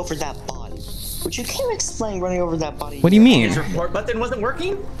running over that body? Would you care explaining running over that body? What do you mean? His report button wasn't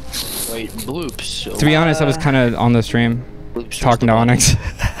working? Wait, Bloops. To be honest, I was kind of on the stream talking to Onyx.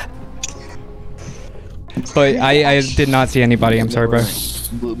 But I did not see anybody. I'm sorry, bro.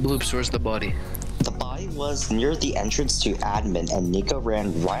 Bloops, where's the body? The body was near the entrance to admin, and Nico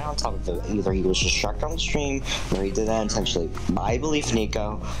ran right on top of it. Either he was distracted on the stream, or he did that intentionally. My belief,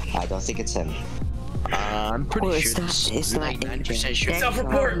 Nico. I don't think it's him. I'm pretty sure it's not 99% sure.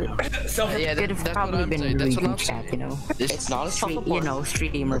 Self-report. Yeah, could have probably been reading chat, you know. It's not a self-report. You know,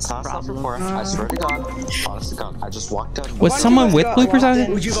 streamer It's not a self-report. I swear to God. Honest to God. I just walked out. Was someone with bloopers on it?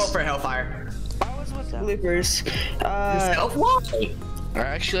 Would you vote for Hellfire? I was with bloopers. Self-report?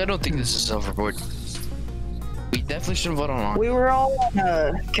 Actually, I don't think this is self-report. We definitely shouldn't vote on. We were all in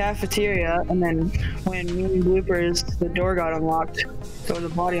a cafeteria, and then when me and bloopers, the door got unlocked. There was a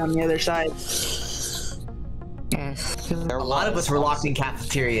body on the other side. Yes. A lot of us were locked in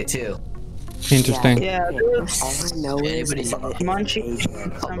cafeteria too. Interesting. Yeah, there was Munchie,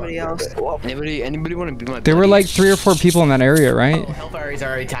 somebody else. Anybody want to be my buddy? There were like 3 or 4 people in that area, right? Oh, Hellfire's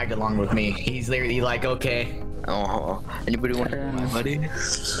already tagged along with me. He's literally like, okay. Anybody want to be my buddy?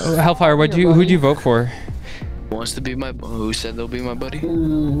 Oh, Hellfire, who'd you vote for? Wants to be my? Who said they'll be my buddy?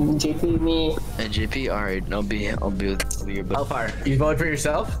 JP, me. And JP, all right, I'll be your buddy. Hellfire, you vote for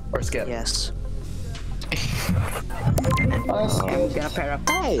yourself or Skip? Yes. I'm gonna pair up.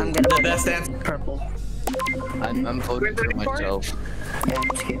 I'm gonna the best answer. Purple. I'm voting for myself. Yeah, I'm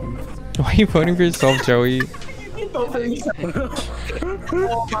just kidding. Why are you voting for yourself, Joey? Oh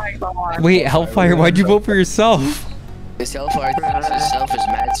my god. Wait, Hellfire, why'd you vote for yourself? This Hellfire thinks himself is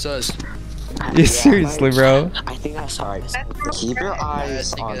mad sus. Yeah, seriously, bro. I think I saw it. Keep your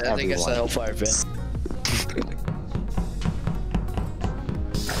eyes on everyone. I think it's a Hellfire fan.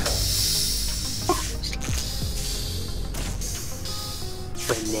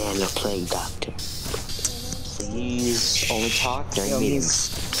 Banana plague doctor. Please only talk during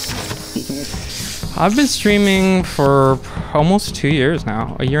meetings. I've been streaming for almost 2 years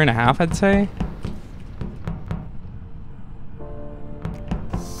now. A year and a half, I'd say.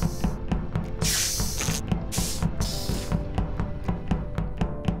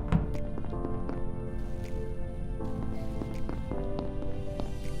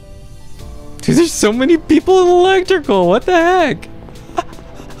 Dude, there's so many people in electrical. What the heck?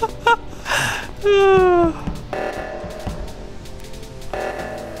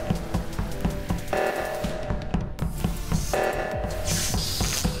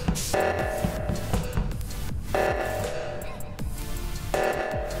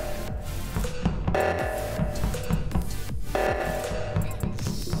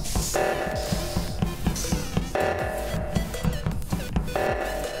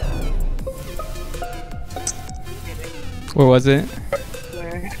 Where was it?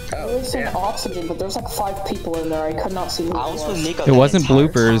 There was some oxygen, but there's like 5 people in there. I could not see who I was with Nico. It wasn't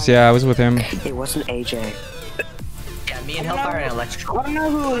bloopers. Yeah, I was with him. It wasn't AJ. Yeah, me and Hellfire and Electrical. I don't know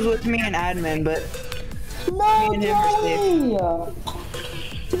who was with me and admin, but No, me and him were safe.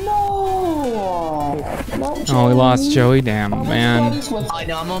 No. Oh, we lost Joey. Damn, man. I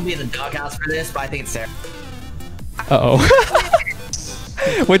know I'm gonna be in the doghouse for this, but I think it's Sarah. Uh oh.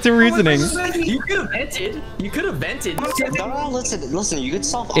 What's your reasoning? You could have vented. You could have vented. No, listen. You could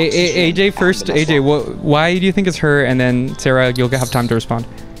solve. AJ first. AJ, why do you think it's her? And then Sarah, you'll have time to respond.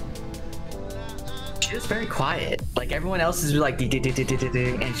 She was very quiet. Like everyone else is like,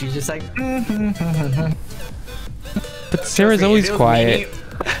 and she's just like. But Sarah's always quiet.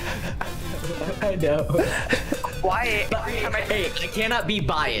 I know. Quiet. Hey, I cannot be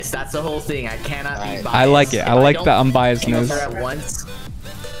biased. That's the whole thing. I cannot be biased. I like it. I like the unbiasedness. At once.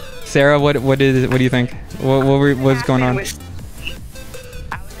 Sarah, what do you think? What's going on? I was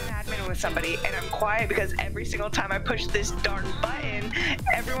an admin with somebody, and I'm quiet because every single time I push this darn button,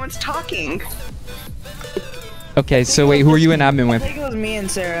 everyone's talking. Okay, so wait, who are you an admin with? I think it was me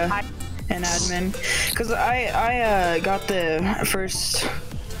and Sarah, an admin, because I got the first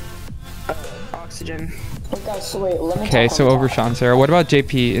oxygen. Guys, so wait, let me Okay, so over Sean, Sarah. What about JP?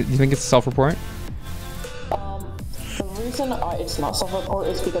 Do you think it's self-report? The reason it's not self-report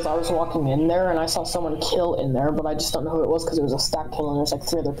is because I was walking in there and I saw someone kill in there, but I just don't know who it was because it was a stack kill and there's like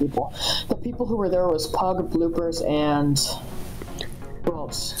 3 other people. The people who were there was Pug, Bloopers, and who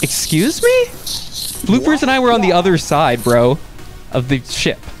else? Excuse me? Bloopers and I were on the other side, bro, of the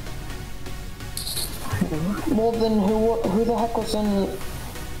ship. Well, then who the heck was in?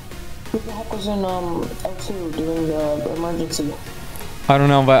 Who the heck was in L2 doing the emergency? I don't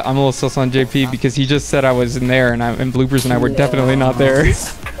know, but I'm a little sus on JP because he just said I was in there, and Bloopers and I were definitely not there. Wait,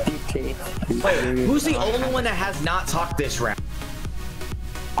 who's the only one that has not talked this round?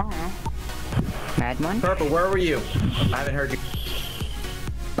 I don't know. Madman? Purple, where were you? I haven't heard you.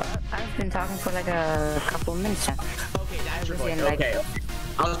 I've been talking for like a couple minutes now. Okay, that's your voice. Okay.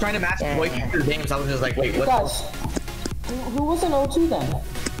 I was trying to match the voice to the names. I was just like, wait, what? Guys, who was in O2 then?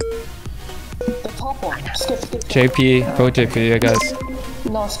 The top one. Skip. JP, vote JP, I guess.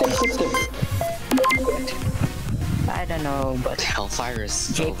 No, skip. I don't know, but Hellfire is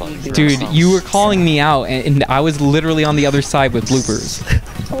so fun. Dude, you were calling me out, and I was literally on the other side with Bloopers.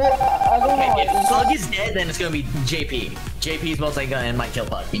 Okay, if Pug is dead, then it's gonna be JP. JP's most likely gonna might kill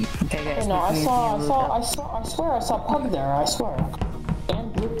Pug. Okay, guys, No, I swear I saw Pug there, I swear.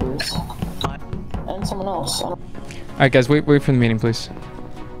 And Bloopers. And someone else. Alright guys, wait for the meeting, please.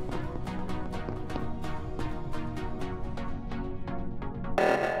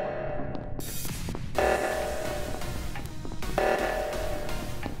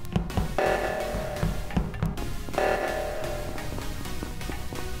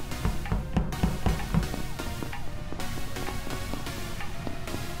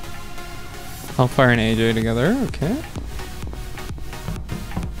 Hellfire and AJ together, okay.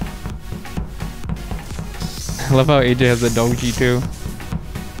 I love how AJ has a doji too.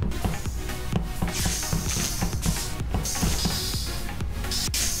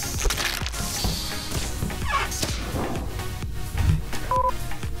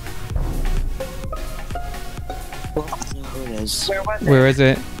 Well, I know who it is. Where is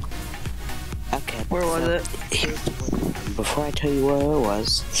it? Okay. Where was it? Before I tell you where it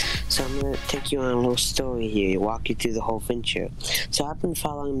was, so I'm gonna take you on a little story here, walk you through the whole venture. So I've been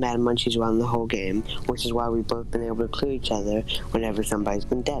following Mad Munchies around the whole game, which is why we've both been able to clear each other whenever somebody's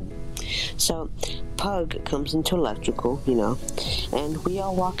been dead. So Pug comes into electrical, you know, and we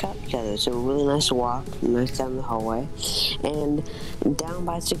all walk out together. So a really nice walk, nice down the hallway, and down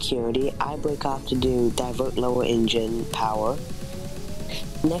by security, I break off to do divert lower engine power.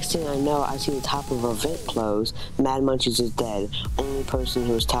 Next thing I know, I see the top of a vent close. Mad Munchies is dead. Only person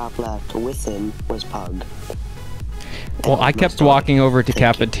who was top left with him was Pug. Well, I kept walking over to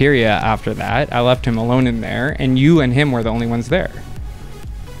cafeteria after that. I left him alone in there, and you and him were the only ones there.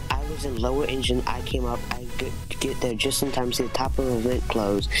 I was in lower engine. I came up. I get there just in time to see the top of a vent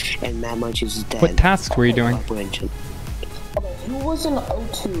close, and Mad Munchies is dead. What tasks were you doing? Upper engine. Okay, who was in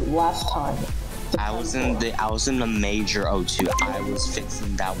O2 last time? I was in the major O2. I was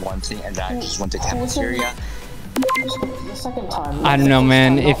fixing that one thing, and then I just went to cafeteria. The second time. I don't know,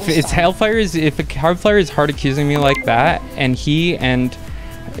 man. If Hellfire is hard accusing me like that, and he and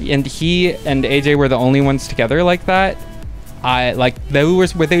AJ were the only ones together like that, they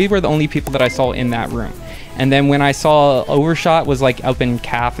were the only people that I saw in that room. And then when I saw Overshot was like up in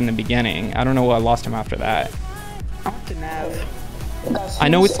Calf in the beginning, I don't know. I lost him after that. I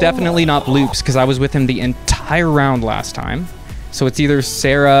know it's definitely not Bloops because I was with him the entire round last time. So it's either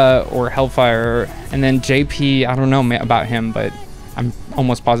Sarah or Hellfire, and then JP, I don't know about him, but I'm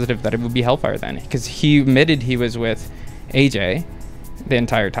almost positive that it would be Hellfire then, because he admitted he was with AJ the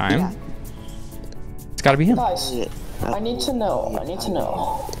entire time. Yeah. It's gotta be him. Guys, I need to know.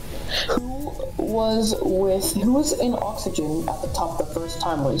 Who was in oxygen at the top the first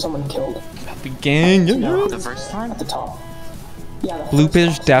time when someone killed? The gang. The first time? At the top.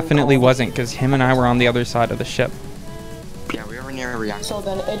 Bloopage definitely wasn't, because him and I were on the other side of the ship. Yeah, we were near a reactor. So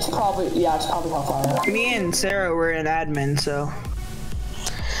then it's probably Hellfire. Me and Sarah were in admin, so.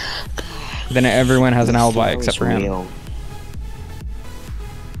 Then everyone has an alibi except for him.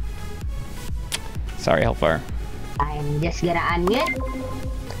 Sorry, Hellfire. I'm just gonna unmute.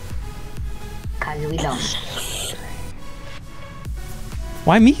 Cause we don't.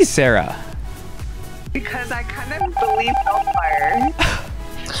 Why me, Sarah? Because I kind of believe Hellfire.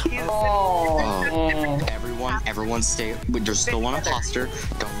 Everyone stay. There's still one imposter.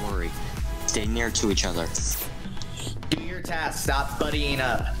 Don't worry. Stay near to each other. Do your task. Stop buddying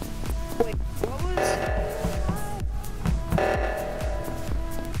up. Wait, what was?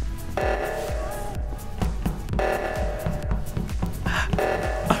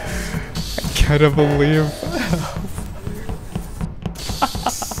 I gotta believe.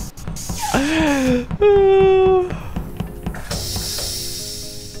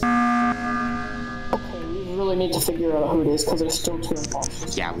 Okay, we really need to figure out who it is because there's still 2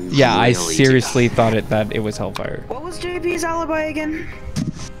 imposters. Yeah, I seriously thought that it was Hellfire. What was JP's alibi again?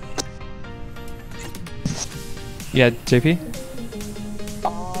 Yeah, JP?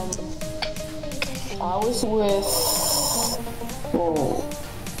 I was with... Well,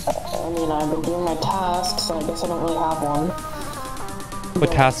 I mean, I've been doing my tasks, and I guess I don't really have one.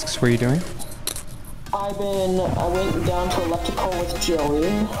 What tasks were you doing? I went down to electrical with Joey,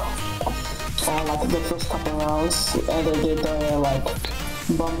 like the first couple rounds, and they did the, like,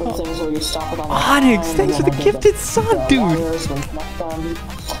 bumper things where you stop it on the Onyx, line, thanks for the gifted sub, dude! Wires and connect them,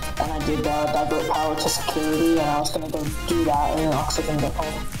 and I did divert power to security, and I was gonna go do that, and then oxygen got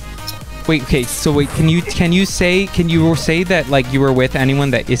home. Wait, okay, so wait, can you say that, like, you were with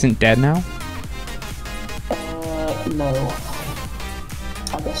anyone that isn't dead now? No.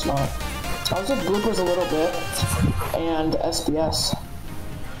 I guess not. I was with Bloopers a little bit, and SBS.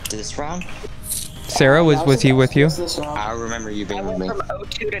 This round? Sarah, was he with you? I remember you being with me. From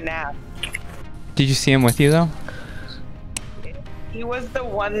O2 to NAP. Did you see him with you, though? He was the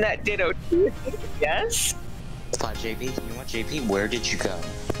one that did O2. Yes? JP, you know what, JP? Where did you go?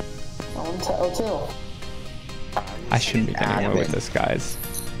 I went to O2. I shouldn't be getting away with this, guys.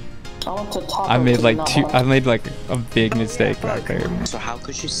 I went to top I made O2, like not two. one. I made like a big mistake back there. So how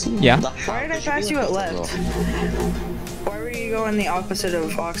could you see? Yeah. Why did I pass you at left? Why were you going the opposite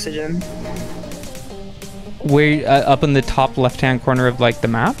of oxygen? Where up in the top left-hand corner of like the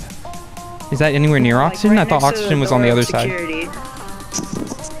map? Is that anywhere near oxygen? Right I thought next to oxygen the was on the door other of side. security.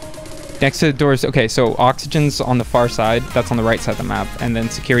 Next to the doors. Okay, so oxygen's on the far side. That's on the right side of the map, and then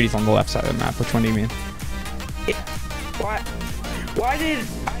security's on the left side of the map. Which one do you mean? Why did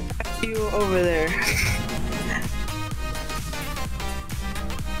I pass you over there?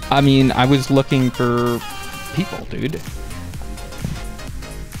 I mean, I was looking for people, dude.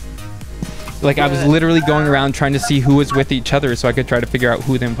 Like, I was literally going around trying to see who was with each other so I could try to figure out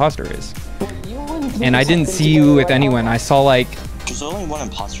who the imposter is. And I didn't see you with anyone. I saw, like... There's only one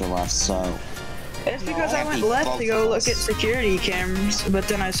imposter left, so... It's because I went left to go look at security cameras, but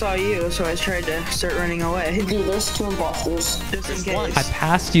then I saw you, so I tried to start running away. Dude, there's 2 imposters. Just in case. I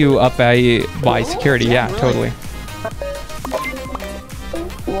passed you up by security, yeah, totally.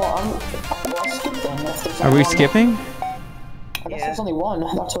 Well, I'll skip then if there's Are only we one. skipping? I guess there's only one.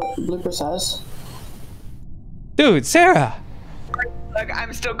 That's what Blooper says. Dude, Sarah! Look,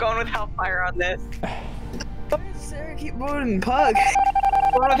 I'm still going with Hellfire on this. Why does Sarah keep voting Pug?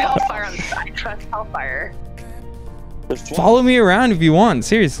 Going with Hellfire on this. I trust Hellfire. Follow me around if you want,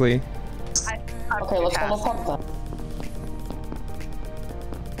 seriously. Okay, let's go to Pug then.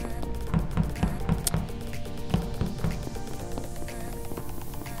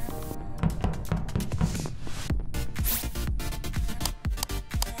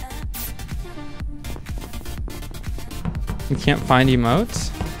 You can't find emotes?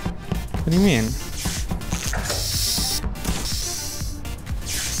 What do you mean?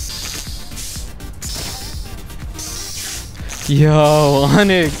 Yo,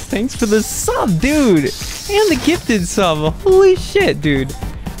 Onyx, thanks for the sub, dude! And the gifted sub, holy shit, dude.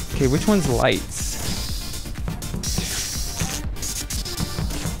 Okay, which one's lights?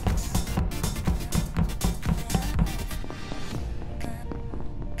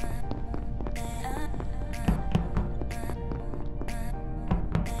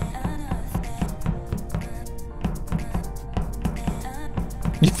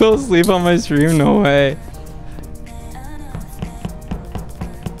 You fell asleep on my stream? No way.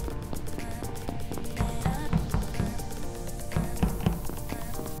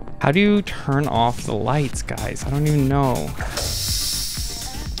 How do you turn off the lights, guys? I don't even know.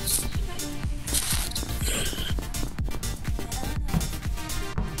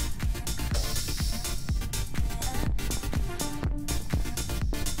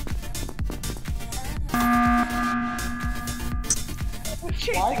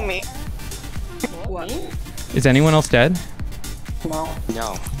 chasing me. What? Is anyone else dead? No.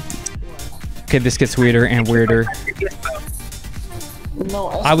 No. Okay, this gets weirder and weirder. No.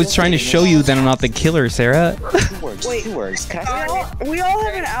 I was trying to show you that I'm not the killer, Sarah. Wait, Two words. Can we all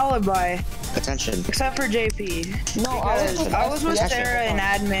have an alibi. Attention. Except for JP. No, because I was with Sarah and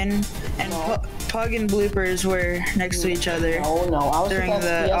admin, and Pug and Bloopers were next to each other. No, I was during with the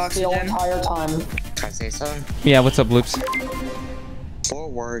SPS oxygen. the entire time. Can I say something? Yeah, what's up, Bloops? 4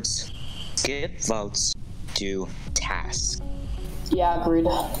 words. Give votes to tasks. Yeah, agreed.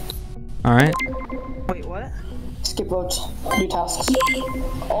 Alright. Wait, what? Skip votes. Do tasks.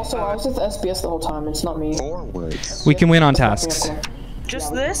 Also, I was with SBS the whole time. It's not me. 4 words. We can win on tasks.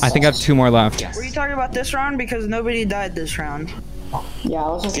 Just this? I think I have 2 more left. Were you talking about this round? Because nobody died this round. Yeah, I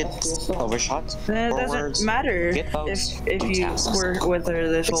was with SBS. Overshot. Then it doesn't matter if you were with her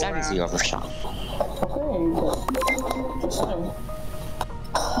this whole round. Exactly, overshot. Okay. Just saying.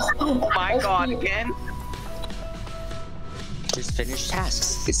 Oh my god, again? Just finish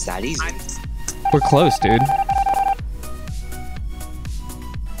tasks. It's that easy. We're close, dude.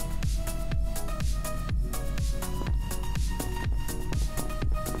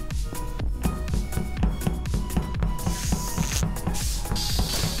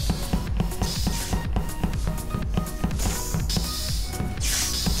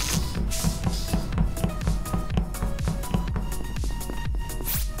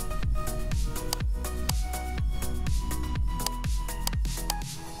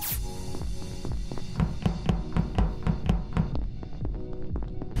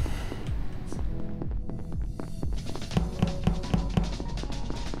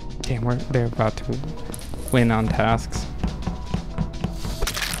 Damn, they're about to win on tasks.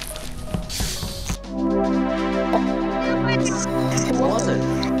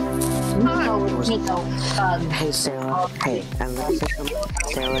 Nico. Hey Sarah. Hey,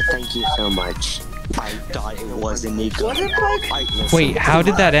 Sarah, thank you so much. I thought it wasn't Nico. Was it Pug? Wait, how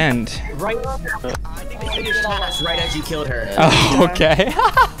did that end? Right. I think they finished tasks right as you killed her. Oh, okay.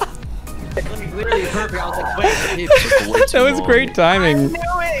 Literally perfect. I was like, wait. That was great timing. I knew it.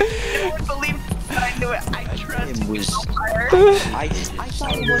 No one believed that I knew it. I trust Hellfire. I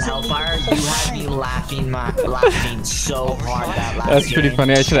thought it was Hellfire. You had me laughing so hard that last That's pretty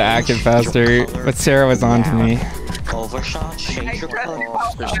funny. I should have acted faster, but Sarah was on to me. Overshot, shake your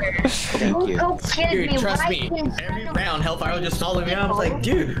clothes. Thank you. Dude, trust me. Every round, Hellfire was just following me. I was like,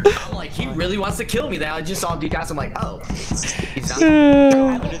 dude. I'm like, he really wants to kill me. Then I just saw him do that. So I'm like, oh. He's not.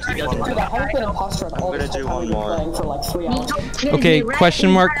 I'm gonna do one more. Okay,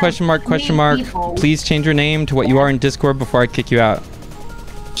 question mark. Please change your name to what you are in Discord before I kick you out.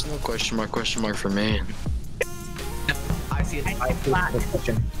 There's no question mark for me. I see it.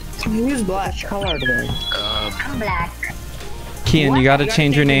 Who's black? Color today. I'm black. Kian, you gotta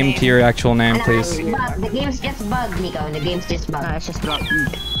change your name to your actual name, please. The game's just bugged, Nico. The game's just bugged. It's just bugged.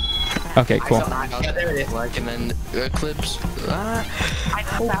 Okay, cool. Like and then Eclipse.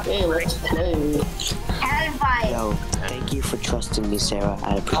 Okay, let's play. Hellfire. Yo, thank you for trusting me, Sarah.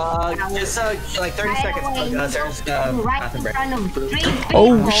 I appreciate Just like 30 seconds. Sarah's bathroom break.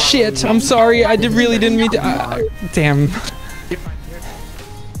 Oh shit! I'm sorry. I really didn't mean to. Damn.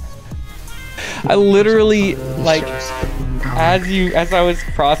 I literally like as I was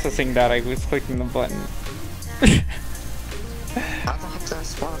processing that, I was clicking the button.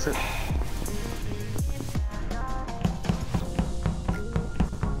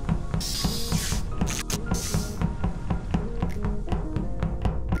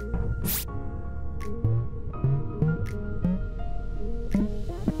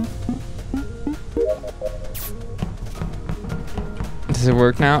 Does it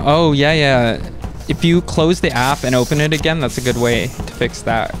work now? Oh, yeah. If you close the app and open it again, that's a good way to fix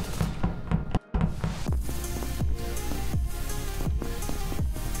that.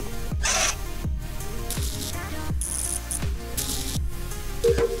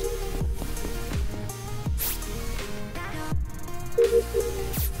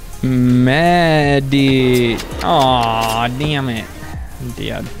 Medi. Aw, damn it. I'm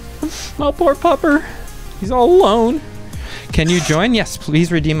dead. My poor pupper. He's all alone. Can you join? Yes,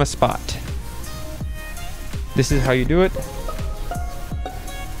 please redeem a spot. This is how you do it.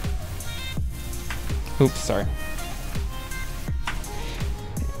 Oops, sorry.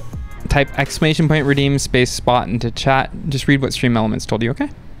 Type exclamation point redeem space spot into chat. Just read what Stream Elements told you, okay?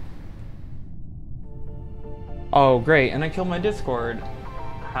 Oh, great. And I killed my Discord.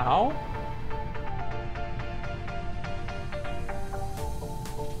 How?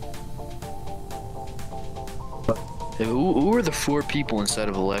 Who are the 4 people inside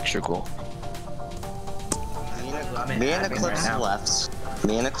of electrical? Me and Eclipse left.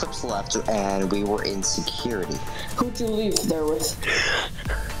 Me and Eclipse left, and we were in security. Who'd you leave there with?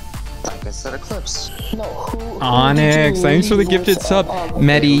 Like I said, Eclipse. No, who Onyx, thanks for the gifted sub.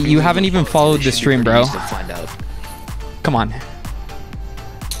 Medi, you haven't even followed the stream, bro. Come on.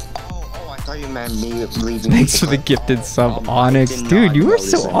 Oh, I thought you meant me leaving. Thanks for the gifted sub, Onyx. Dude, you are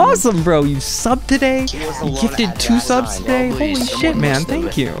so awesome, bro. You subbed today. You gifted 2 subs today. Holy shit, man.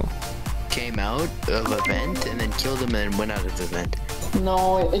 Thank you. Came out of event and then killed him and went out of event.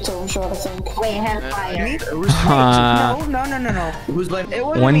 No, it's overshot, I think. Wait, Hellfire. No. Who's like? It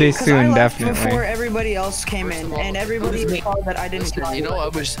wasn't One me, day 'cause soon, I left definitely. Before everybody else came in, and everybody saw that I didn't. You know, I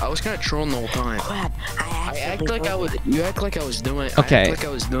was kind of trolling the whole time. I act like I was. You act like I was doing. Okay. I act like I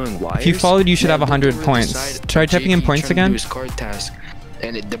was doing wires. If you followed, you should have 100 points. Try typing in points again. His card task,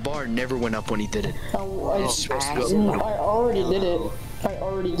 and the bar never went up when he did it. It's supposed to go up. I already did it. I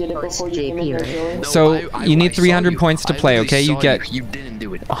already did it before you came in here. So you need 300 points to play, okay? You get You didn't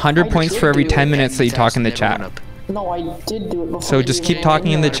do it. 100 points for every 10 minutes that you talk in the chat. No, I did do it before. So just keep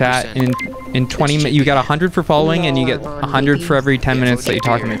talking in the chat. And in 20 minutes, you get 100 for following, and you get 100 for every 10 minutes that you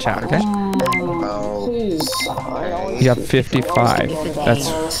talk in the chat, okay? Please. You have 55.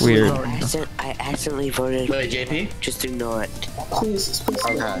 That's weird. I accidentally voted. Wait, JP? Just ignore it. Please.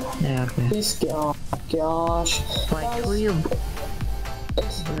 Okay. Yeah, okay. Please, gosh. Like, who you?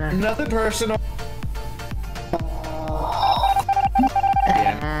 Nothing personal.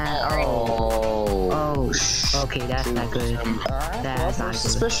 Oh, okay, that's not good. That's not good.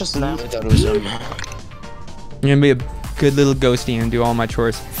 Suspicious now. You're gonna be a good little ghosty and do all my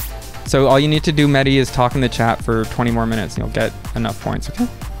chores. So all you need to do, Medi, is talk in the chat for 20 more minutes and you'll get enough points, okay?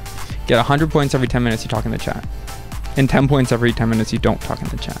 Get 100 points every 10 minutes you talk in the chat. And 10 points every 10 minutes you don't talk in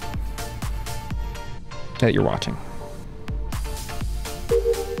the chat. That you're watching.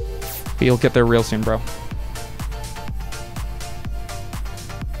 But you'll get there real soon, bro.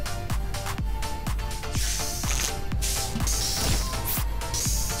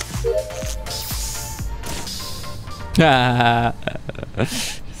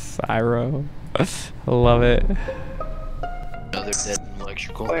 Cyro. I love it. Another dead in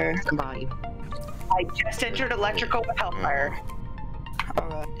electrical. Where? Body. I just entered electrical with Hellfire.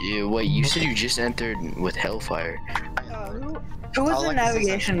 Yeah, wait, you said you just entered with Hellfire. Who was in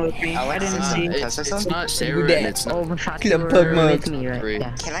navigation with me? I didn't see. It's not Sarah and it's not with me, right?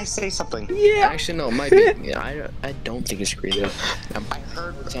 Yeah. Can I say something? Yeah. Actually, no, it might be. Yeah, I don't think it's Greta. I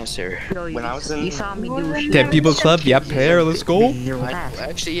heard it's not Sarah. No, When I was in- you saw me do Dead People Club? Yep, here, let's go.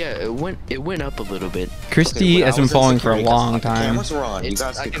 Actually, yeah, it went up a little bit. Christy when I has been was in following for a security, long the time. cameras were on. You It's,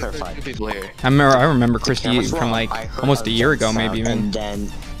 guys I can can clarify. there's people here. I remember Christy Cameras were from on. like I heard almost a year ago, sound, maybe even. And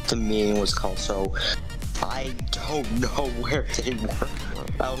then the meeting was called, so I don't know where they were.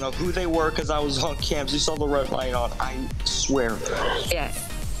 I don't know who they were because I was on cams. You saw the red light on. I swear. Yeah.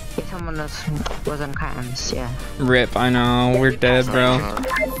 If someone else was on cams, yeah. Rip, I know, we're dead, bro.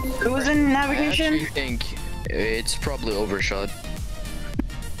 Who was in I navigation? actually think it's probably overshot.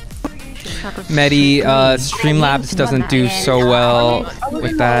 Medi, Streamlabs doesn't do so well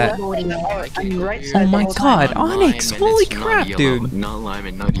with that. Oh my god, Onyx, holy crap, dude. Not lime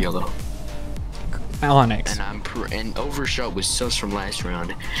and not yellow. Onyx. And and overshot was sus from last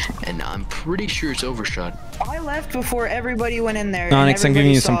round, and I'm pretty sure it's overshot. I left before everybody went in there. and Onyx, I'm giving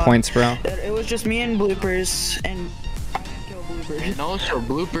everybody you some saw points, bro. that It was just me and bloopers, and I didn't kill bloopers. And also,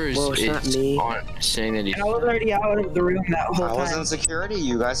 bloopers Well, it's not is me. on saying that he's. I was already out of the room that whole I was time. in security.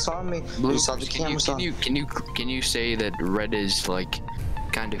 You guys saw me. You saw the cameras on. Can you say that red is like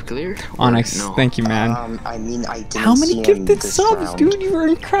kind of clear? Or Onyx, no? thank you, man. I mean, I didn't How many see him gifted this subs, round. dude? You were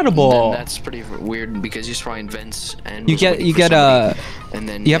Then incredible. that's pretty weird because he's trying vents and You was get waiting you for get somebody, and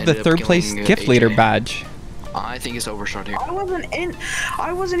then you have the ended up third place killing, gift leader AJ. badge. I think it's overshot here.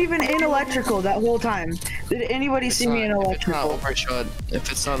 I wasn't even in electrical that whole time. Did anybody see me in electrical?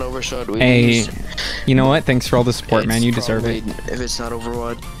 If it's not overshot, we Hey, lose. you know what? Thanks for all the support, man. It's You deserve it. probably- If it's not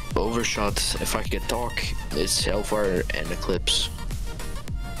overshot, if I could talk, it's Hellfire and Eclipse.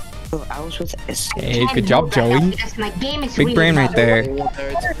 Oh, I was with Hey, good job, Joey. Big brain right there.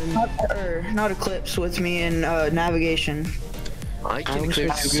 Not Eclipse with me in navigation. I I was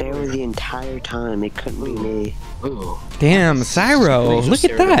with Sarah the entire time. It couldn't be me. Ooh. Damn, Cyro, look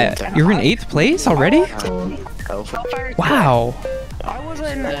at that. You're in 8th place already? Wow. I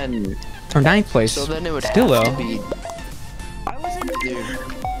wasn't. Or 9th place. So then it would Still have though. to be.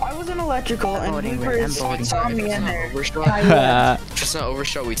 I was in electrical, and bloopers saw me in there. If it's not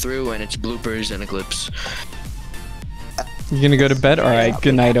overshot, we threw, and it's bloopers and Eclipse. You gonna go to bed? Alright,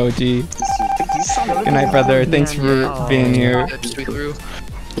 good night, OG. Good night, brother. Thanks for being here. Eclipse we threw.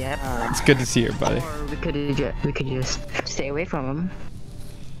 Yep. It's good to see you, buddy. Or we could just stay away from him.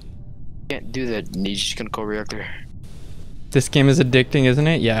 Can't do that. You're just gonna call reactor. This game is addicting, isn't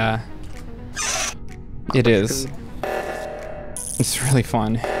it? Yeah. It is. It's really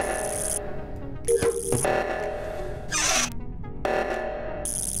fun.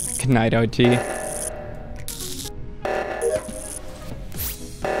 Good night, OG.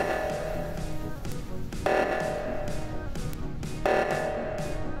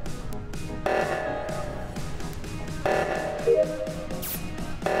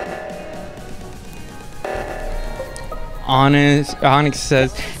 Onyx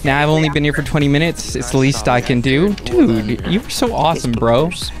says, "Now I've only been here for 20 minutes. It's the least I can do." Dude, you were so awesome, bro.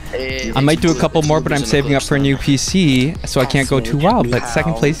 I might do a couple more, but I'm saving up for a new PC, so I can't go too wild. But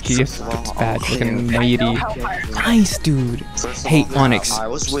second place key is bad. Looking meaty. Nice, dude. Hey, Onyx.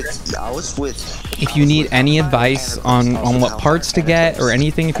 If you need any advice on what parts to get or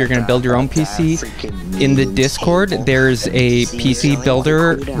anything, if you're gonna build your own PC, in the Discord there's a PC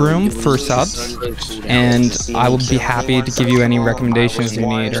builder room for subs, and I will be happy to give you any recommendations you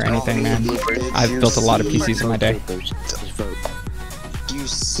need or anything, man. I've built a lot of PCs in my day. You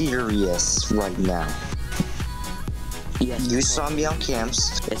serious right now? You saw me on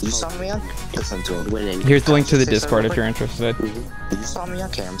cams. You saw me on. Listen to it. Here's the link to the Discord if you're interested. You saw me on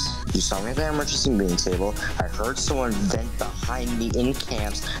cams. You saw me at the emergency meeting table. I heard someone vent behind me in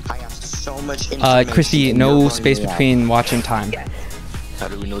cams. I have so much information. Christy, no space between watching time. How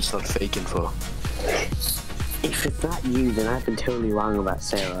do we know it's not fake info? If it's not you, then I've been totally wrong about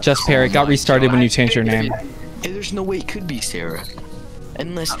Sarah. Just Perry, it got restarted when you changed your name. Hey, there's no way it could be Sarah.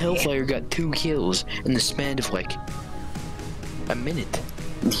 Unless Hellfire got 2 kills in the span of like a minute.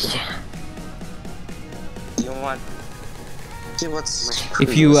 Yeah. You know what?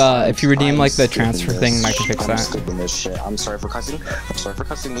 If you redeem like the transfer thing, I can fix that. I'm skipping this shit. I'm sorry for cussing. I'm sorry for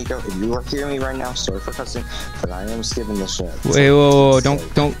cussing, Nico. If you are hearing me right now, sorry for cussing, but I am skipping this shit. Wait, whoa,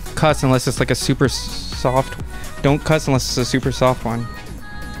 don't cuss unless it's like a super soft. Don't cuss unless it's a super soft one.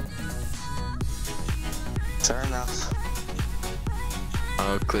 Fair enough.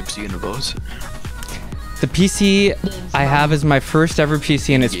 Clips you gonna vote? The PC I have is my first ever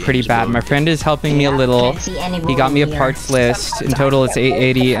PC and it's pretty bad. My friend is helping me a little. He got me a parts list. In total it's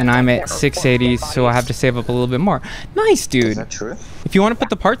 880 and I'm at 680, so I have to save up a little bit more. Nice, dude. Is that true? If you want to put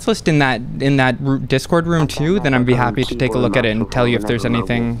the parts list in that Discord room too, then I'd be happy to take a look at it and tell you if there's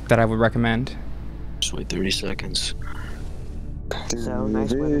anything that I would recommend. Just wait 30 seconds. So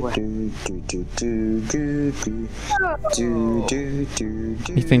nice weather. You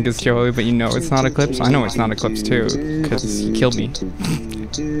think it's Joey, but you know it's not Eclipse? I know it's not Eclipse too, because he killed me.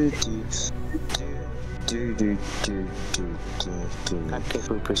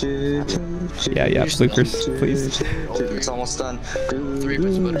 Yeah, bloopers, please. It's almost done.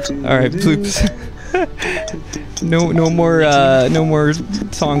 Alright, bloops. no more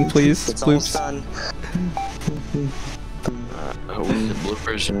song, please. It's Bloops. done. Oh, the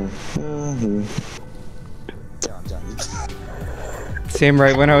bloopers. Yeah, I'm done. Same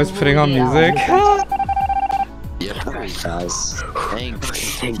right when I was putting on music. Guys.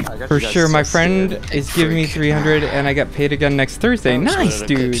 For sure, my friend is giving me 300 and I get paid again next Thursday. Nice,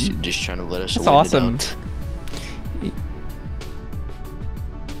 dude. Just trying to let us. That's awesome.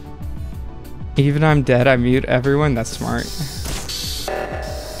 Even I'm dead, I mute everyone. That's smart.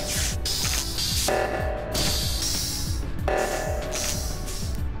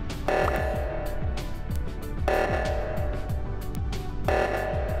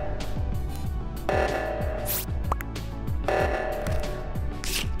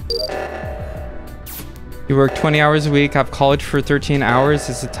 You work 20 hours a week, have college for 13 hours.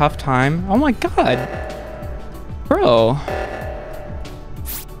 It's a tough time. Oh my god. Bro.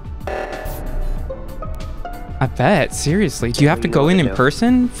 I bet. Seriously. Do you have to go in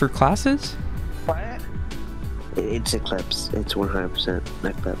person for classes? What? It's Eclipse. It's 100%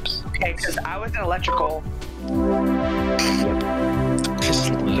 Eclipse. Okay, because I was in electrical. And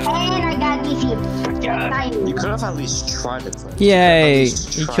I got defeated. Yeah. You could have at least tried it. Yay.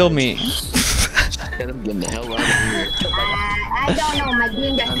 You killed me. I'm getting the hell out of here. I don't know, my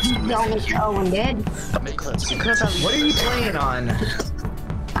game just keeps on its own, dude. What are you playing on?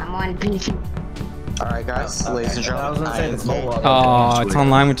 I'm on PC. Alright guys, ladies and gentlemen, Oh, it's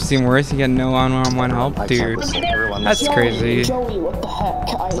online, which is even worse. You get no one-on-one help, dude. That's crazy. Joey, what the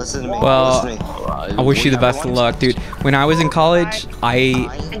heck? Listen to me. Well, I wish you the best of luck, dude. When I was in college, I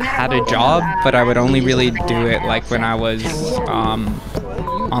had a job, but I would only really do it like when I was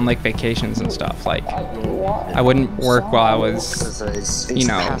on like vacations and stuff. Like I wouldn't work while I was, you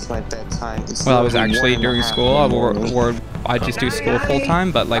know, while I was actually during school. I'd just do school full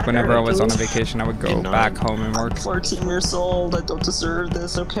time. But like whenever I was on a vacation, I would go back home and work. 14 years old. I don't deserve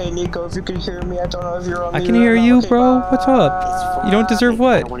this. Okay, Nico, if you can hear me, I don't know if you're on. I can hear you, bro. What's up? You don't deserve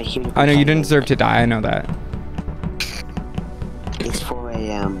what? I know you didn't deserve to die. I know that. It's 4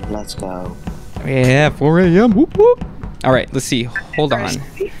 a.m. Let's go. Yeah, 4 a.m. Whoop, whoop. All right, let's see. Hold on.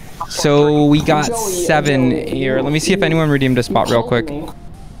 So we got 7 here. Let me see if anyone redeemed a spot real quick.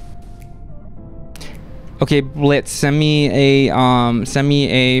 Okay, Blitz, send me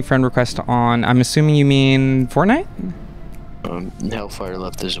a friend request on. I'm assuming you mean Fortnite? Hellfire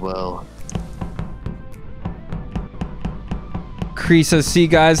left as well. Cree says, "See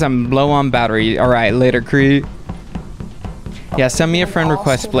guys, I'm low on battery." All right, later, Cree. Yeah, send me a friend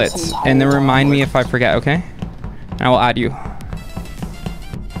request, Blitz, and then remind me if I forget, okay? And I will add you.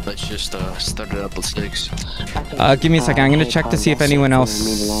 Let's just start it up at 6. Give me a second. I'm gonna check to see if anyone else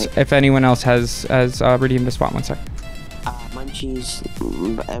has redeemed a spot. 1 sec. Munchies,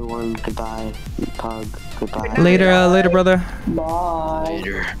 everyone, goodbye. Pug, goodbye. Later, brother. Bye.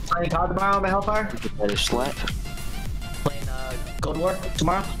 Later. Playing COD tomorrow on my Hellfire? Better sweat. Playing Cold War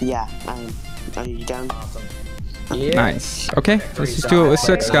tomorrow? Yeah, I am. Are you down? Awesome. Yeah. Nice. Okay, let's just do it with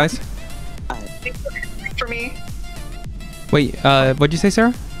 6, guys. For me. Wait, what'd you say,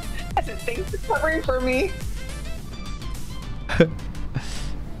 Sarah? I said thanks for covering for me.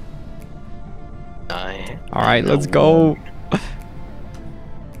 All right, let's go.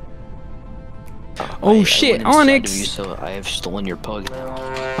 Oh shit, Onyx! So I have stolen your pug.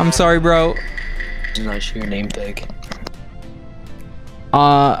 I'm sorry, bro. It's not your name tag.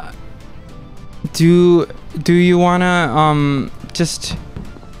 Do you wanna just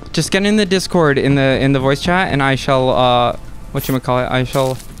get in the Discord in the voice chat, and I shall whatchamacallit, I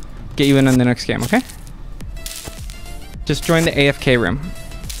shall get you in the next game, okay? Just join the AFK room.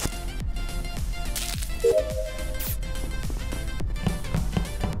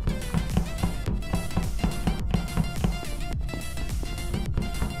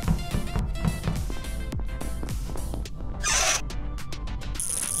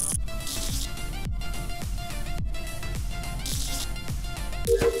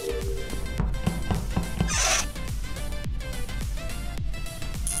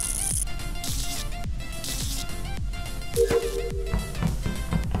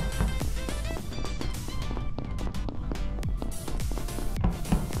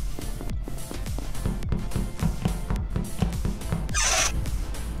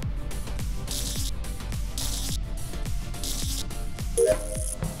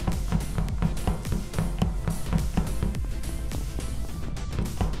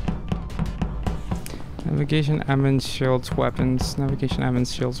 Navigation, admin, shields, weapons. Navigation, admin,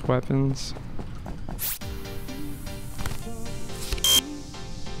 shields, weapons.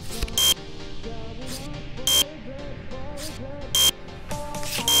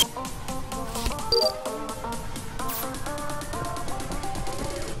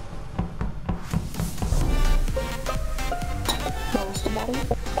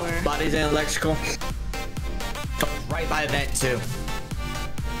 Bodies and electrical. Right by event too.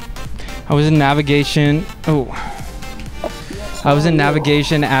 I was in navigation. Oh. I was in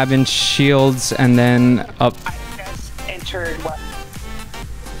navigation, admin, shields, and then up. I just entered what?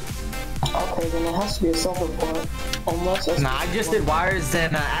 Okay, then it has to be a self-report. Unless Nah, I just did wires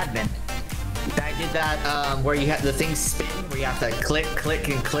and admin. I did that where you have the thing spin, where you have to click, click,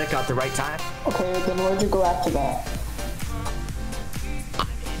 and click at the right time. Okay, then where'd you go after that?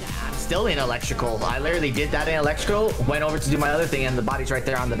 I'm still in electrical. I literally did that in electrical, went over to do my other thing, and the body's right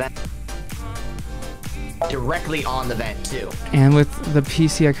there on the vent. Directly on the vent too. And with the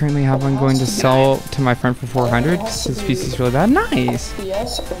PC I currently have, I'm going to sell to my friend for 400. This PC's really bad. Nice.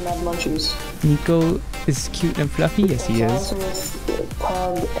 Yes, or Mad Munchies. Nico is cute and fluffy. Yes, he is. Also with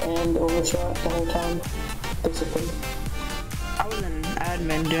Pug and Overshot the whole time, basically. I was an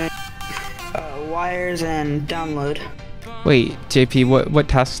admin doing wires and download. Wait, JP, what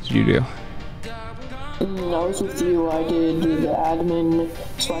tasks did you do? I was with you. I did the admin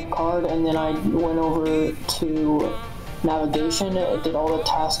swipe card, and then I went over to navigation. I did all the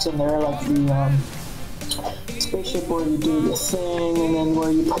tasks in there, like the spaceship where you do the thing, and then where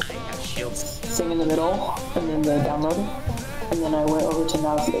you put the thing in the middle, and then the download. And then I went over to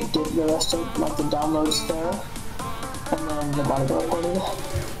navigate, did the rest of like the downloads there, and then the body recorded.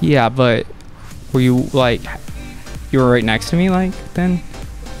 Yeah, but were you like, you were right next to me, like then?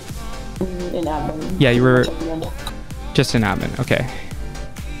 In admin. Yeah, you were just in admin. Okay.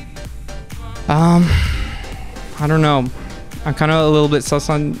 I don't know. I'm kind of a little bit sus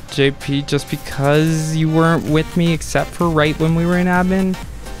on JP just because you weren't with me except for right when we were in admin.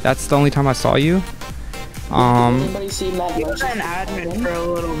 That's the only time I saw you. Did anybody see Mad He was an admin for a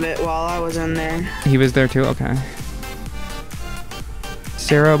little bit while I was in there. He was there too? Okay.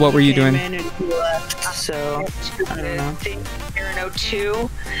 Sarah, what were you doing? Came in and he left, so I don't know. Aaron 02,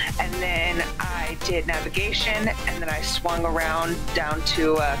 and then I did navigation, and then I swung around down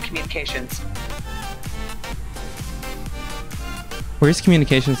to communications. Where's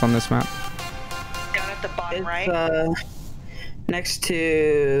communications on this map? Down at the bottom right. Next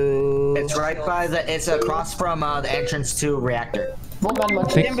to. It's right by the. It's across from the entrance to reactor.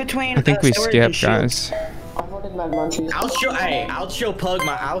 I think we skipped, guys. I'll show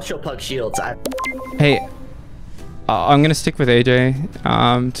Pug shields. Hey, I'm gonna stick with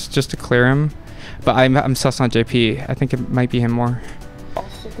AJ, just to clear him. But I'm sus on JP. I think it might be him more. I'll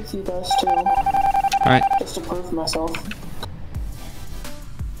stick with you guys too. All right. Just to prove myself.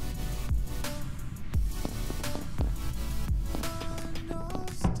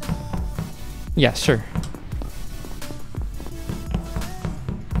 Yeah, sure.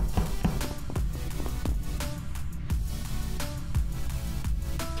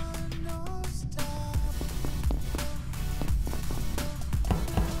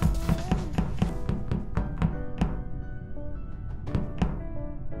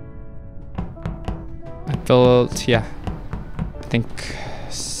 I built, yeah, I think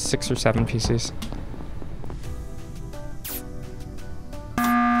 6 or 7 PCs.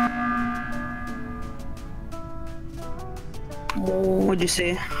 What'd you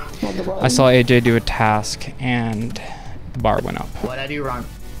see? I saw AJ do a task and the bar went up. What I do wrong?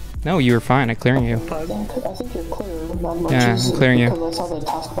 No, you were fine. I'm clearing you. I think you're clear, Mad Yeah, I'm clearing you. Because I saw the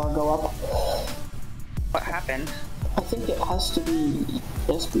taskbar go up. What happened? I think it has to be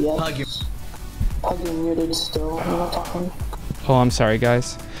SBS. Pug, you're muted still. I'm not talking. Oh, I'm sorry,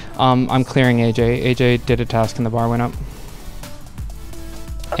 guys. I'm clearing AJ. AJ did a task and the bar went up.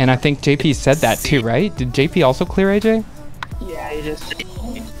 And I think JP said that too, right? Did JP also clear AJ? Yeah, he just.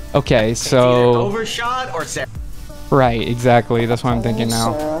 Okay, so. Overshot or Sarah? Right, exactly. That's what I'm thinking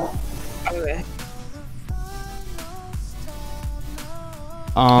now. Okay.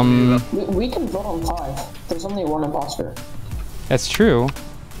 We can vote on 5. There's only one imposter. That's true.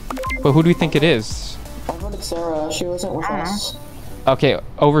 But who do we think it is? I voted Sarah. She wasn't with us. Okay,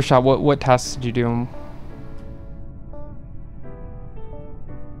 Overshot. What tasks did you do?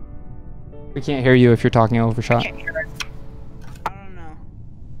 We can't hear you if you're talking Overshot.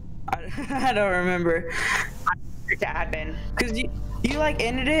 I don't remember. To admin. Cause you like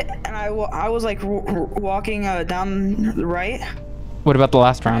ended it, and I was like walking down the right. What about the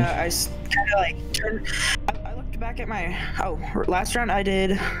last round? I kind of like turned. I looked back at my last round.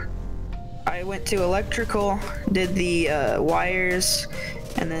 I went to electrical, did the wires,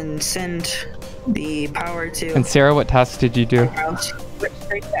 and then sent the power to. And Sarah, what tasks did you do? Went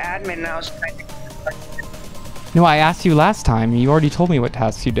straight to admin, and I was trying to. No, I asked you last time. You already told me what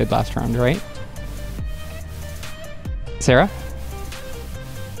tasks you did last round, right? Sarah?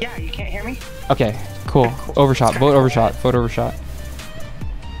 Yeah, you can't hear me? Okay, cool. Overshot. Vote Overshot. Vote Overshot.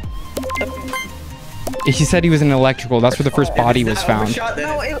 He said he was in electrical. That's where the first body was found.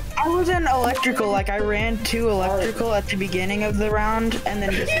 No, I was in electrical. Like I ran to electrical at the beginning of the round, and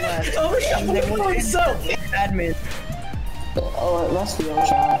then just left. Overshot. Admin. Oh, it must be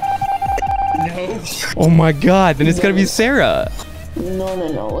Overshot. No. Oh my god, then it's gotta be Sarah.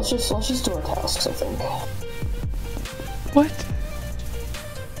 No. Let's just do our tasks, I think. What?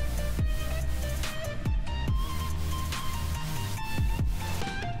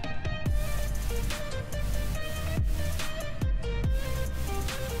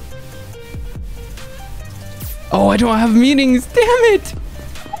 Oh, I don't have meetings. Damn it.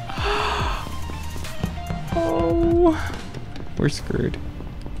 Oh, we're screwed.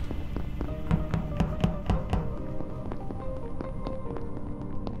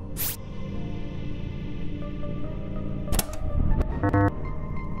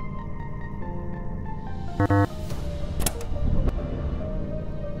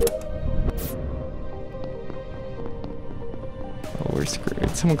 Oh, we're screwed.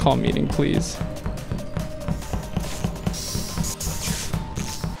 Someone call a meeting, please.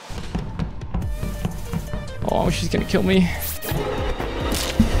 Oh, she's gonna kill me.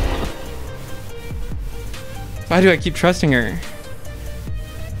 Why do I keep trusting her?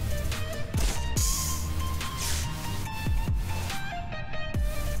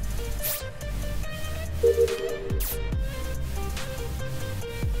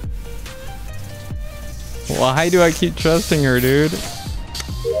 Why do I keep trusting her, dude?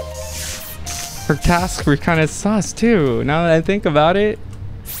 Her tasks were kind of sus too, now that I think about it.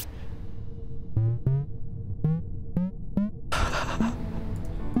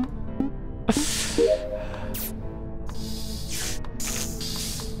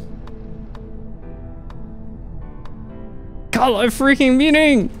 Call a freaking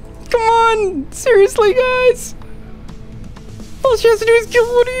meeting! Come on! Seriously, guys! All she has to do is kill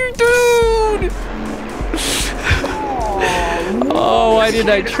one of you, dude! Oh, why did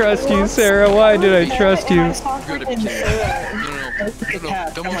I trust you, Sarah? Why did I trust you? No,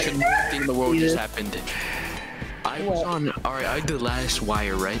 the most annoying thing in the world just happened. I was on, alright, I did the last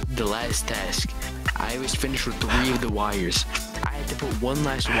wire, right? The last task. I was finished with 3 of the wires. I had to put one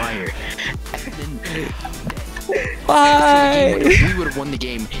last wire. And then... Why? We would have won the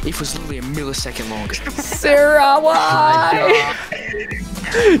game. It was literally a millisecond longer. Sarah, why?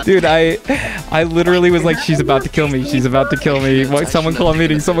 Dude, I literally was like, she's about to kill me. She's about to kill me. What? Someone call a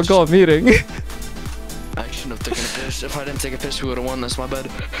meeting. Someone call a meeting. I shouldn't have taken a piss. If I didn't take a piss, we would have won. That's my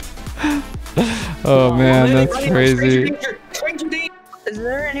bad. Oh man, that's crazy. Is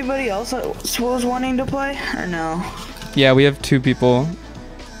there anybody else that was wanting to play, or no? Yeah, we have 2 people.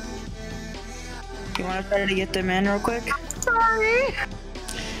 You want to try to get them in real quick? Sorry.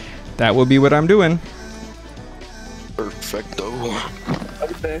 That will be what I'm doing. Perfecto.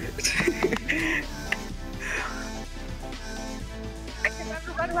 Perfect.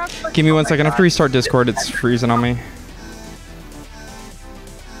 Give me 1 second. I have to restart Discord. It's freezing on me.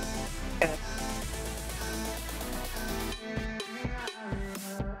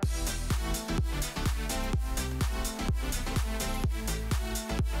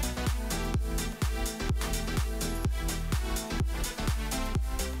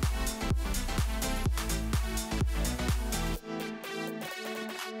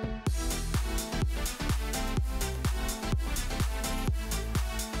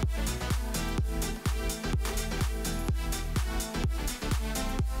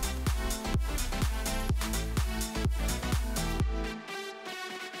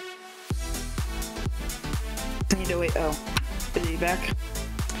 I need to wait. Oh, is he back?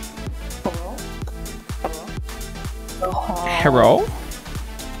 Hello? Hello? Hello?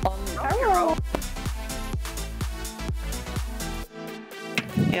 Hello?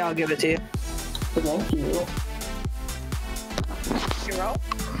 Yeah, I'll give it to you. Thank you. Hero?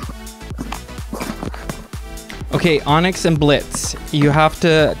 Okay, Onyx and Blitz, you have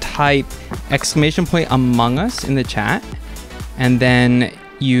to type !Among Us in the chat, and then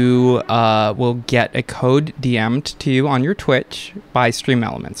you will get a code DM'd to you on your Twitch by Stream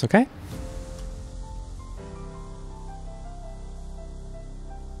Elements, okay?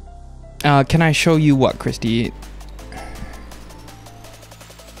 Can I show you what, Christy?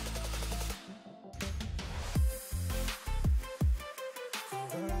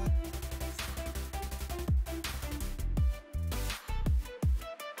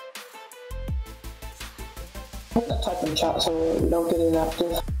 I'm gonna type in chat so we don't get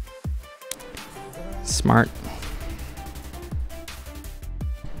inactive. Smart.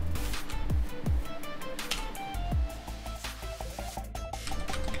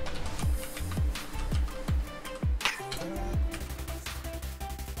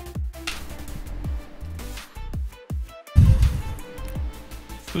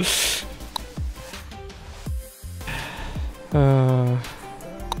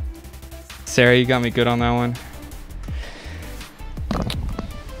 Sarah, you got me good on that one.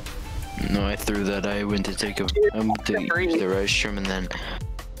 No, I threw that. I went to take a use the restroom and then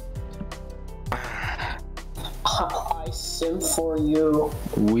I sim for you.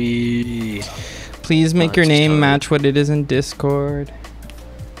 Please make your name match what it is in Discord.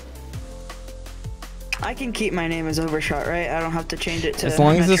 I can keep my name as Overshot, right? I don't have to change it to... As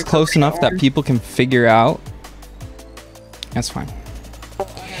long as it's close enough that people can figure out, that's fine.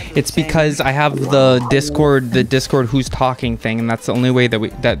 It's because I have the Discord who's talking thing, and that's the only way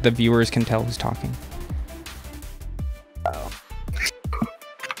that the viewers can tell who's talking. Oh.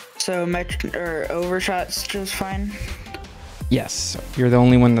 So Overshot's just fine? Yes, you're the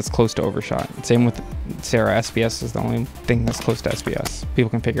only one that's close to Overshot. Same with Sarah. SBS is the only thing that's close to SBS. People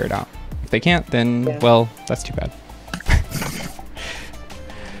can figure it out. If they can't, then, well, that's too bad.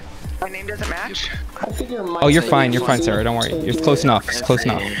 My name doesn't match? Oh, you're fine, Sarah. Don't worry. It's close enough. It's close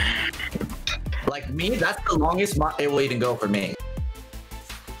enough. Like me, that's the longest it will even go for me.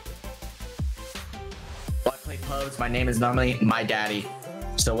 When I play pubs, my name is normally my daddy.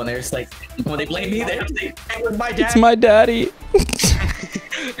 So when there's like, when they blame me, they have to say, it was my daddy. It's my daddy.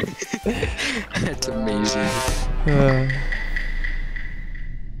 That's amazing.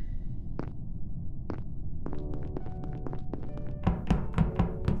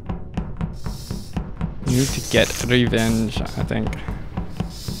 Need to get revenge, I think.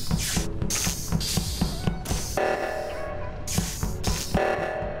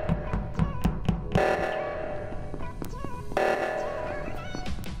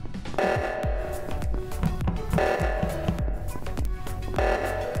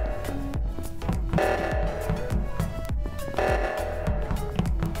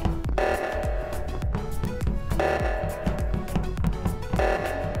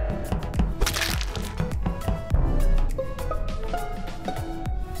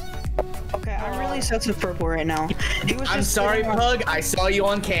 Sets of purple right now. He was I'm sorry, Pug. I saw you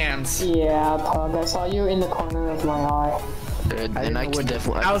on cams. Yeah, Pug. I saw you in the corner of my eye. And I can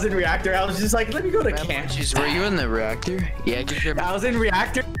definitely. I was in reactor. I was just like, let me go to cams. Were you in the reactor? Yeah, I was in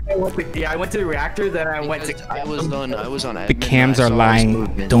reactor. I went to the reactor. Then I went to. I was on. The cams are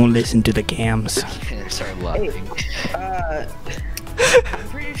lying. Don't listen to the cams. The cams are lying. I'm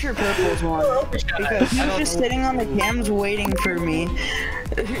pretty sure purple's one because he was just sitting on the cams waiting for me.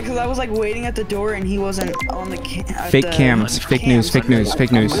 Because I was like waiting at the door and he wasn't on the fake cams. Fake news. Fake news.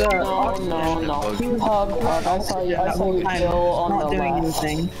 Fake news. No. Pug. I saw you kill on the left.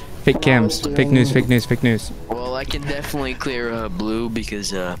 Fake cams. Fake news. Fake news. Fake news. Well, I can definitely clear blue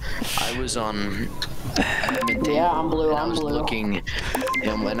because I was on. Yeah, I'm blue. I was looking,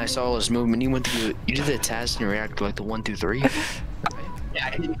 and when I saw all his movement, he went to you did the task and reactor like the 1, 2, 3. Yeah,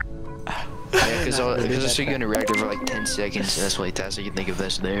 because I saw you in a reactor for like 10 seconds, and that's why task I can think of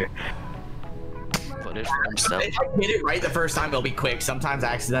this there. But it for himself. If I hit it right the first time, it'll be quick. Sometimes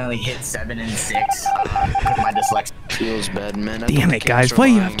I accidentally hit 7 and 6 because my dyslexia. Feels bad, man. Damn it, guys! Why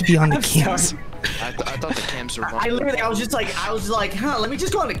do you have to be on the cams? I thought the cams were. I was just like, huh? Let me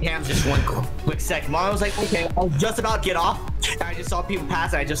just go on the cams just one quick second. I was like, okay, I was just about to get off, and I just saw people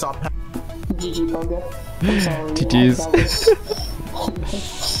pass, and I just saw. GG, Pug. I'm sorry. GG's.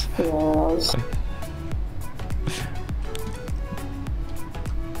 Yeah, that was...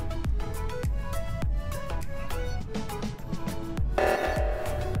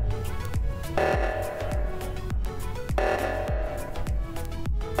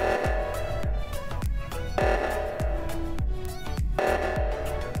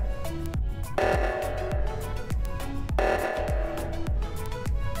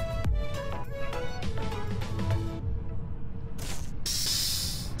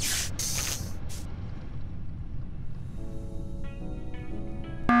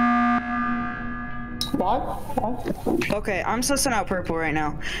 Okay, I'm sussing out purple right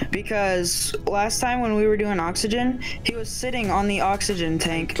now because last time when we were doing oxygen, he was sitting on the oxygen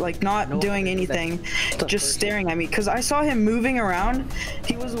tank, like not doing anything, just staring at me. Because I saw him moving around.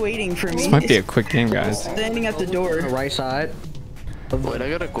 He was waiting for me. This might be a quick game, guys. Standing at the door. Right side. Wait, I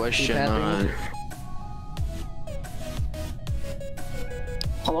got a question.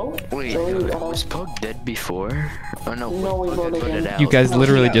 Hello? Wait, was Pug dead before? Oh no, we voted him. You guys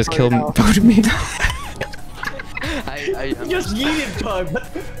literally just voted me. I'm just yeeted Pug.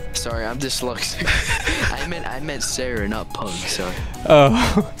 Sorry, I'm dyslexic. I meant Sarah, not Pug. Sorry.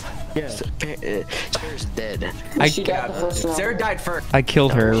 Oh. Yeah. Sarah's dead. Sarah died first. I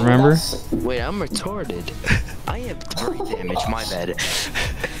killed her. Remember? Wait, I'm retarded. I have 3 damage. My bad.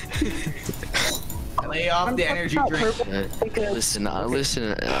 Lay off the energy drink. Listen.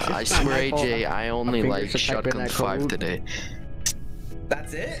 I swear, AJ, I only like shotgun 5 today.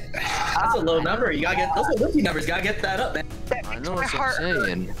 That's it? That's a low number. You gotta get those are rookie numbers. Gotta get that up, man. I know what I'm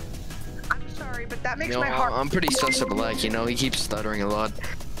saying. I'm sorry, but that makes my heart. I'm pretty sus of Black. You know, he keeps stuttering a lot.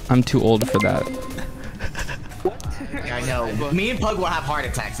 I'm too old for that. I know. Me and Pug will have heart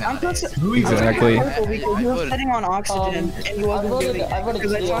attacks now. Exactly. He was sitting on oxygen and he wasn't doing it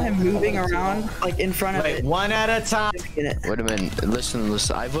because I saw him moving around like in front of it. One at a time. Wait a minute. Listen.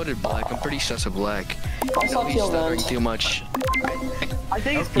 I voted Black. I'm pretty sus of Black. I saw he's stuttering too much. I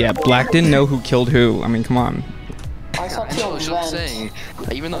think it's yeah, Black didn't know who killed who. I mean, come on. I saw Teal vent. I'm saying,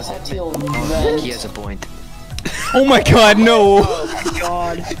 even though I think he has a point. Oh my God, no! Oh my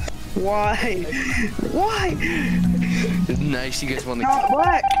God. Why? Why? Nice, you guys want to Not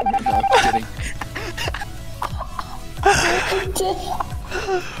Black! No, I'm kidding.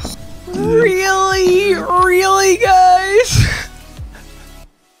 Really, guys?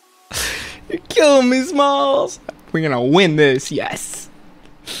 You're killing me, Smalls. We're gonna win this, yes.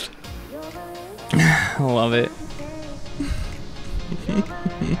 I love it.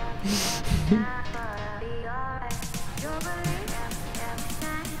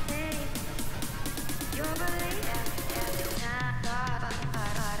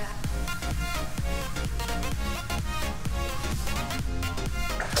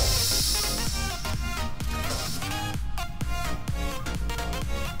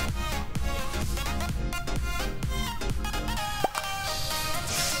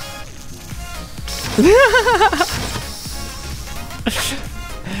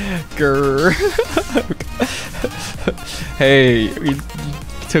 Grr. Hey, you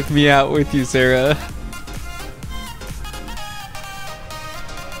took me out with you, Sarah.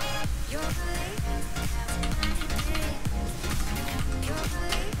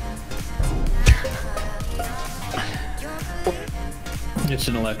 It's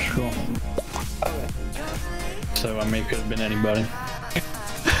an electrical. So I mean, it could have been anybody.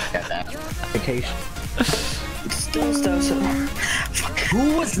 Got that. Vacation. Still.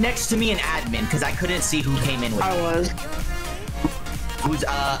 Who was next to me in admin? Because I couldn't see who came in with me. I was. Who's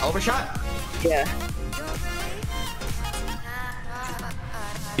overshot? Yeah.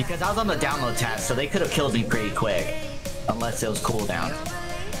 Because I was on the download task, so they could have killed me pretty quick, unless it was cooldown.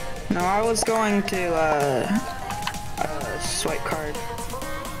 No, I was going to swipe card.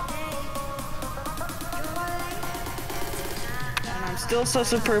 And I'm still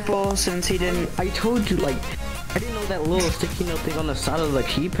sus of purple since he didn't. I told you, like, I didn't know that little sticky note thing on the side of the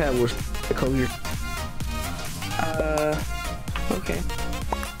keypad was color. Okay.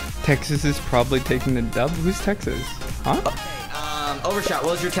 Texas is probably taking the dub. Who's Texas? Huh? Okay, overshot,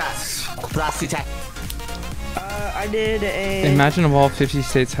 what was your task? Last two tasks. I did a... Imagine if all 50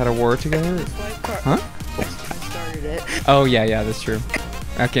 states had a war together. Huh? I started it. Oh, yeah, that's true.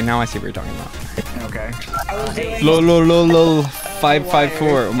 Okay, now I see what you're talking about. Okay. Lol. 554.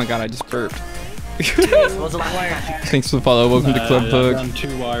 Oh my god, I just burped. Thanks for the follow. Welcome to Club Pug. I've done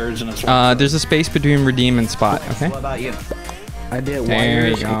 2 wires and a there's a space between redeem and spot, okay? What about you? I did There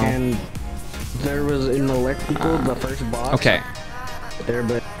wires you go. and there was an electrical, the first box. Okay. There,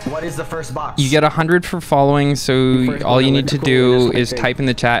 but what is the first box? You get 100 for following, so all you need to do is type in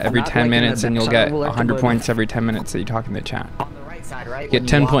the chat every 10 minutes and you'll get 100 points every 10 minutes that you talk in the chat. On the right side, right? You get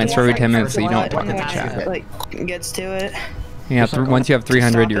 10 points for every 10 minutes that you don't talk in the chat. Like, gets to it. Yeah, once you have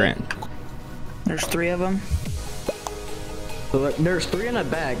 300, you're in. There's 3 of them. So there's 3 in a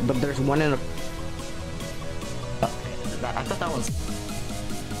bag, but there's 1 in a... I thought that was...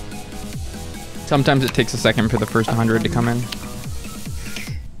 Sometimes it takes a second for the first 100 to come in.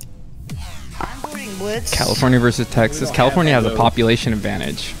 Blitz. California versus Texas. California has a population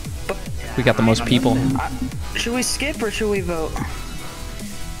advantage. We got the most people. Should we skip or should we vote?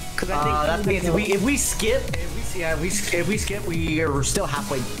 Because I think if we skip, we are still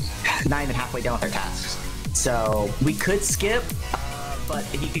not even halfway done with our tasks. So we could skip, but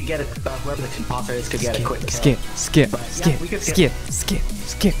if you could get whoever the imposter is could get a quick kill. Skip. I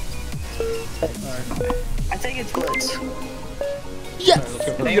think it's Blitz. Yes!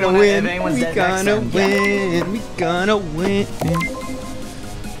 We're gonna win! We're gonna win! We're gonna win!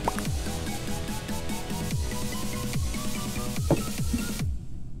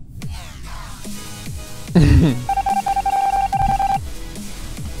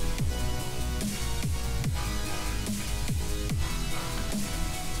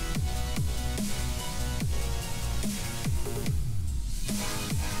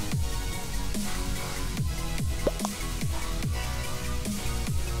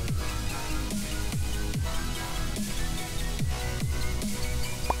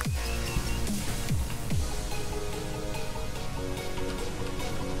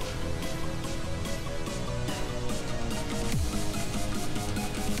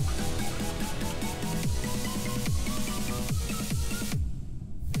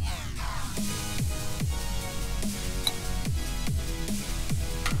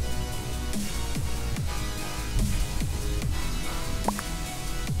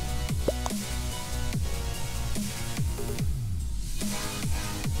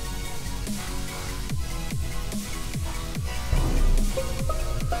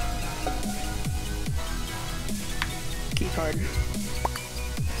 Keycard.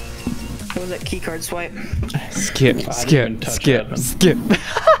 What was that keycard swipe? Skip.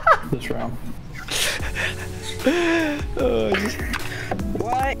 This round.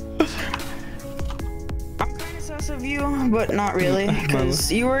 What? I'm kind of sus of you, but not really,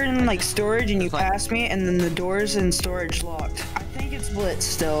 because you were in like storage and you passed me, and then the doors in storage locked. I think it's Blitz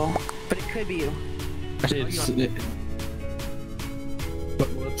still, but it could be you. Blitz.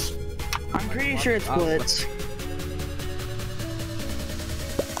 I'm pretty sure it's Blitz.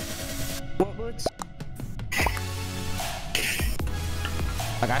 What Blitz?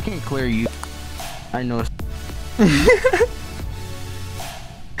 Like, I can clear you. I know. I'm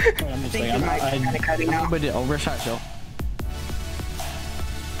just saying, I did overshot, so.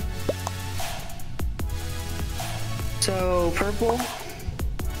 So, purple?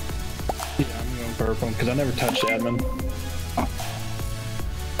 Yeah, I'm going purple, because I never touched admin.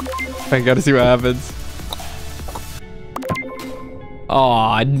 I gotta see what happens.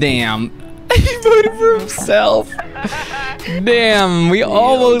 Aw, damn. He voted for himself. Damn, we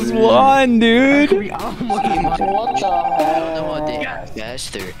almost won, dude. We almost won. I don't know how they got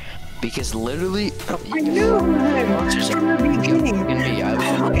faster. Because literally, I knew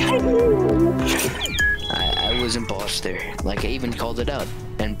I was imposter. Like I even called it out,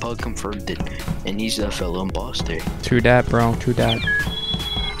 and Pug confirmed it, and he's a fellow imposter. True dat, bro. True dat.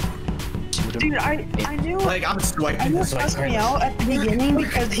 Dude, I knew. Like I'm swiping. I knew it stressed me out at the beginning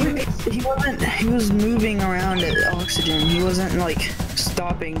because he was moving around at oxygen. He wasn't like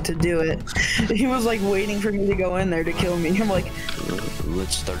stopping to do it. He was like waiting for me to go in there to kill me. I'm like,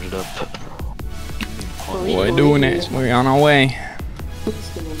 let's start it up. We're doing it. We're on our way.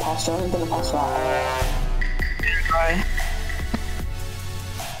 Bye.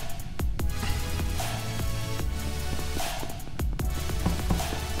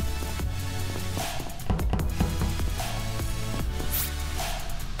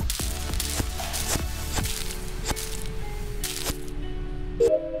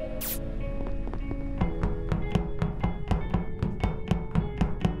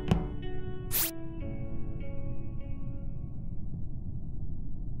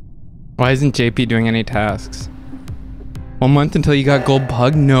 Why isn't JP doing any tasks? 1 month until you got gold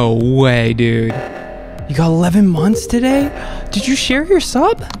pug? No way, dude. You got 11 months today? Did you share your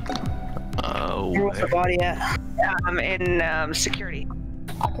sub? Oh. Where's the body at? In security.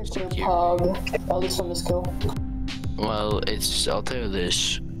 I could do pug, at least from this kill. Well, I'll tell you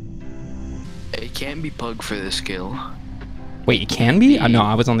this. It can be Pug for this kill. Wait, it can be? No,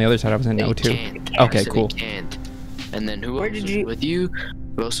 I was on the other side. I was in no too. Okay, cool. It can't. And then who else was with you?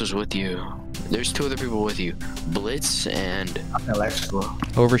 Who else was with you? There's 2 other people with you. Blitz and electrical.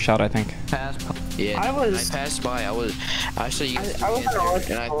 Overshot, I think. Yeah, I passed by. I saw you guys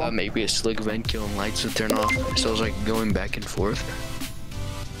and I thought maybe a slick vent kill and lights would turn off. So I was like going back and forth.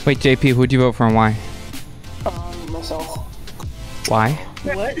 Wait, JP, who'd you vote for and why? Myself. Why?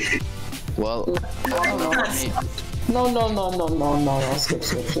 What? Well, No. Skip.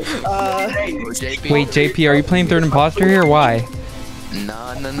 Wait, JP, are you playing third imposter here or why? No.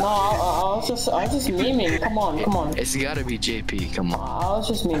 I was just memeing. Come on. It's gotta be JP. Come on. I was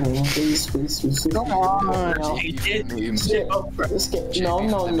just memeing. Please. Come on. Skip.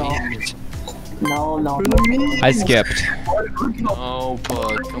 No. I skipped. No,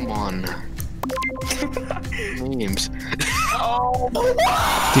 Pug. Come on. Memes.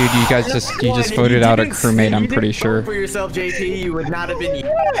 Dude, you just voted out a crewmate, I'm pretty sure. For yourself, JP, you would not have been.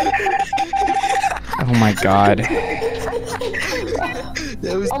 Oh my god.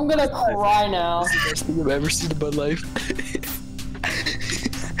 I'm gonna cry now. That's the best thing I've ever seen in my life.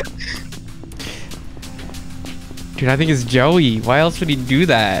 Dude, I think it's Joey. Why else would he do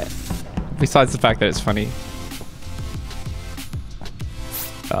that? Besides the fact that it's funny.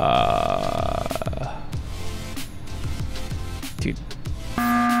 Dude.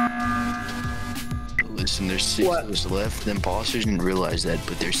 Listen, there's 6 of us left. The imposters didn't realize that,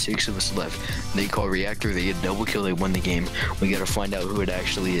 but there's 6 of us left. They call reactor, they get double kill, they win the game. We gotta find out who it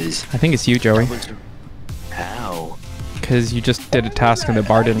actually is. I think it's you, Joey. How? Because you just did a task and the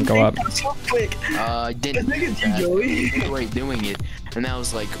bar didn't go up. I didn't. I think it's you, Joey. Wait, doing it. And I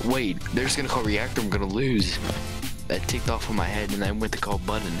was like, wait, they're just gonna call reactor, I'm gonna lose. That ticked off on my head and I went to call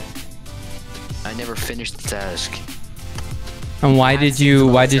button. I never finished the task. And why did you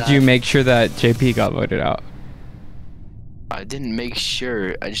make sure that JP got voted out? I didn't make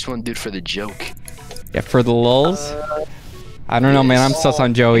sure. I just want to do it for the joke. Yeah, for the lulz? I don't know, man. I'm sus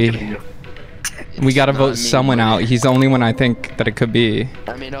on Joey. We gotta vote someone out. He's the only one I think that it could be.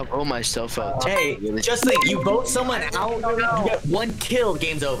 I mean, I'll vote myself out. Hey, just think, you vote someone out, you get 1 kill,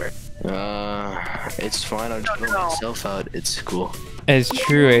 game's over. It's fine. I'll just vote myself out. It's cool. It's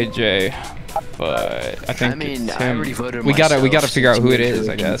true, AJ. But I think it's I him. already voted we gotta myself, figure out so who it's it is,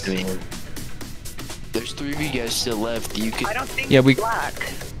 really I guess. There's 3 of you guys still left. You could. I don't think Yeah,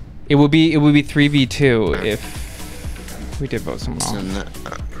 black. It would be 3v2 if we did vote someone off.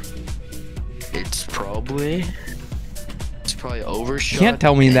 It's probably Overshot. You can't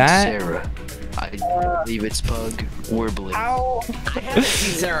tell me and that. Sarah. I believe it's Pug or Blue. I haven't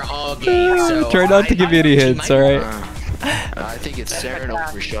seen Sarah all game, so Try not to give me any hints, alright? I think it's Sarah and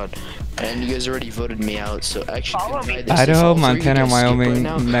Overshot. And you guys already voted me out, so actually Idaho, Montana, and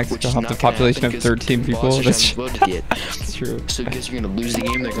Wyoming, Mexico have the population of 13 people. That's voted yet. true. So because you're gonna lose the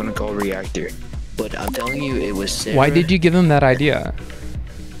game, they're gonna call reactor. But I'm telling you, it was Sarah. Why did you give them that idea?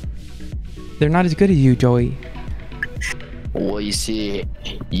 They're not as good as you, Joey. Well, you see,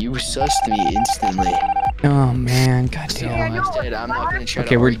 you sussed me instantly. Oh man, goddamn. I'm not gonna try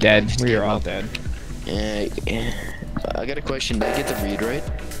Okay, to we're argue dead. this We are game all up. dead. I got a question. Did I get the read right?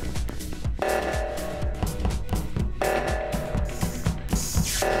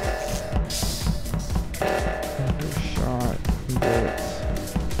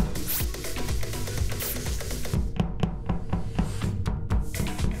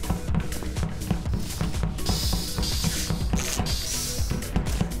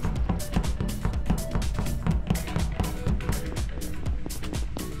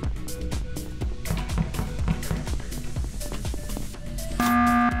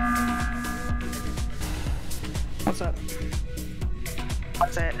 What's up?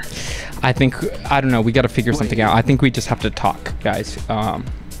 What's it? I think, I don't know, we got to figure something out. I think we just have to talk, guys.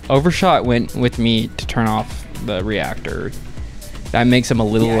 Overshot went with me to turn off the reactor. That makes him a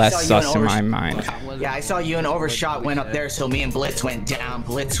little less sus in my mind. Yeah, I saw you and Overshot went up there, so me and Blitz went down.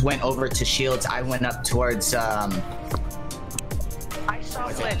 Blitz went over to Shields. I went up towards, I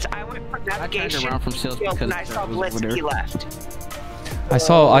saw Blitz. I went from navigation around from Shields because and I saw Blitz and he left. I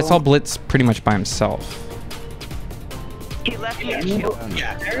saw Blitz pretty much by himself. He left me.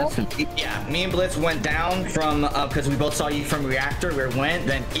 Yeah, me and Blitz went down from, because we both saw you from Reactor, where we went,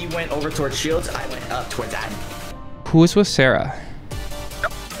 then he went over towards Shields, I went up towards Admin. Who was with Sarah?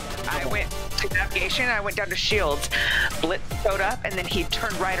 I went to navigation, I went down to Shields. Blitz showed up, and then he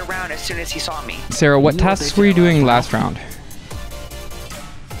turned right around as soon as he saw me. Sarah, what tasks were you doing last round?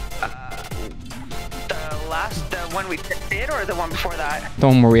 The one we did, or the one before that? The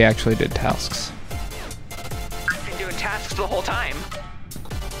one where we actually did tasks. I've been doing tasks the whole time.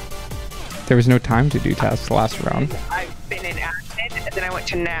 There was no time to do tasks last round. I've been in admin, and then I went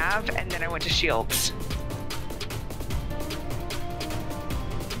to nav, and then I went to Shields.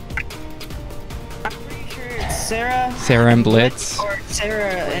 Sarah and Blitz. Or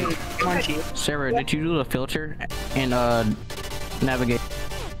Sarah and Munchie. Sarah, did you do the filter and navigate?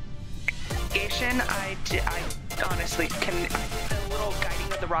 Navigation, I honestly can. The little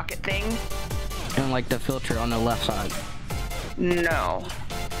guiding of the rocket thing. And like the filter on the left side. No.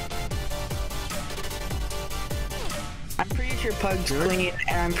 I'm pretty sure Pug's clean,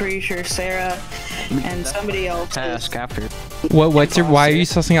 and I'm pretty sure Sarah and somebody else. Task after. What's your? Why are you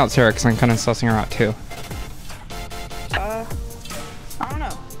sussing out Sarah? Because I'm kind of sussing her out too. I don't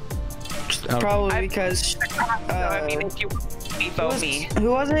know. Probably because. I mean, if you vote me.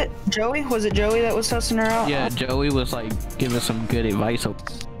 Who was it? Joey? Was it Joey that was sussing her out? Yeah, Joey was like giving some good advice.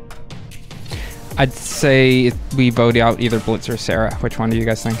 I'd say we vote out either Blitz or Sarah. Which one do you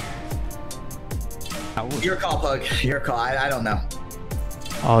guys think? Your call, Pug. Your call. I don't know.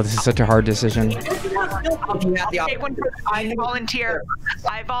 Oh, this is such a hard decision. I volunteer.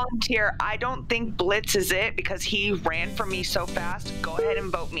 I don't think Blitz is it because he ran from me so fast. Go ahead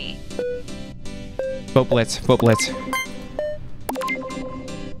and vote me. Vote Blitz. Vote Blitz.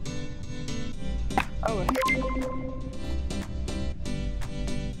 Oh.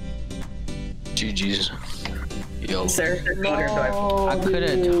 GG's. Yo. I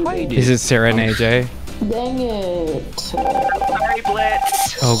could've tried it. Is it Sarah and AJ? Dang it. Sorry,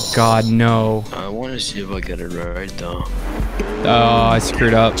 Blitz. Oh God, no. I want to see if I get it right though. Oh, I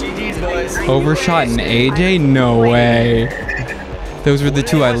screwed up. Overshot and AJ? No way. Those were the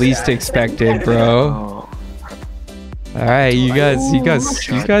two I least expected, bro. All right, you guys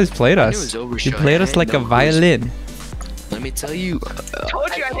played us. You played us like a violin. Let me tell you.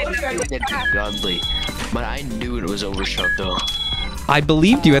 Told you I didn't godly, but I knew it was Overshot though. I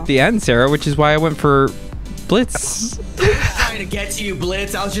believed you at the end, Sarah, which is why I went for Blitz. Trying to get to you,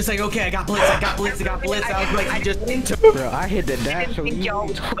 Blitz. I was just like, okay, I got Blitz. I was like, I just into. Bro, I hit the dash.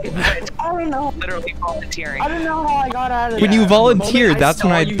 I don't know. Literally volunteering. I don't know how I got out of When you volunteered, that's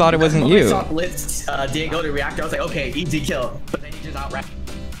when I thought it wasn't you. I saw Blitz didn't go to reactor. I was like, okay, easy kill. But then he just outranked.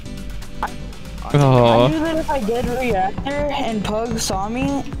 Oh. I knew that if I did reactor and Pug saw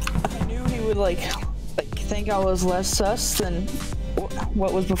me, I knew he would like think I was less sus than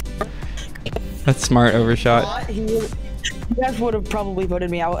what was before. That's smart, Overshot. You guys would have probably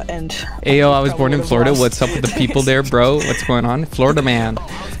voted me out, and Ayo, I was born in Florida. What's up with the people there, bro? What's going on? Florida man.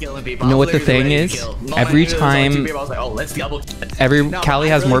 You know what the thing is? Every time, Cali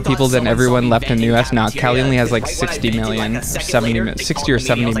has more people than everyone left in the US now. Cali only has like 60 million, 60 or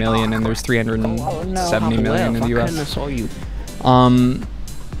 70 million, and there's 370 million in the US.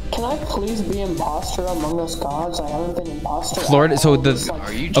 Can I please be imposter among us gods? I haven't been imposter. Florida, so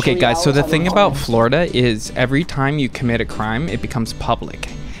okay guys, so the thing about Florida is every time you commit a crime, it becomes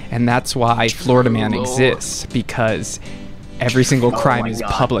public. And that's why Florida Man exists, because every single crime is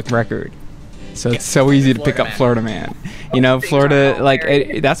public record. So it's so easy to pick up Florida Man. You know, Florida,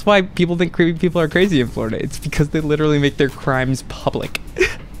 like, that's why people think people are crazy in Florida. It's because they literally make their crimes public.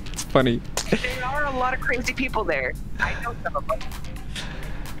 It's funny. There are a lot of crazy people there. I know some of them.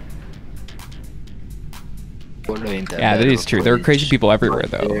 Yeah, that is true. There are crazy people everywhere,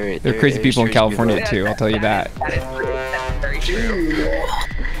 though. There are crazy people in California, too. I'll tell you that. That is very true.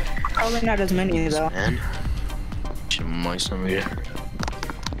 Probably not as many, though.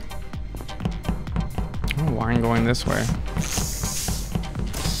 Oh, why am I going this way?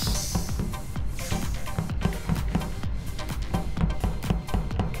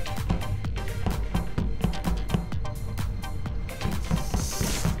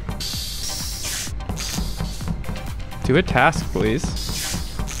 Do a task, please.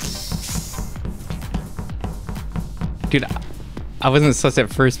 Dude, I wasn't sus at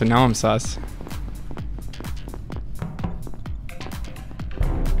first, but now I'm sus.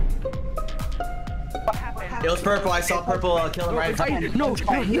 It was purple. I saw purple kill him right in front of me. No.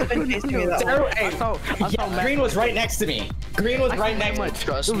 Green was right next to me. Green was right next to me.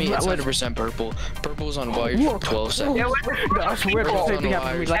 Trust me, it's 100% purple. Purple was on wire for 12 seconds. I swear to God, happened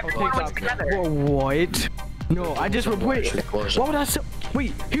to me like on TikTok. What? No, I just reported. What would I say?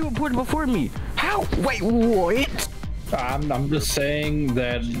 Wait, he reported before me. How? Wait, what? I'm just saying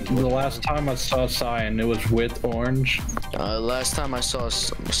that the last time I saw Cyan, it was with orange. Last time I saw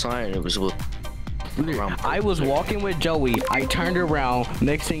Cyan, it was with. I was walking with Joey. I turned around.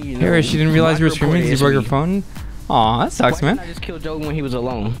 Next thing you know, Harris, she didn't realize you were streaming. You broke your phone. Aw, that sucks, man. I just killed Joey when he was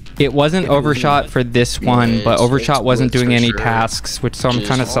alone. It wasn't Overshot for this one, but Overshot wasn't doing any tasks, which so I'm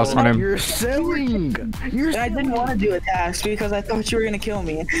kind of sus on him. You're selling. I didn't want to do a task because I thought you were gonna kill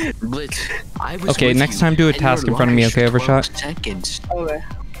me. Blitz, I was Okay, next time do a task in front of me, okay, Overshot? Seconds. Okay.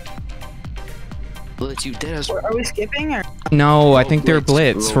 Blitz, you dead as. Are we skipping or? No, I think they're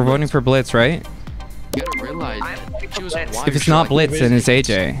Blitz. We're voting for Blitz, right? You gotta realize she was on wire. If it's not Blitz, then it's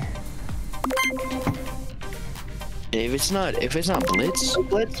AJ. If it's not Blitz,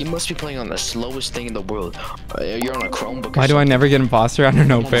 you must be playing on the slowest thing in the world. You're on a Chromebook. Why do I never get imposter? I don't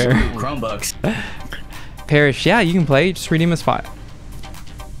know, Pear. Chromebooks. Parrish, yeah, you can play. Just redeem a spot.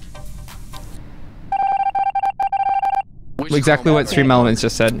 Exactly what Stream Elements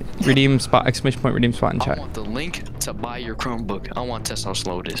just said. Redeem spot, exclamation point, redeem spot in chat. I want the link to buy your Chromebook. I want to test how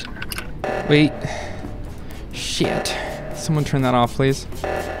slow it is. Wait. Shit. Someone turn that off, please.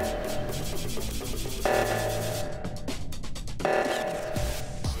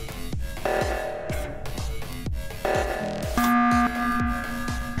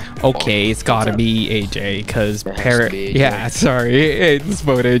 Okay, it's gotta be AJ, cause Parrot. Yeah, sorry. Hey, let's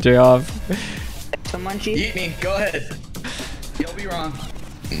vote AJ off. Someone cheat? Eat me. Go ahead. You'll be wrong.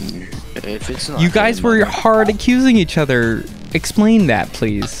 If it's not. You guys were hard accusing each other. Explain that,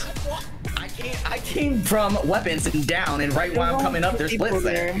 please. I came from weapons and down, and right while I'm coming up, there's Blitz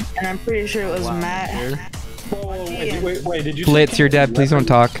there. And I'm pretty sure it was Matt. Whoa, wait, did you Blitz, you're dead. Please don't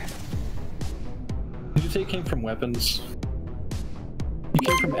talk. Did you say it came from weapons? You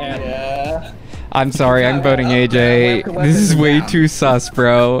came from ad. Yeah. I'm sorry, I'm voting AJ. This is way too sus,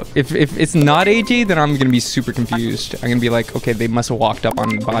 bro. If it's not AJ, then I'm gonna be super confused. I'm gonna be like, okay, they must have walked up on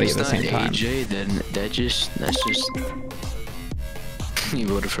the body at the same time. AJ, then that's just. He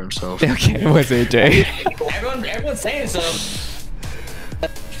voted for himself. Okay, it was AJ. Everyone's saying so.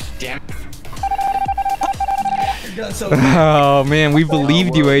 Damn. Oh man, we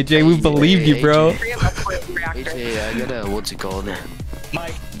believed you, AJ. We believed you, bro. AJ, I gotta, what's it called?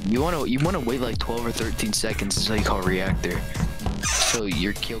 Mike. You wanna wait like 12 or 13 seconds until you call reactor, so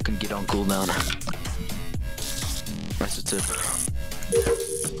your kill can get on cooldown. That's a tip.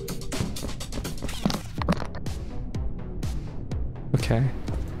 Okay.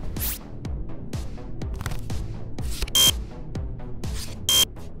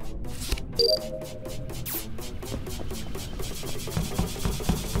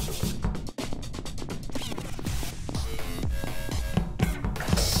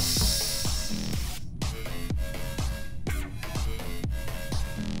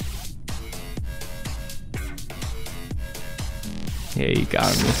 Yeah, you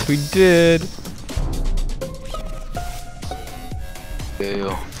got him. Yes, we did.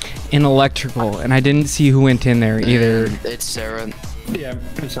 Ew. In electrical, and I didn't see who went in there either. It's Sarah. Yeah,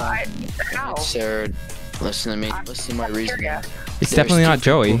 it's Sarah. Listen to me. Listen to my reasoning. It's definitely not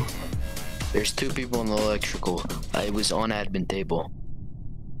Joey. There's two people in the electrical. I was on admin table.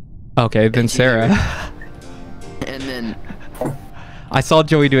 Okay, then Sarah. And then I saw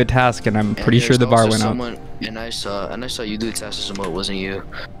Joey do a task, and I'm pretty sure the bar went up. And I saw you do a task as well. It wasn't you.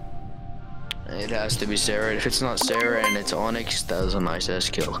 It has to be Sarah. If it's not Sarah and it's Onyx, that was a nice ass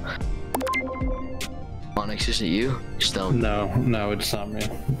kill. Onyx, is it you? Stone. No, it's not me.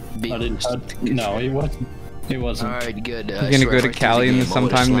 No, it wasn't. It wasn't. Alright, good. You're gonna go to Cali in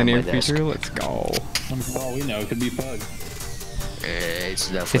sometime in the near future? Let's go. For all we know, it could be Pug. It's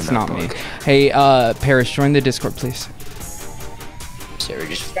definitely It's not me. Hey, Parrish, join the Discord, please. Sarah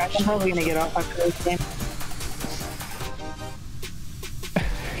just. I'm probably gonna get off after this game.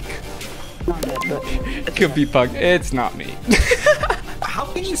 It could be Pug. It's not me. How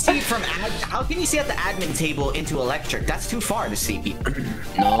can you see from how can you see at the admin table into electric? That's too far to see people.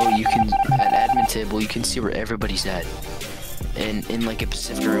 No, you can at admin table. You can see where everybody's at, and in like a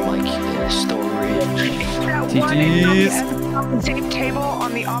Pacific room, like in a storage. GG's. Same table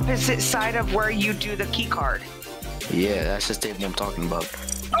on the opposite side of where you do the key card. Yeah, that's the table I'm talking about.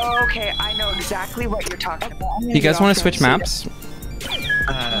 Oh, okay, I know exactly what you're talking about. You guys want to switch maps?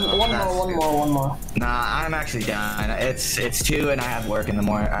 One more. Nah, I'm actually done. It's 2 and I have work in the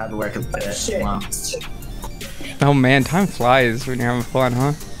morning. I have to work a bit. Wow. Oh man, time flies when you're having fun,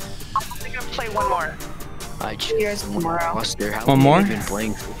 huh? I'm gonna play one more. I just One more? Been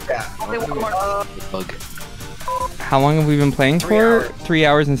playing for? Yeah, I'll play one more. Bug. How long have we been playing for? 3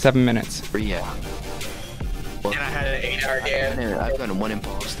 hours and 7 minutes. Yeah. And I had an 8-hour game. I've done one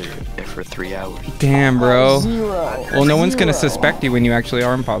imposter for 3 hours. Damn, bro. Zero. Well, no one's gonna suspect you when you actually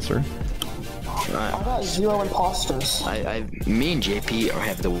are imposter. I got 0 imposters. Me and JP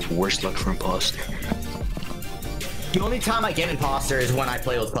have the worst luck for imposter. The only time I get imposter is when I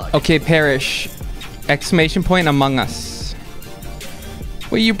play with Pug. Okay, Parrish. Exclamation point Among Us.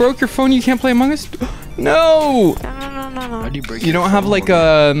 Wait, you broke your phone? You can't play Among Us? No! How do you break You don't have like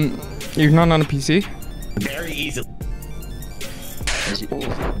you're not on a PC? Very easily.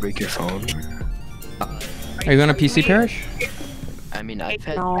 Break your phone. Are you on a PC, Parrish? I mean, I've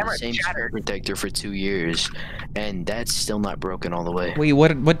had the same screen protector for 2 years, and that's still not broken all the way. Wait,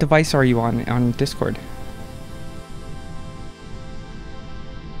 what device are you on Discord?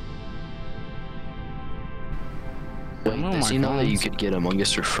 Wait, does he know that you could get Among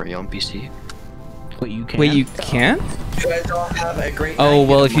Us for free on PC? Wait, you can? Wait, you can? You guys don't have a great Oh,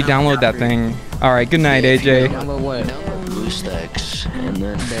 well, if you download that thing. Alright, good night, AJ. Download what? Download BlueStacks, and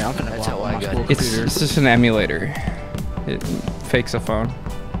then that's how I got it. It's just an emulator. It fakes a phone.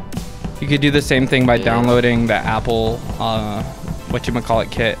 You could do the same thing by downloading the Apple, whatchamacallit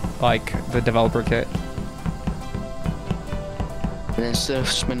kit, like the developer kit. And instead of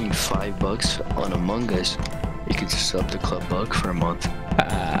spending $5 on Among Us, you could sub to Club Bug for a month.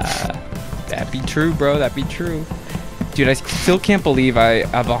 That'd be true, bro. That'd be true. Dude, I still can't believe I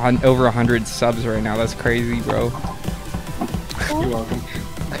have over 100 subs right now. That's crazy, bro. You're welcome.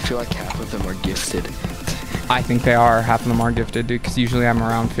 I feel like half of them are gifted. I think they are. Half of them are gifted, dude, because usually I'm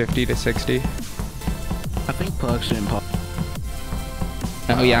around 50 to 60. I think Pug's an imposter.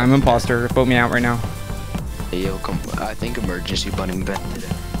 Oh, yeah, I'm imposter. Vote me out right now. Hey, yo, come. I think emergency bunny invented it.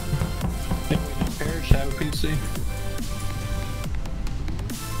 Parrish have a PC?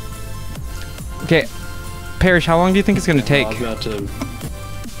 Okay, Parrish, how long do you think it's gonna take? I was about to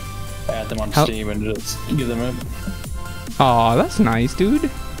add them on Steam and just give them it. Oh, that's nice, dude.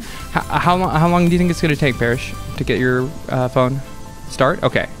 How long do you think it's gonna take, Parrish, to get your phone? Start?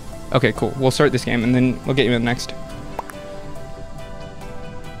 Okay. Okay, cool. We'll start this game and then we'll get you in the next.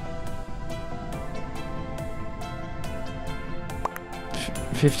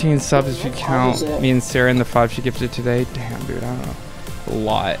 $15 subs if you count me and Sarah and the 5 she gifted today. Damn, dude, I don't know. A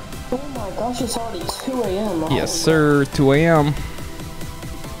lot. Oh my gosh, it's already 2 a.m. Yes, sir. 2 a.m. It's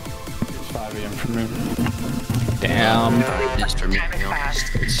 5 a.m. for me. Damn. Just for me,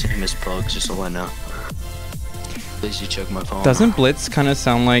 it's same as Pug, just so I know. Please, you check my phone. Doesn't Blitz kind of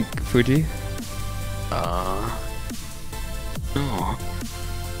sound like Fuji? No.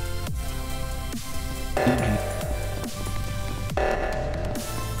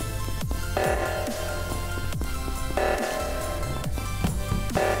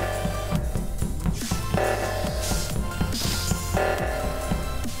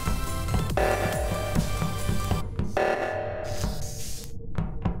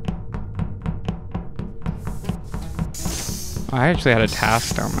 I actually had a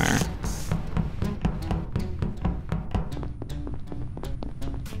task down there.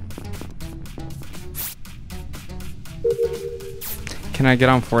 Can I get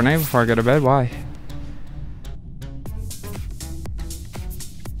on Fortnite before I go to bed? Why?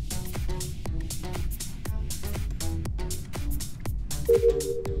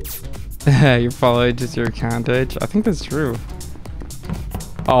 Your follow age is your account age? I think that's true.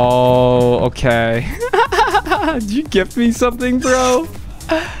 Oh, okay. Did you gift me something, bro?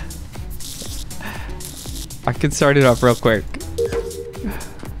 I can start it up real quick.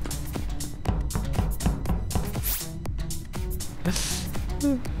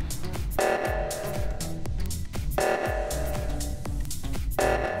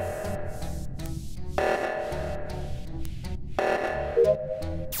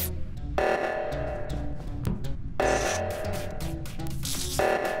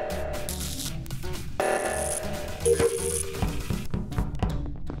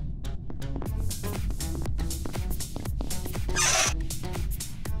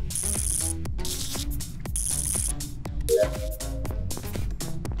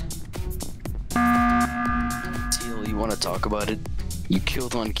 You want to talk about it? You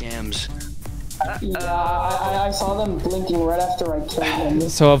killed on cams. Yeah, I saw them blinking right after I killed him.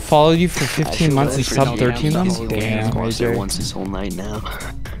 So I've followed you for 15 months and sub 13 months? Damn, AJ. Once this whole night now.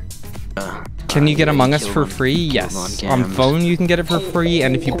 Can you get Among Us for free? Yes. On phone you can get it for free,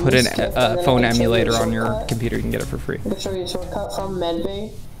 and if you put a phone emulator on your computer you can get it for free. I'll show you a shortcut from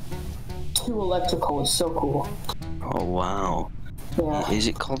medbay to electrical. It's so cool. Oh wow. Yeah. Is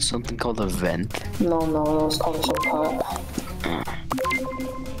it called something called a vent? No, it's called a shortcut.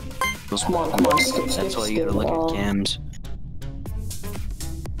 Come on, skip. That's why you gotta look at cams.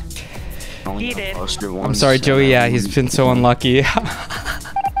 He did. I'm sorry, Joey. Yeah, he's been so unlucky.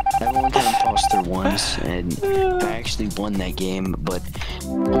 I've only got imposter once, and I actually won that game, but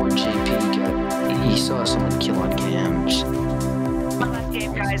poor JP he saw someone kill on cams. Last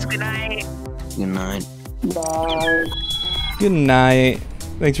game, guys. Good night. Good night. Bye. Good night.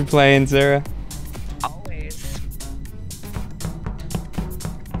 Thanks for playing, Sarah. Always.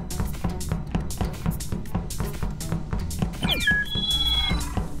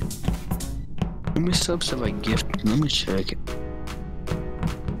 How many subs have I gifted? Let me check.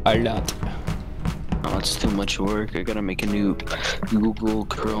 A lot. Oh, it's too much work. I gotta make a new Google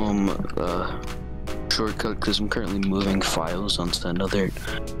Chrome shortcut because I'm currently moving files onto another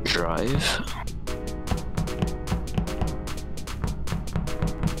drive.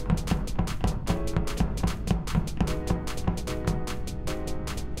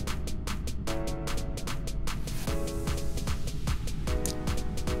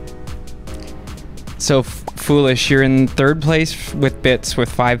 So foolish, you're in third place with bits with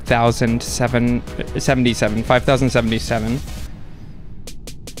 5,077.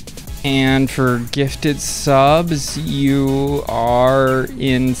 And for gifted subs, you are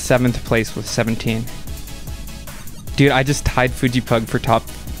in 7th place with 17. Dude, I just tied Fujipug for top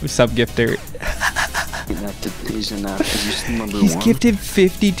sub gifter. He's gifted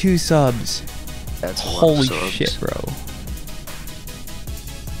 52 subs. That's holy shit, bro.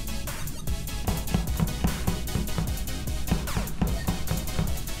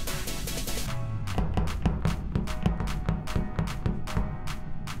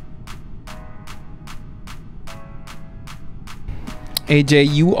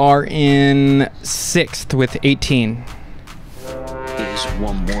 AJ, you are in 6th with 18. There's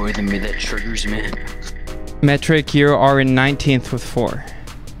one more than me that triggers me. Metric, you are in 19th with 4.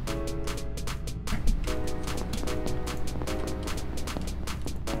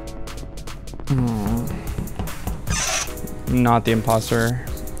 Not the imposter.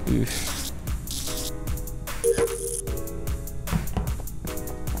 Oof.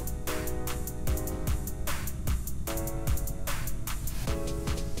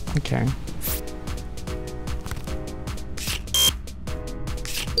 Okay. I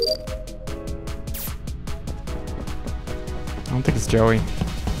don't think it's Joey.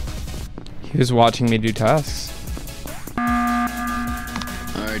 He was watching me do tasks.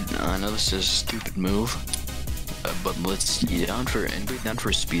 Alright, I know this is a stupid move, but let's down for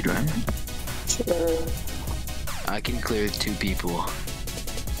a speed run. Sure. I can clear 2 people.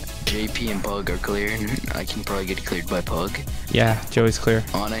 JP and Pug are clear. I can probably get cleared by Pug. Yeah, Joey's clear.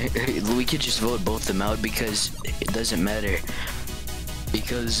 We could just vote both of them out because it doesn't matter.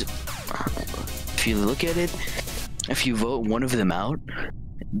 Because if you look at it, if you vote one of them out,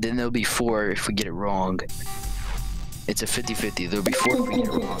 then there'll be 4 if we get it wrong. It's a 50-50. There'll be 4 if we get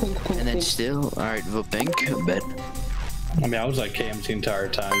it wrong. And then still, alright, vote pink, bet. I mean, I was like KMT the entire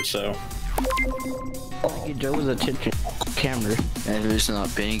time, so. Joe was a camera. And if it's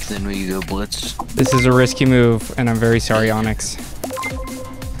not pink, then we go blitz. This is a risky move, and I'm very sorry, Onyx.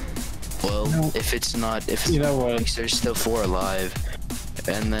 Well, if it's not, you know what? There's still 4 alive,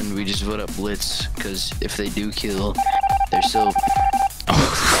 and then we just vote up blitz, because if they do kill, they're still.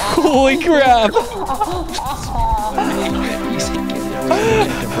 Holy crap!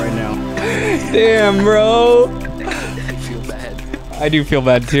 Right now. Damn, bro. I feel bad. I do feel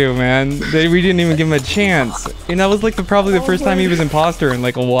bad too, man. We didn't even give him a chance. And that was like probably the first time he was imposter in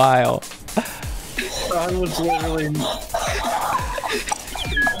like a while. I was literally.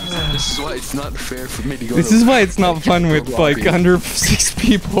 This is why it's not fair for me to go. This is why it's not fun with like under 6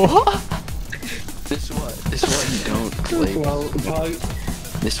 people. This is why you don't play. Well,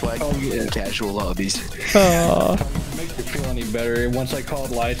 this is why I can get in casual lobbies. To make you feel any better, once I called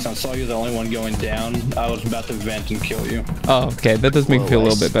lights and I saw you the only one going down, I was about to vent and kill you. Oh, okay. That does make me feel a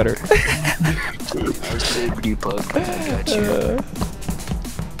little bit better. I saved you, Pug. I got you.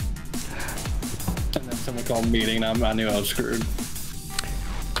 And then someone called meeting and I knew I was screwed.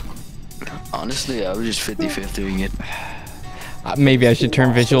 Honestly, I was just 50-50ing it. Maybe I should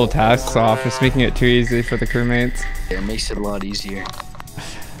turn visual tasks off. It's making it too easy for the crewmates. It makes it a lot easier.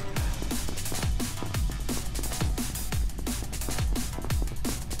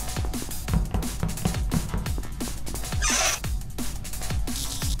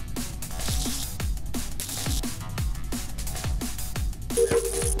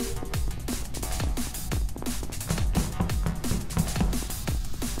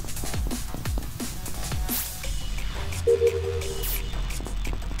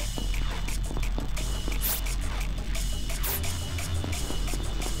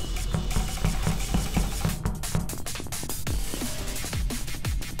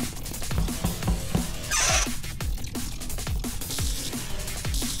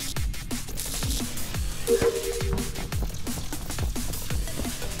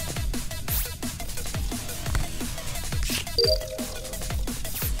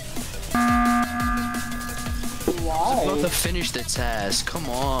 Why? I'm about to finish the task. Come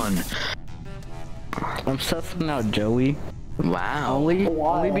on. I'm sussing out Joey. Wow.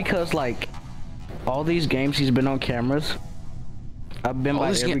 Only because like all these games he's been on cameras. I've been by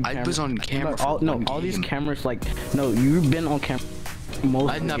every camera. I was on camera. All these cameras like you've been on camera.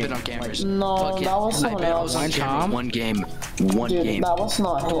 I've not been on cameras. No, that was someone else. I was on camera one game. One game. That was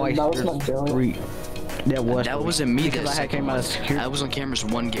not him. That was not Joey. That wasn't me. Because I came out of security. I was on cameras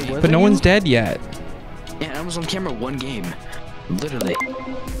one game. But no one's dead yet. Yeah, I was on camera one game. Literally.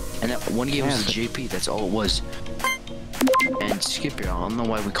 And that one game was the JP. That's all it was. And skip here. I don't know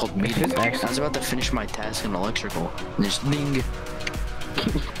why we called meeting. I was about to finish my task in electrical. And there's ding.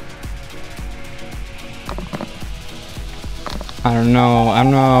 I don't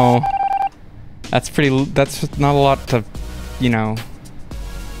know. That's not a lot to,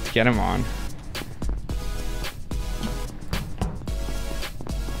 get him on.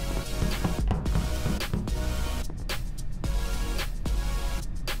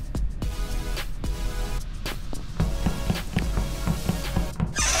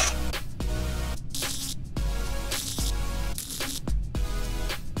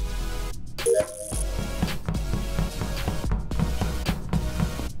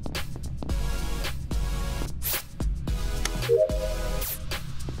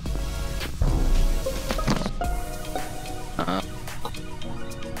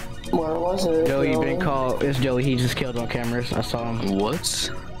 Where was it? Joey, been called. It's Joey. He just killed on cameras. I saw him.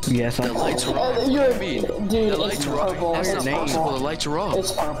 What? Yes, the lights are off. Dude, the lights are off. That's not possible. The lights are off.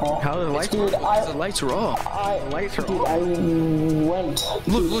 It's purple. How are the lights? Dude, the lights are off. The lights are off. I went.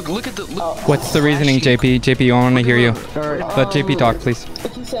 Look at the. What's the reasoning, JP? JP, I want to hear you. Let JP talk, please.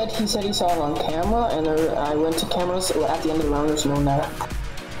 He said he saw it on camera, and I went to cameras at the end of the round. There's no one there.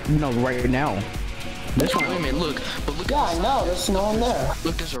 No, right now. This one. Wait a minute, look. But look. Yeah, I know. There's no one there.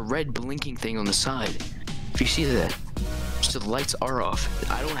 Look, there's a red blinking thing on the side. If you see that. So the lights are off.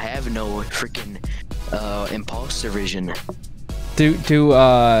 I don't have no freaking imposter vision. Do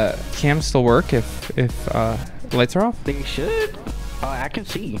cams still work if lights are off? They should. I can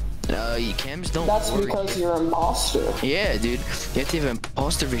see. Cams don't That's work. because you're an imposter. Yeah, dude. You have to have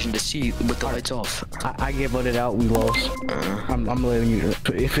imposter vision to see with the lights off. I get voted out. We lost. I'm letting you.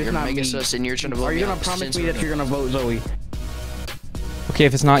 If it's not me, sus and you're trying to vote are you gonna promise me that you're gonna vote Zoe? Okay,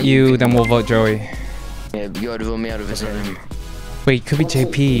 if it's not you, then we'll vote Joey. Yeah, you gotta vote me out of his name. Wait, could be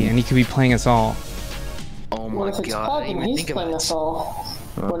JP, and he could be playing us all. Oh my What if it's god, Pug I didn't and even he's think playing about us all?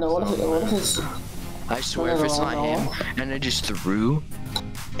 Well, no, what if it's... I swear if it's not him, and I just threw,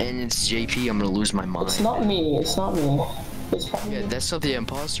 and it's JP, I'm gonna lose my mind. It's not me, it's not me. It's probably... Yeah, that's what the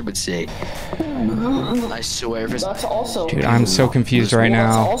imposter would say. I swear if it's... That's also... Dude, I'm so confused right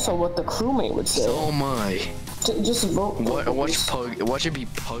now. That's also what the crewmate would say. Oh my. Just vote. Watch Pug. Watch it be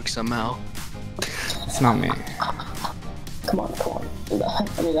Pug somehow. It's not me. Come on.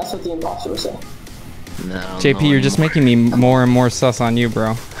 I mean, that's what the imposter would say. No. JP, you're just making me more and more sus on you,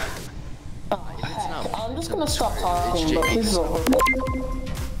 bro. I'm just gonna stop talking, but please vote.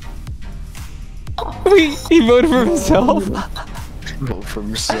 Wait, he voted for himself? Vote for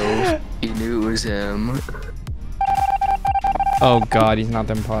himself. He knew it was him. Oh god, he's not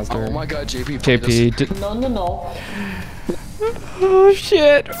the imposter. Oh my god, JP. JP. No. Oh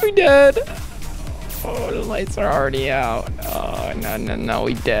shit, we dead. Oh, the lights are already out. Oh, no,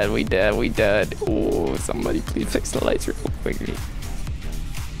 we dead. Oh, somebody please fix the lights real quickly.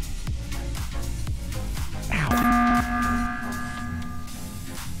 Ow.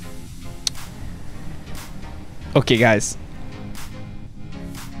 Okay, guys.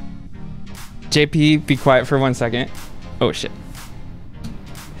 JP, be quiet for 1 second. Oh shit.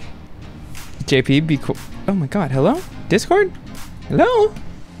 JP, be cool. Oh my god, hello? Discord? Hello?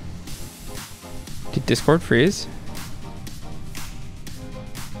 Did Discord freeze?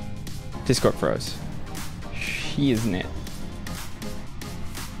 Discord froze. She isn't it.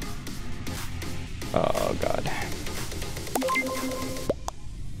 Oh god.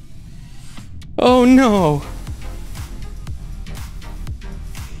 Oh no!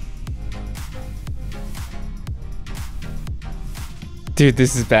 Dude,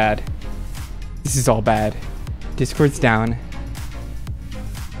 this is bad. This is all bad. Discord's down.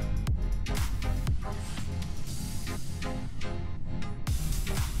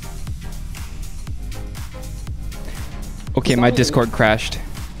 Okay, my Discord crashed.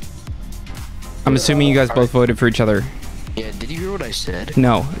 I'm assuming you guys both voted for each other. Yeah, did you hear what I said?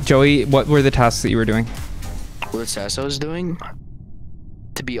 No. Joey, what were the tasks that you were doing? What tasks I was doing?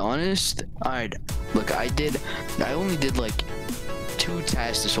 To be honest, alright, look, I only did like 2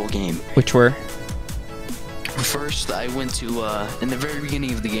 tasks this whole game. Which were? first I went to in the very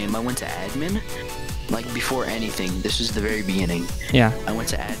beginning of the game, I went to admin. Like before anything, this is the very beginning. Yeah. I went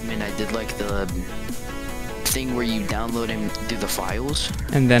to admin. I did like the thing where you download and do the files.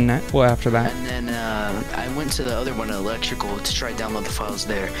 And then what after that? And then I went to the other one, electrical, to try to download the files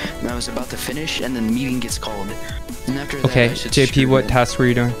there. And I was about to finish, and then the meeting gets called. And after that, Okay, I said, JP, what tasks were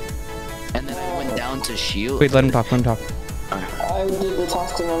you doing? And then I went down to shield. Wait, let him talk. Let him talk. I did the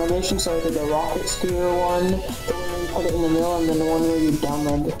task of navigation, so I did the rocket spear one, the one where you put it in the middle, and then the one where you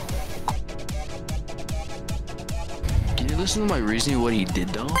download. Can you listen to my reasoning of what he did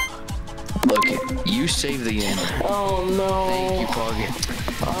though? Look, you saved the game. Oh no. Thank you, Pog.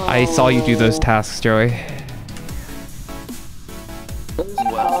 I saw you do those tasks, Joey.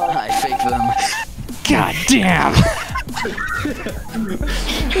 Well, I faked them. God damn!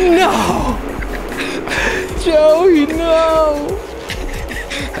 No! Joey, no!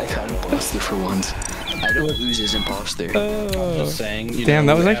 I got imposter for once. I don't lose as imposter. Just saying. Damn,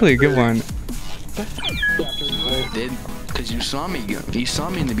 that was actually a good one. Did because you saw me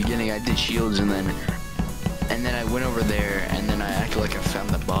in the beginning. I did shields and then I went over there and then I acted like I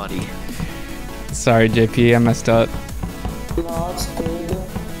found the body. Sorry, JP, I messed up. No, it's good.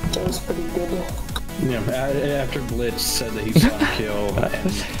 That was pretty good. Yeah, after Blitz said that he saw him kill.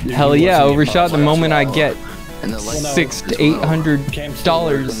 Hell yeah, overshot the moment I get $600 to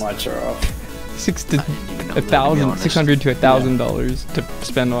 $800. Lights are off. $600 to $1,000 to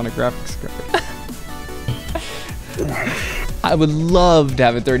spend on a graphics card. I would love to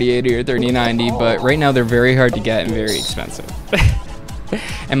have a 3080 or 3090, but right now they're very hard to get and very expensive.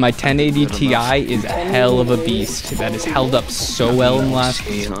 And my 1080 Ti is a hell of a beast that has held up so well in the last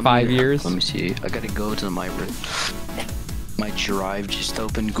 5 years. Let me see. I gotta go to my drive. Just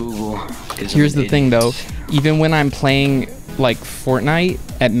open Google. Here's the thing though, even when I'm playing like Fortnite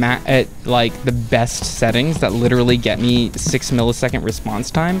at like the best settings that literally get me 6 millisecond response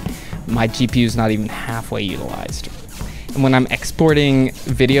time, my GPU is not even halfway utilized. And when I'm exporting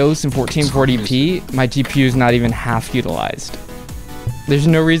videos in 1440p, my GPU is not even half utilized. There's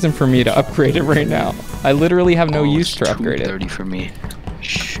no reason for me to upgrade it right now. I literally have no use to upgrade it. 30 for me.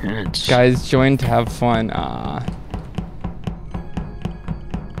 Shit. Guys, join to have fun. I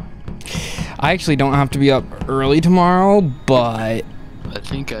actually don't have to be up early tomorrow, but I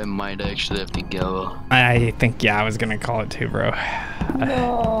think I might actually have to go. I think, yeah, I was gonna call it too, bro.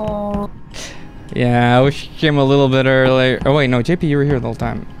 No. Yeah, I wish you came a little bit earlier. Oh wait, no, JP, you were here the whole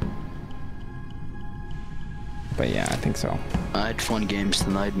time. But yeah, I think so. I had fun games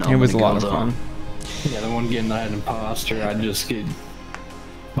tonight. No, it was a lot of fun. Yeah, the one game that I had imposter, I just get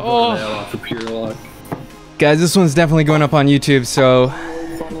off of pure luck. Guys, this one's definitely going up on YouTube, so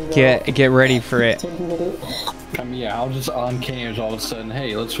get ready for it. I mean, yeah, I'll just on cams all of a sudden.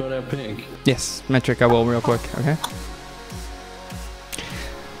 Hey, let's throw that pink. Yes, metric. I will real quick. Okay.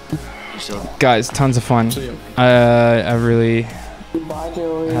 Guys, tons of fun. I really had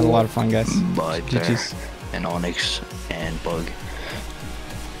a lot of fun, guys. Bye, GG's. And Onyx and Bug.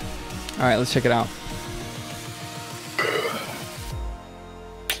 All right, let's check it out.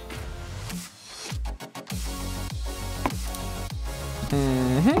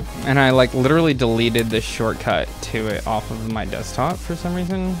 And I like literally deleted the shortcut to it off of my desktop for some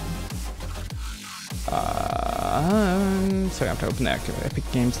reason. So I have to open the active Epic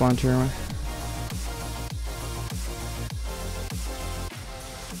Games Launcher.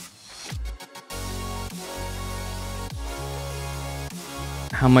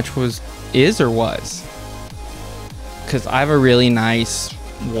 How much is or was? Because I have a really nice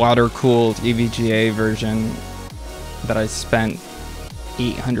water-cooled EVGA version that I spent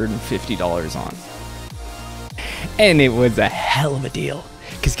 $850 on. And it was a hell of a deal.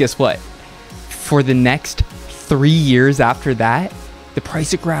 Because guess what? For the next 3 years after that, the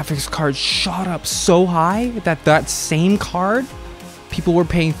price of graphics cards shot up so high that that same card, people were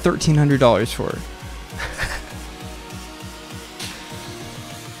paying $1,300 for.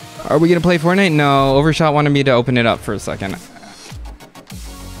 Are we gonna play Fortnite? No, Overshot wanted me to open it up for a second.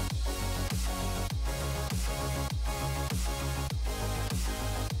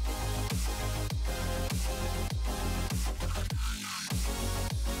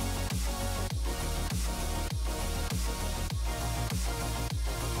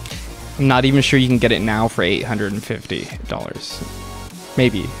 I'm not even sure you can get it now for $850.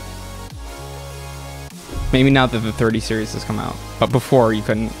 Maybe. Maybe now that the 30 series has come out. But before you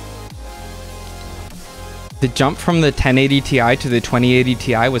couldn't. The jump from the 1080 Ti to the 2080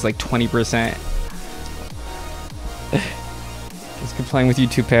 Ti was like 20%. Just keep playing with you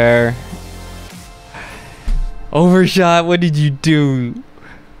two pair. Overshot, what did you do?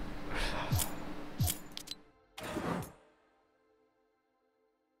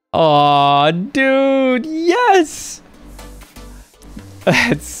 Aw, dude, yes!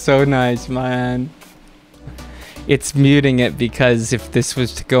 That's so nice, man. It's muting it because if this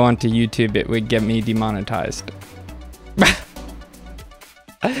was to go onto YouTube, it would get me demonetized.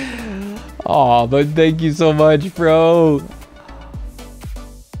 Aw, but thank you so much, bro.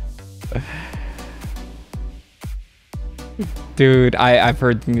 Dude, I've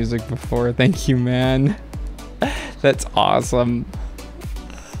heard the music before. Thank you, man. That's awesome.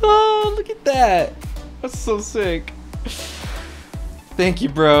 Oh, look at that. That's so sick. Thank you,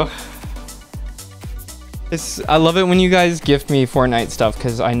 bro. I love it when you guys gift me Fortnite stuff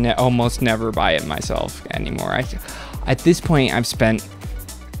because I almost never buy it myself anymore. At this point, I've spent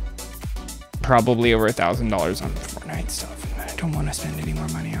probably over $1,000 on Fortnite stuff. I don't want to spend any more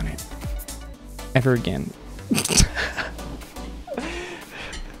money on it ever again.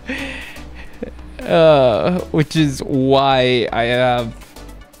 Which is why I have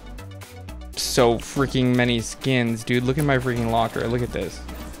so freaking many skins, dude. Look at my freaking locker. Look at this.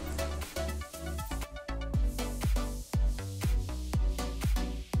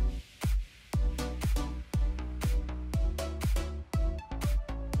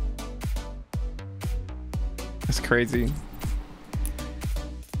 That's crazy.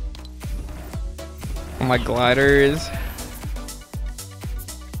 Oh, my gliders.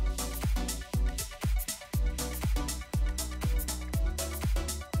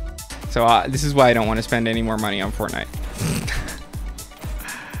 So this is why I don't want to spend any more money on Fortnite.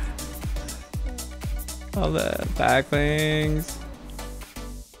 All the backblings.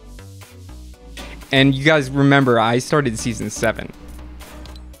 And you guys remember, I started season 7.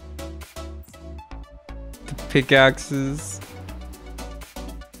 The pickaxes.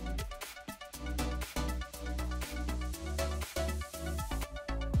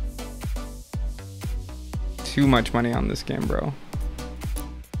 Too much money on this game, bro.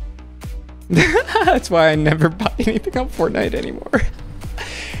 That's why I never buy anything on Fortnite anymore.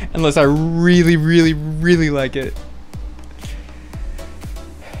 Unless I really, really, really like it.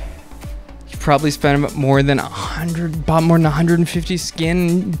 You probably spent more than 150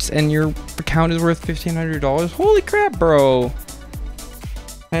 skins and your account is worth $1,500. Holy crap, bro.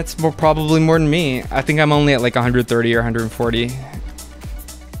 That's probably more than me. I think I'm only at like 130 or 140.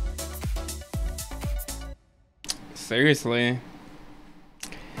 Seriously.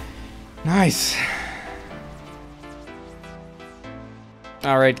 Nice.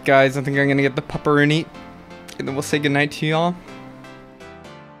 Alright, guys, I think I'm gonna get the pepperoni and then we'll say goodnight to y'all.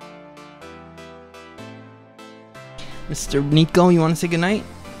 Mr. Nico, you wanna say goodnight?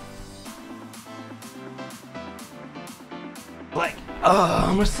 Like, oh,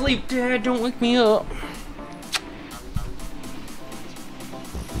 I'm asleep, Dad. Don't wake me up.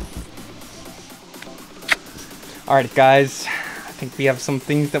 Alright, guys. I think we have some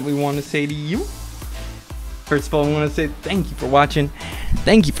things that we want to say to you. First of all, I want to say thank you for watching.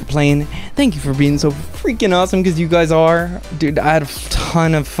 Thank you for playing. Thank you for being so freaking awesome, because you guys are. Dude, I had a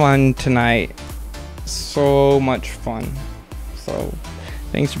ton of fun tonight. So much fun. So,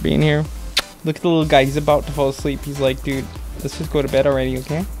 thanks for being here. Look at the little guy. He's about to fall asleep. He's like, dude, let's just go to bed already,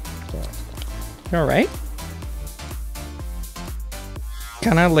 okay? You alright?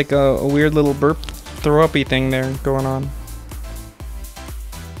 Kind of like a weird little burp, throw-uppy thing there going on.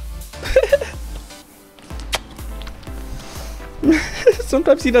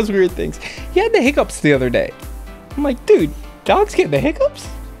 Sometimes he does weird things. He had the hiccups the other day. I'm like, dude, dogs get the hiccups?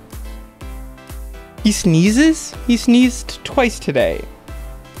 He sneezes? He sneezed twice today.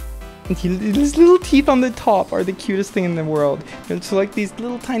 And his little teeth on the top are the cutest thing in the world. It's like these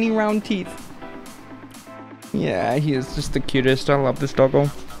little tiny round teeth. Yeah, he is just the cutest. I love this doggo.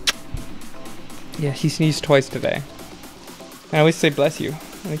 Yeah, he sneezed twice today. I always say bless you.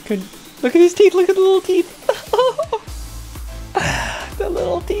 I could look at his teeth, look at the little teeth. The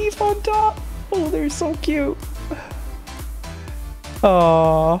little teeth on top. Oh, they're so cute.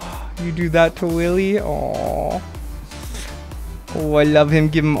 Oh, you do that to Willie? Oh. Oh, I love him.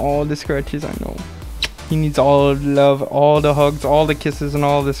 Give him all the scratches, I know. He needs all the love, all the hugs, all the kisses, and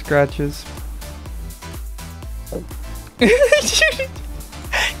all the scratches. He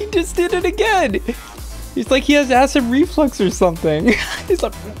just did it again. He's like he has acid reflux or something. He's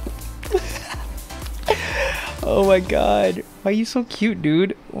like... Oh my god. Why are you so cute,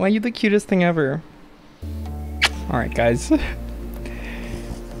 dude? Why are you the cutest thing ever? Alright, guys.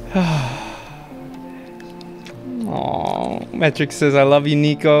 Aww. Metric says, I love you,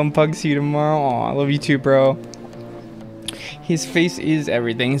 Nico, and Pug, see you tomorrow. Aw, I love you too, bro. His face is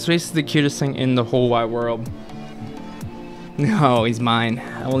everything. His face is the cutest thing in the whole wide world. No, he's mine.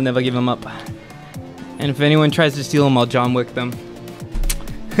 I will never give him up. And if anyone tries to steal him, I'll John Wick them.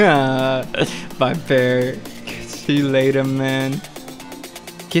 Bye, Bear. See you later, man.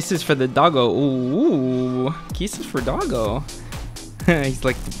 Kisses for the doggo. Ooh, kisses for doggo. He's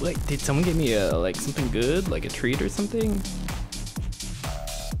like, wait, did someone give me a like something good, like a treat or something?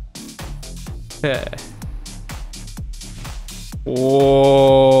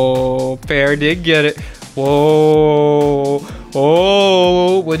 Whoa, Bear did get it. Whoa.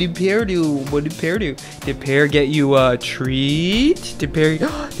 Oh, what did Pear do? What did Pear do? Did Pear get you a treat? Did Pear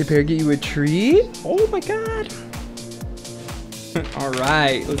get you a treat? Oh my god. All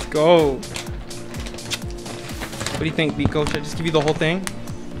right, let's go. What do you think, Nico? Should I just give you the whole thing?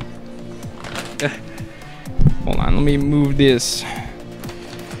 Hold on, let me move this.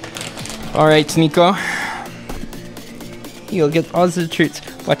 All right, Nico. You'll get all the treats.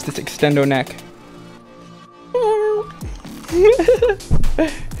 Watch this extendo neck.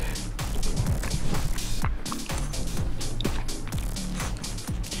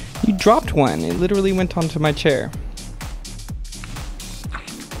 You dropped one. It literally went onto my chair.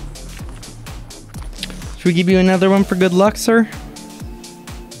 Should we give you another one for good luck, sir?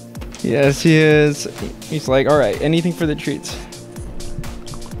 Yes, he is. He's like, all right, anything for the treats.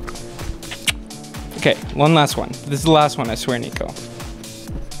 Okay, one last one. This is the last one, I swear, Nico.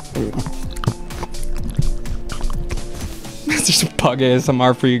 There's some pug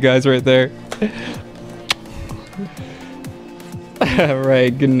ASMR for you guys right there.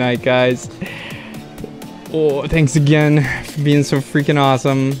 Alright, good night, guys. Oh, thanks again for being so freaking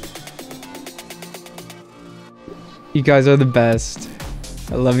awesome. You guys are the best.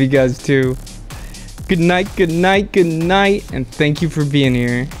 I love you guys too. Good night, good night, good night. And thank you for being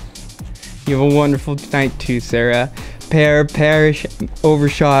here. You have a wonderful night too, Sarah. Pear,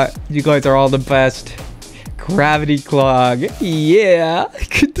 Overshot. You guys are all the best. Gravity Clog. Yeah.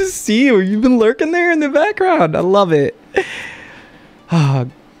 Good to see you. You've been lurking there in the background. I love it. Ah,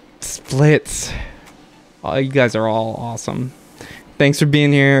 Splits. Oh, you guys are all awesome. Thanks for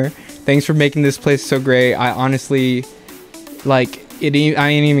being here. Thanks for making this place so great. I honestly, like, I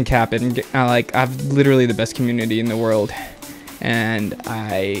ain't even capping. I've literally the best community in the world. And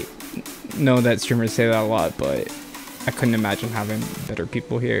I know that streamers say that a lot, but I couldn't imagine having better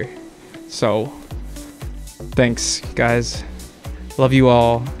people here. So, thanks, guys. Love you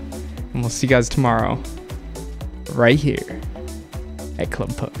all. And we'll see you guys tomorrow. Right here at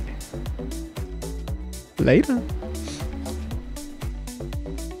Club Pug. Later.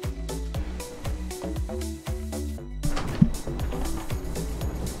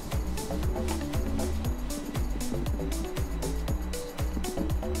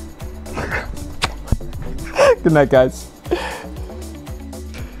 Good night, guys.